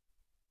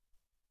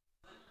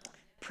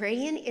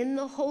 Praying in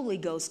the Holy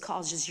Ghost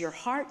causes your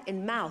heart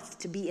and mouth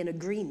to be in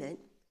agreement,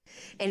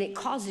 and it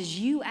causes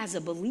you as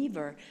a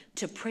believer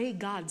to pray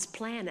God's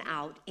plan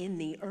out in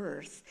the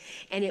earth.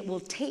 And it will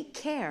take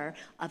care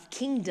of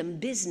kingdom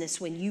business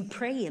when you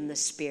pray in the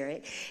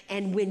Spirit.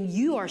 And when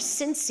you are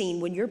sensing,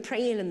 when you're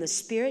praying in the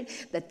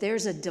Spirit, that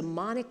there's a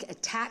demonic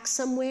attack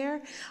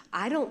somewhere,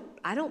 I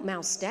don't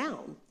mouse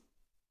down.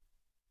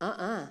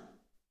 I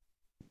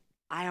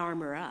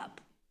armor up.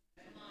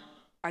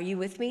 Are you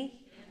with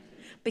me?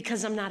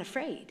 Because I'm not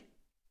afraid.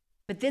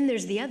 But then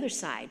there's the other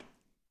side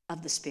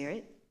of the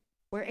Spirit,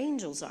 where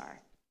angels are.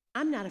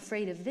 I'm not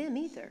afraid of them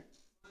either.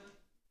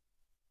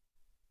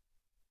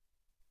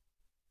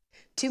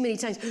 Too many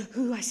times,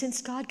 ooh, I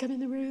sensed God come in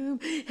the room,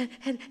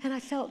 and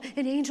I felt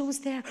an angel was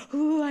there.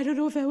 Ooh, I don't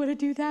know if I want to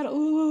do that.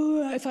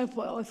 Ooh, if I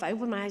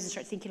open my eyes and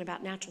start thinking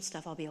about natural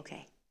stuff, I'll be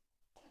okay.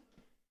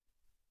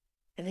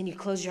 And then you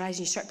close your eyes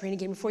and you start praying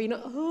again before you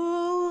know,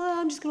 oh,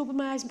 I'm just going to open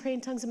my eyes and pray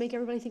in tongues and make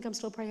everybody think I'm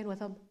still praying with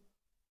them.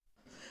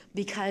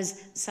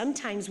 Because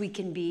sometimes we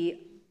can be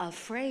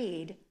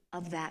afraid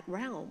of that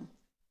realm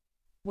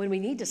when we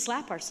need to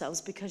slap ourselves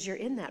because you're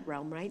in that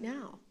realm right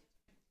now.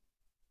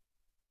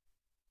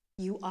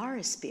 You are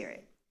a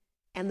spirit,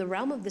 and the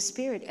realm of the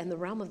spirit and the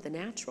realm of the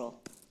natural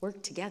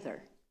work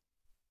together.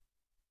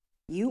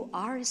 You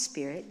are a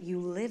spirit, you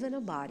live in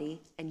a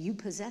body, and you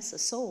possess a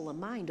soul, a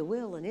mind, a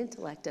will, an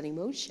intellect, an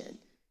emotion.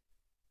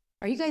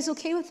 Are you guys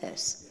okay with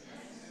this?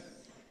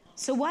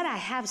 So what I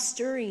have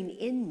stirring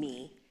in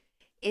me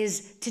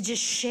is to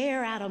just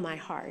share out of my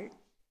heart,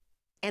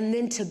 and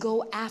then to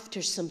go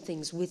after some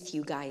things with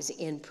you guys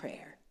in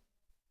prayer.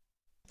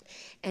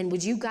 And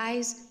would you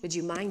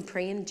mind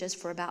praying just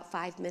for about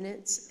 5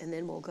 minutes, and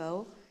then we'll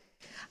go?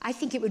 I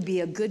think it would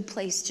be a good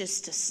place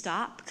just to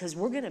stop, because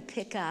we're going to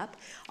pick up.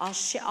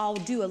 I'll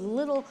do a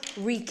little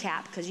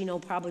recap, because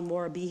probably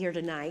more will be here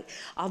tonight.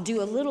 I'll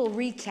do a little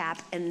recap,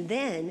 and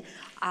then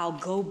I'll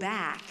go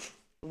back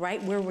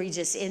right where we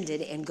just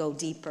ended and go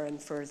deeper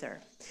and further.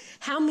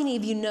 How many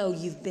of you know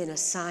you've been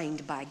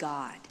assigned by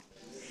God?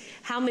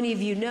 How many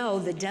of you know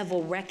the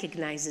devil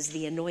recognizes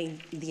the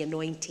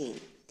anointing?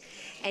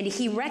 And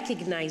he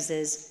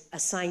recognizes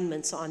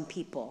assignments on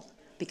people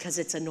because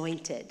it's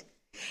anointed.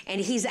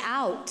 And he's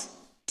out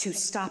to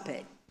stop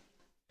it.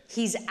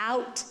 He's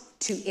out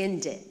to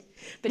end it.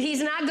 But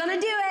he's not going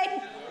to do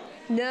it.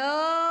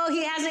 No,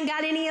 he hasn't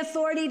got any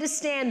authority to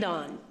stand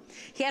on.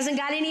 He hasn't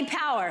got any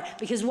power,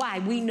 because why?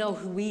 We know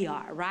who we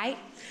are, right?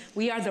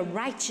 We are the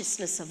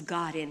righteousness of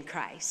God in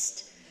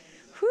Christ.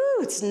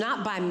 It's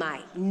not by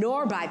might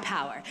nor by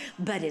power,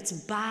 but it's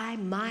by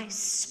my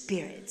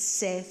Spirit,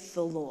 saith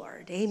the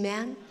Lord.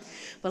 Amen.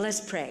 Well,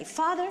 let's pray.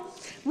 Father,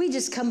 we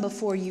just come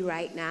before you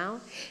right now,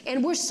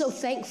 and we're so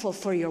thankful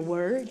for your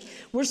word.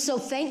 We're so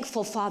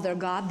thankful, Father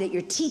God, that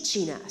you're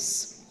teaching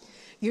us.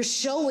 You're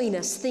showing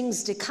us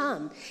things to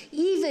come.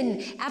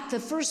 Even at the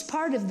first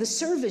part of the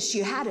service,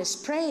 you had us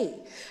pray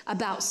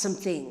about some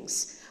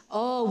things.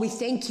 Oh, we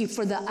thank you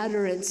for the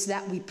utterance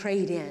that we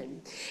prayed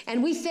in.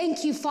 And we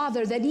thank you,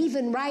 Father, that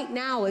even right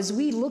now as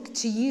we look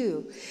to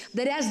you,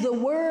 that as the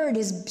word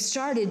is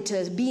started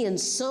to be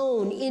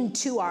sown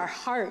into our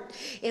heart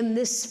in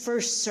this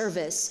first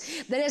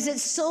service, that as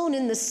it's sown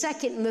in the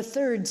second and the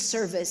third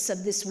service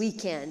of this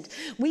weekend,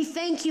 we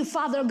thank you,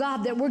 Father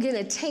God, that we're going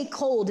to take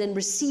hold and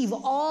receive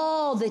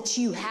all that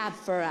you have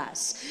for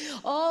us.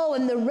 Oh,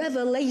 and the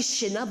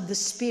revelation of the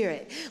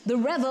Spirit, the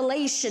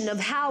revelation of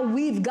how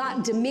we've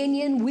got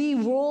dominion, we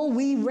rule,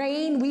 we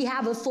reign, we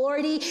have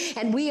authority,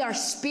 and we are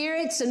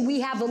spirits, and we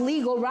have a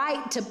legal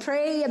right to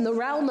pray in the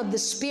realm of the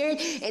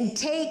Spirit and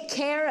take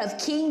care of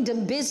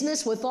kingdom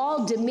business with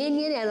all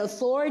dominion and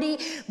authority,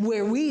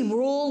 where we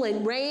rule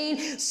and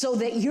reign so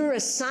that your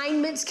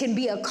assignments can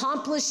be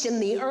accomplished in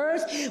the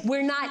earth.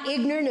 We're not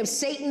ignorant of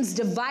Satan's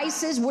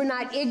devices. We're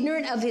not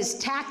ignorant of his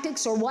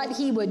tactics or what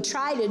he would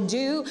try to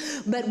do,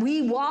 but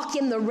we walk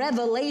in the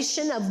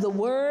revelation of the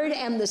Word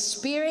and the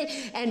Spirit,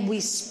 and we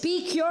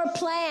speak your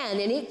plan,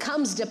 and it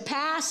comes to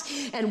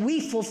pass, and we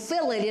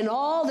fulfill it in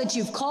all that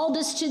you've called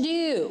us to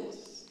do.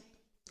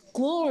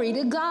 Glory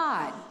to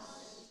God.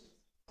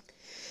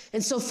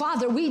 And so,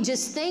 Father, we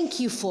just thank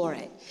you for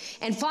it.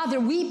 And Father,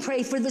 we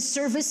pray for the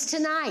service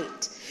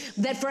tonight,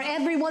 that for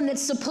everyone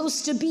that's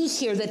supposed to be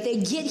here, that they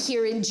get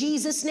here in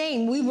Jesus'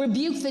 name. We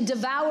rebuke the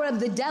devourer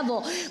of the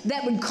devil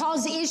that would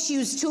cause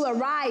issues to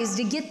arise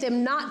to get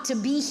them not to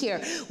be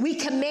here. We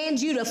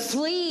command you to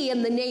flee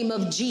in the name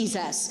of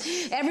Jesus.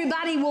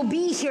 Everybody will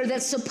be here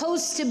that's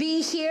supposed to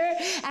be here,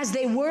 as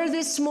they were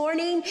this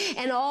morning,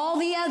 and all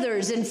the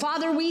others. And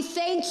Father, we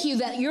thank you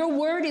that your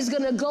word is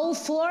going to go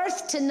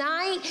forth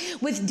tonight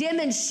with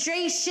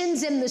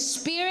demonstrations in the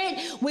Spirit,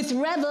 with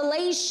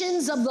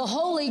revelations of the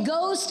Holy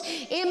Ghost,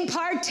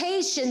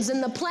 impartations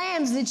and the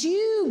plans that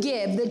you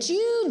give, that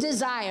you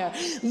desire,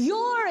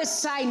 your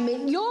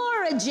assignment,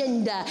 your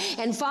agenda.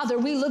 And Father,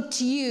 we look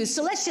to you.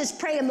 So let's just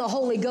pray in the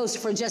Holy Ghost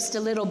for just a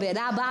little bit.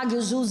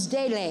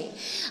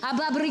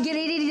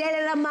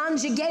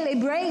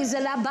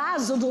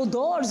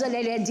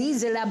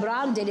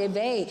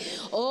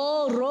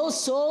 Oh,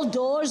 Rosso,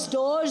 doors,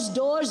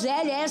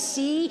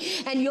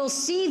 LSC, and you'll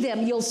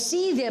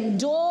see them,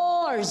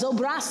 doors,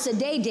 Obrasa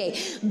Dede,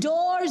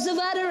 doors of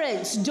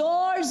utterance,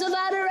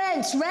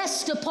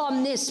 rest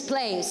upon this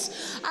place.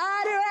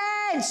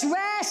 Utterance,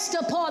 rest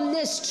upon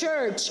this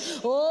church.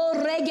 Oh,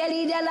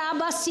 regelida la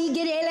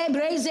basigele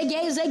breze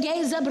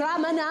geza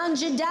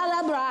brahmananja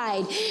dalla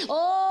bride.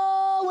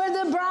 Oh, where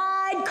the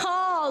bride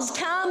calls,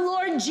 come,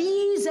 Lord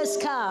Jesus,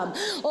 come.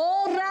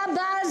 Oh,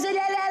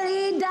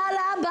 rabazele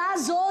dalla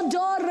bazo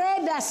dore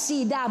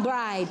vasida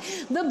bride.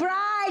 The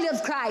bride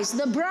of Christ,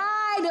 the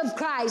bride of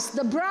Christ,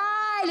 the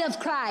bride of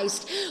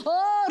Christ. Oh,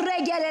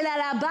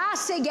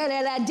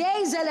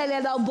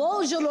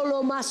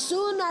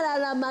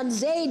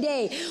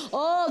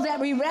 oh, that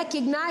we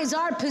recognize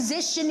our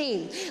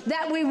positioning,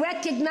 that we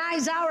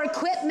recognize our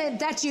equipment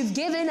that you've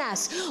given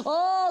us.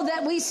 Oh,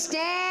 that we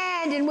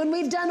stand, and when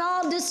we've done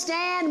all to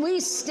stand, we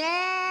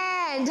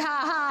stand. Ha,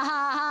 ha,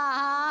 ha,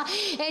 ha, ha.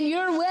 And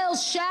your will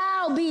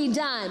shall be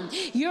done.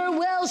 Your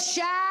will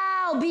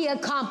shall be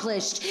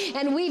accomplished.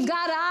 And we've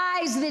got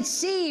eyes that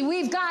see,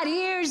 we've got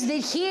ears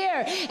that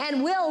hear,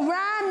 and we'll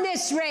run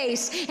this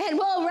race, and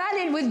we'll run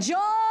it with joy.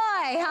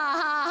 Ha,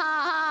 ha,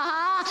 ha,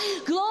 ha,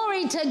 ha.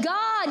 Glory to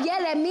God.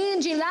 Yele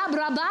minji la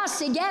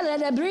brabase gele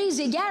le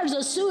breezy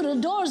garza suda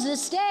doors the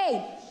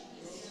stay.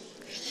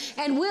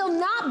 And we'll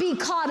not be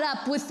caught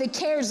up with the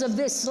cares of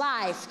this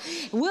life.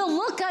 We'll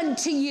look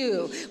unto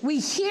you. We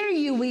hear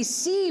you, we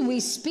see,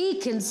 we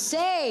speak and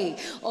say,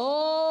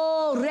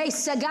 oh, re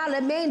sagala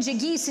menja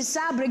gisi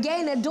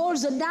sabragena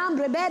doors of dam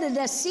rebeda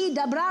da si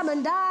da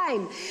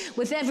bramandime.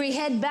 With every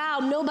head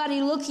bowed,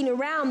 nobody looking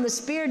around, the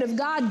Spirit of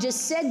God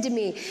just said to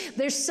me,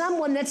 there's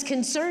someone that's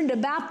concerned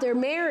about their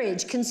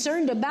marriage, And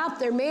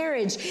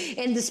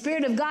the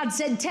Spirit of God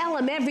said, tell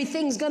them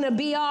everything's going to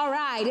be all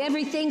right.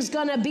 Everything's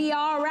going to be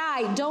all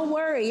right. Don't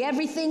worry.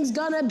 Everything's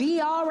going to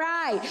be all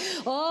right.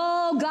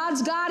 Oh,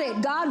 God's got it.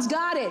 God's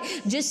got it.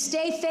 Just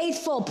stay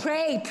faithful.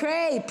 Pray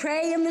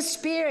in the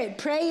Spirit.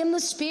 Pray in the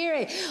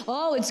Spirit.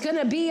 Oh, it's going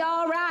to be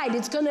all right.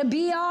 It's going to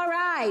be all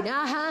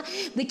right.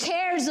 The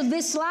cares of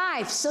this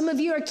life. Some of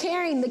you are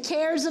carrying the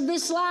cares of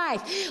this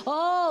life.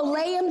 Oh,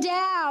 lay them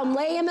down.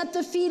 Lay them at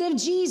the feet of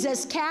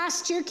Jesus.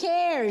 Cast your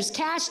cares.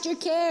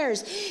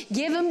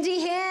 Give them to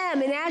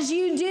Him. And as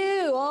you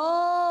do,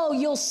 oh,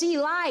 you'll see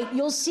light.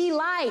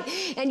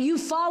 And you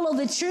follow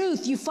the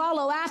truth. You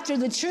follow after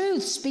the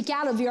truth. Speak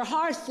out of your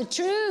heart the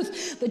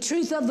truth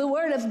of the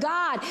Word of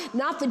God,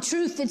 not the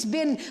truth that's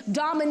been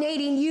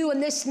dominating you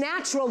in this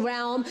natural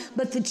realm,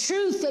 but the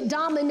truth that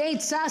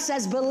dominates us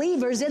as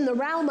believers in the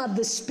realm of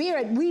the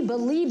Spirit. We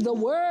believe the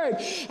Word.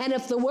 And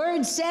if the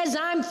Word says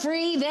I'm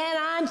free, then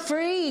I'm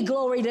free.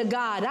 Glory to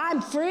God.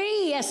 I'm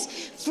free. Yes,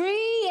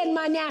 free in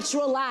my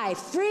natural life,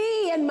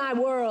 free in my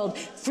world.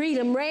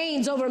 Freedom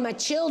reigns over my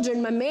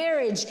children, my marriage,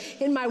 marriage,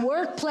 in my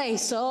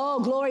workplace. Oh,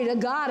 glory to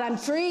God. I'm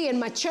free in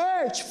my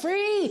church,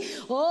 free.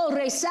 Oh,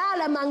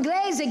 resala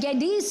manglese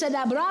gedisa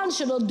da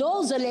brancha do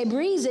doza le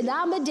brise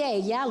damade.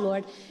 Yeah,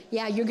 Lord.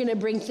 Yeah, you're going to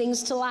bring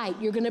things to light.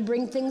 You're going to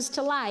bring things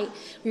to light.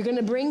 You're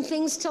going to bring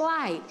things to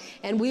light.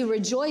 And we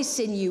rejoice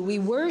in you. We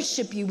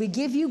worship you. We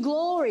give you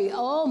glory.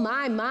 Oh,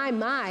 my.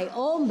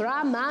 Oh,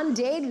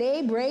 bramande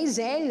le braze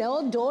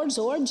lo doors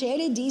or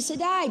jede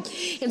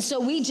disadai. And so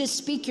we just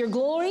speak your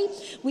glory.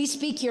 We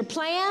speak your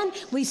plan.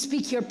 We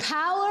speak your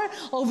power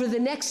over the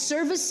next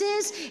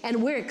services.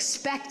 And we're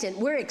expectant.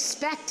 We're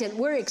expectant.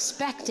 We're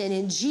expectant.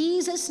 In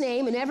Jesus'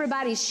 name. And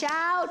everybody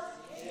shout.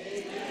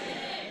 Amen.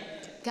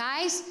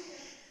 Guys.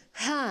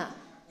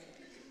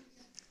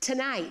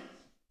 Tonight,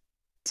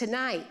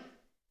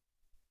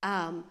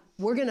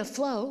 we're going to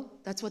flow.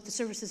 That's what the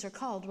services are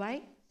called,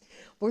 right?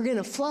 We're going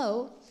to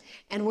flow,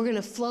 and we're going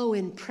to flow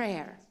in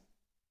prayer.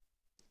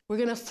 We're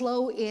going to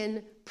flow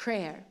in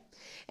prayer.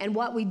 And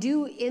what we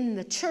do in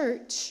the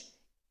church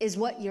is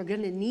what you're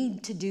going to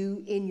need to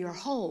do in your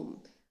home.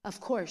 Of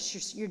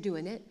course, you're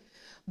doing it,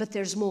 but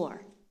there's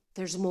more.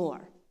 There's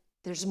more.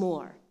 There's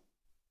more.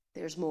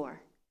 There's more.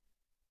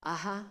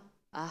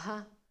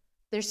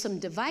 There's some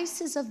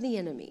devices of the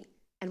enemy,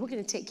 and we're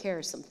going to take care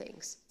of some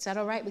things. Is that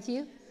all right with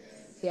you?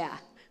 Yes. Yeah.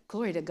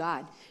 Glory to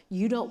God.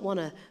 You don't want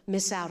to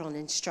miss out on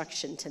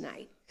instruction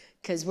tonight,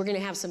 because we're going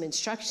to have some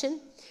instruction,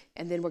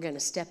 and then we're going to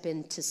step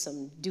into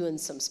doing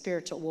some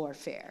spiritual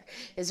warfare.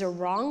 Is it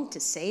wrong to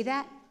say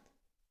that?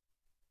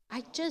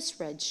 I just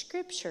read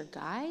scripture,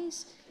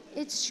 guys.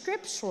 It's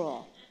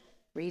scriptural.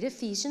 Read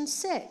Ephesians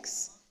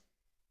 6.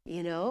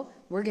 You know,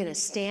 we're going to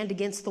stand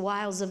against the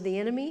wiles of the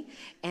enemy,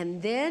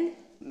 and then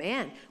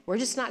man, we're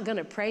just not going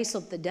to pray so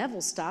that the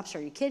devil stops.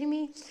 Are you kidding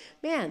me?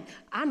 Man,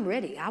 I'm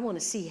ready. I want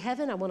to see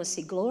heaven. I want to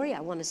see glory. I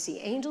want to see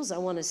angels. I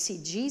want to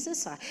see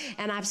Jesus.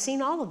 And I've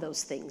seen all of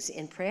those things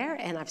in prayer,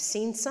 and I've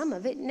seen some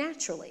of it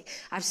naturally.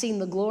 I've seen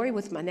the glory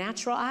with my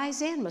natural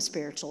eyes and my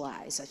spiritual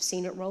eyes. I've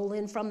seen it roll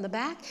in from the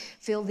back,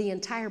 fill the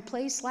entire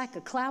place like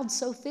a cloud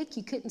so thick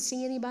you couldn't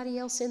see anybody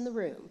else in the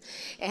room.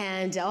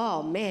 And,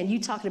 oh, man, you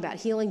talking about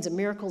healings and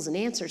miracles and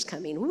answers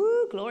coming.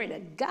 Woo, glory to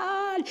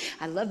God.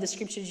 I love the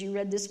scriptures you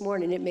read this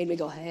morning. It made me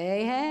go,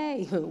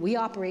 hey, we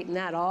operate in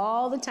that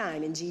all the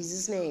time in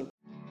Jesus' name.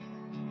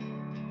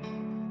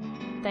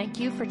 Thank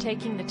you for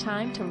taking the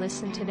time to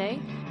listen today.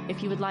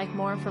 If you would like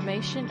more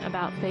information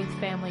about Faith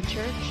Family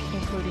Church,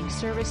 including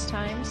service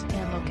times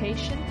and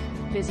location,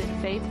 visit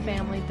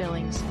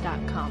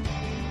faithfamilybillings.com.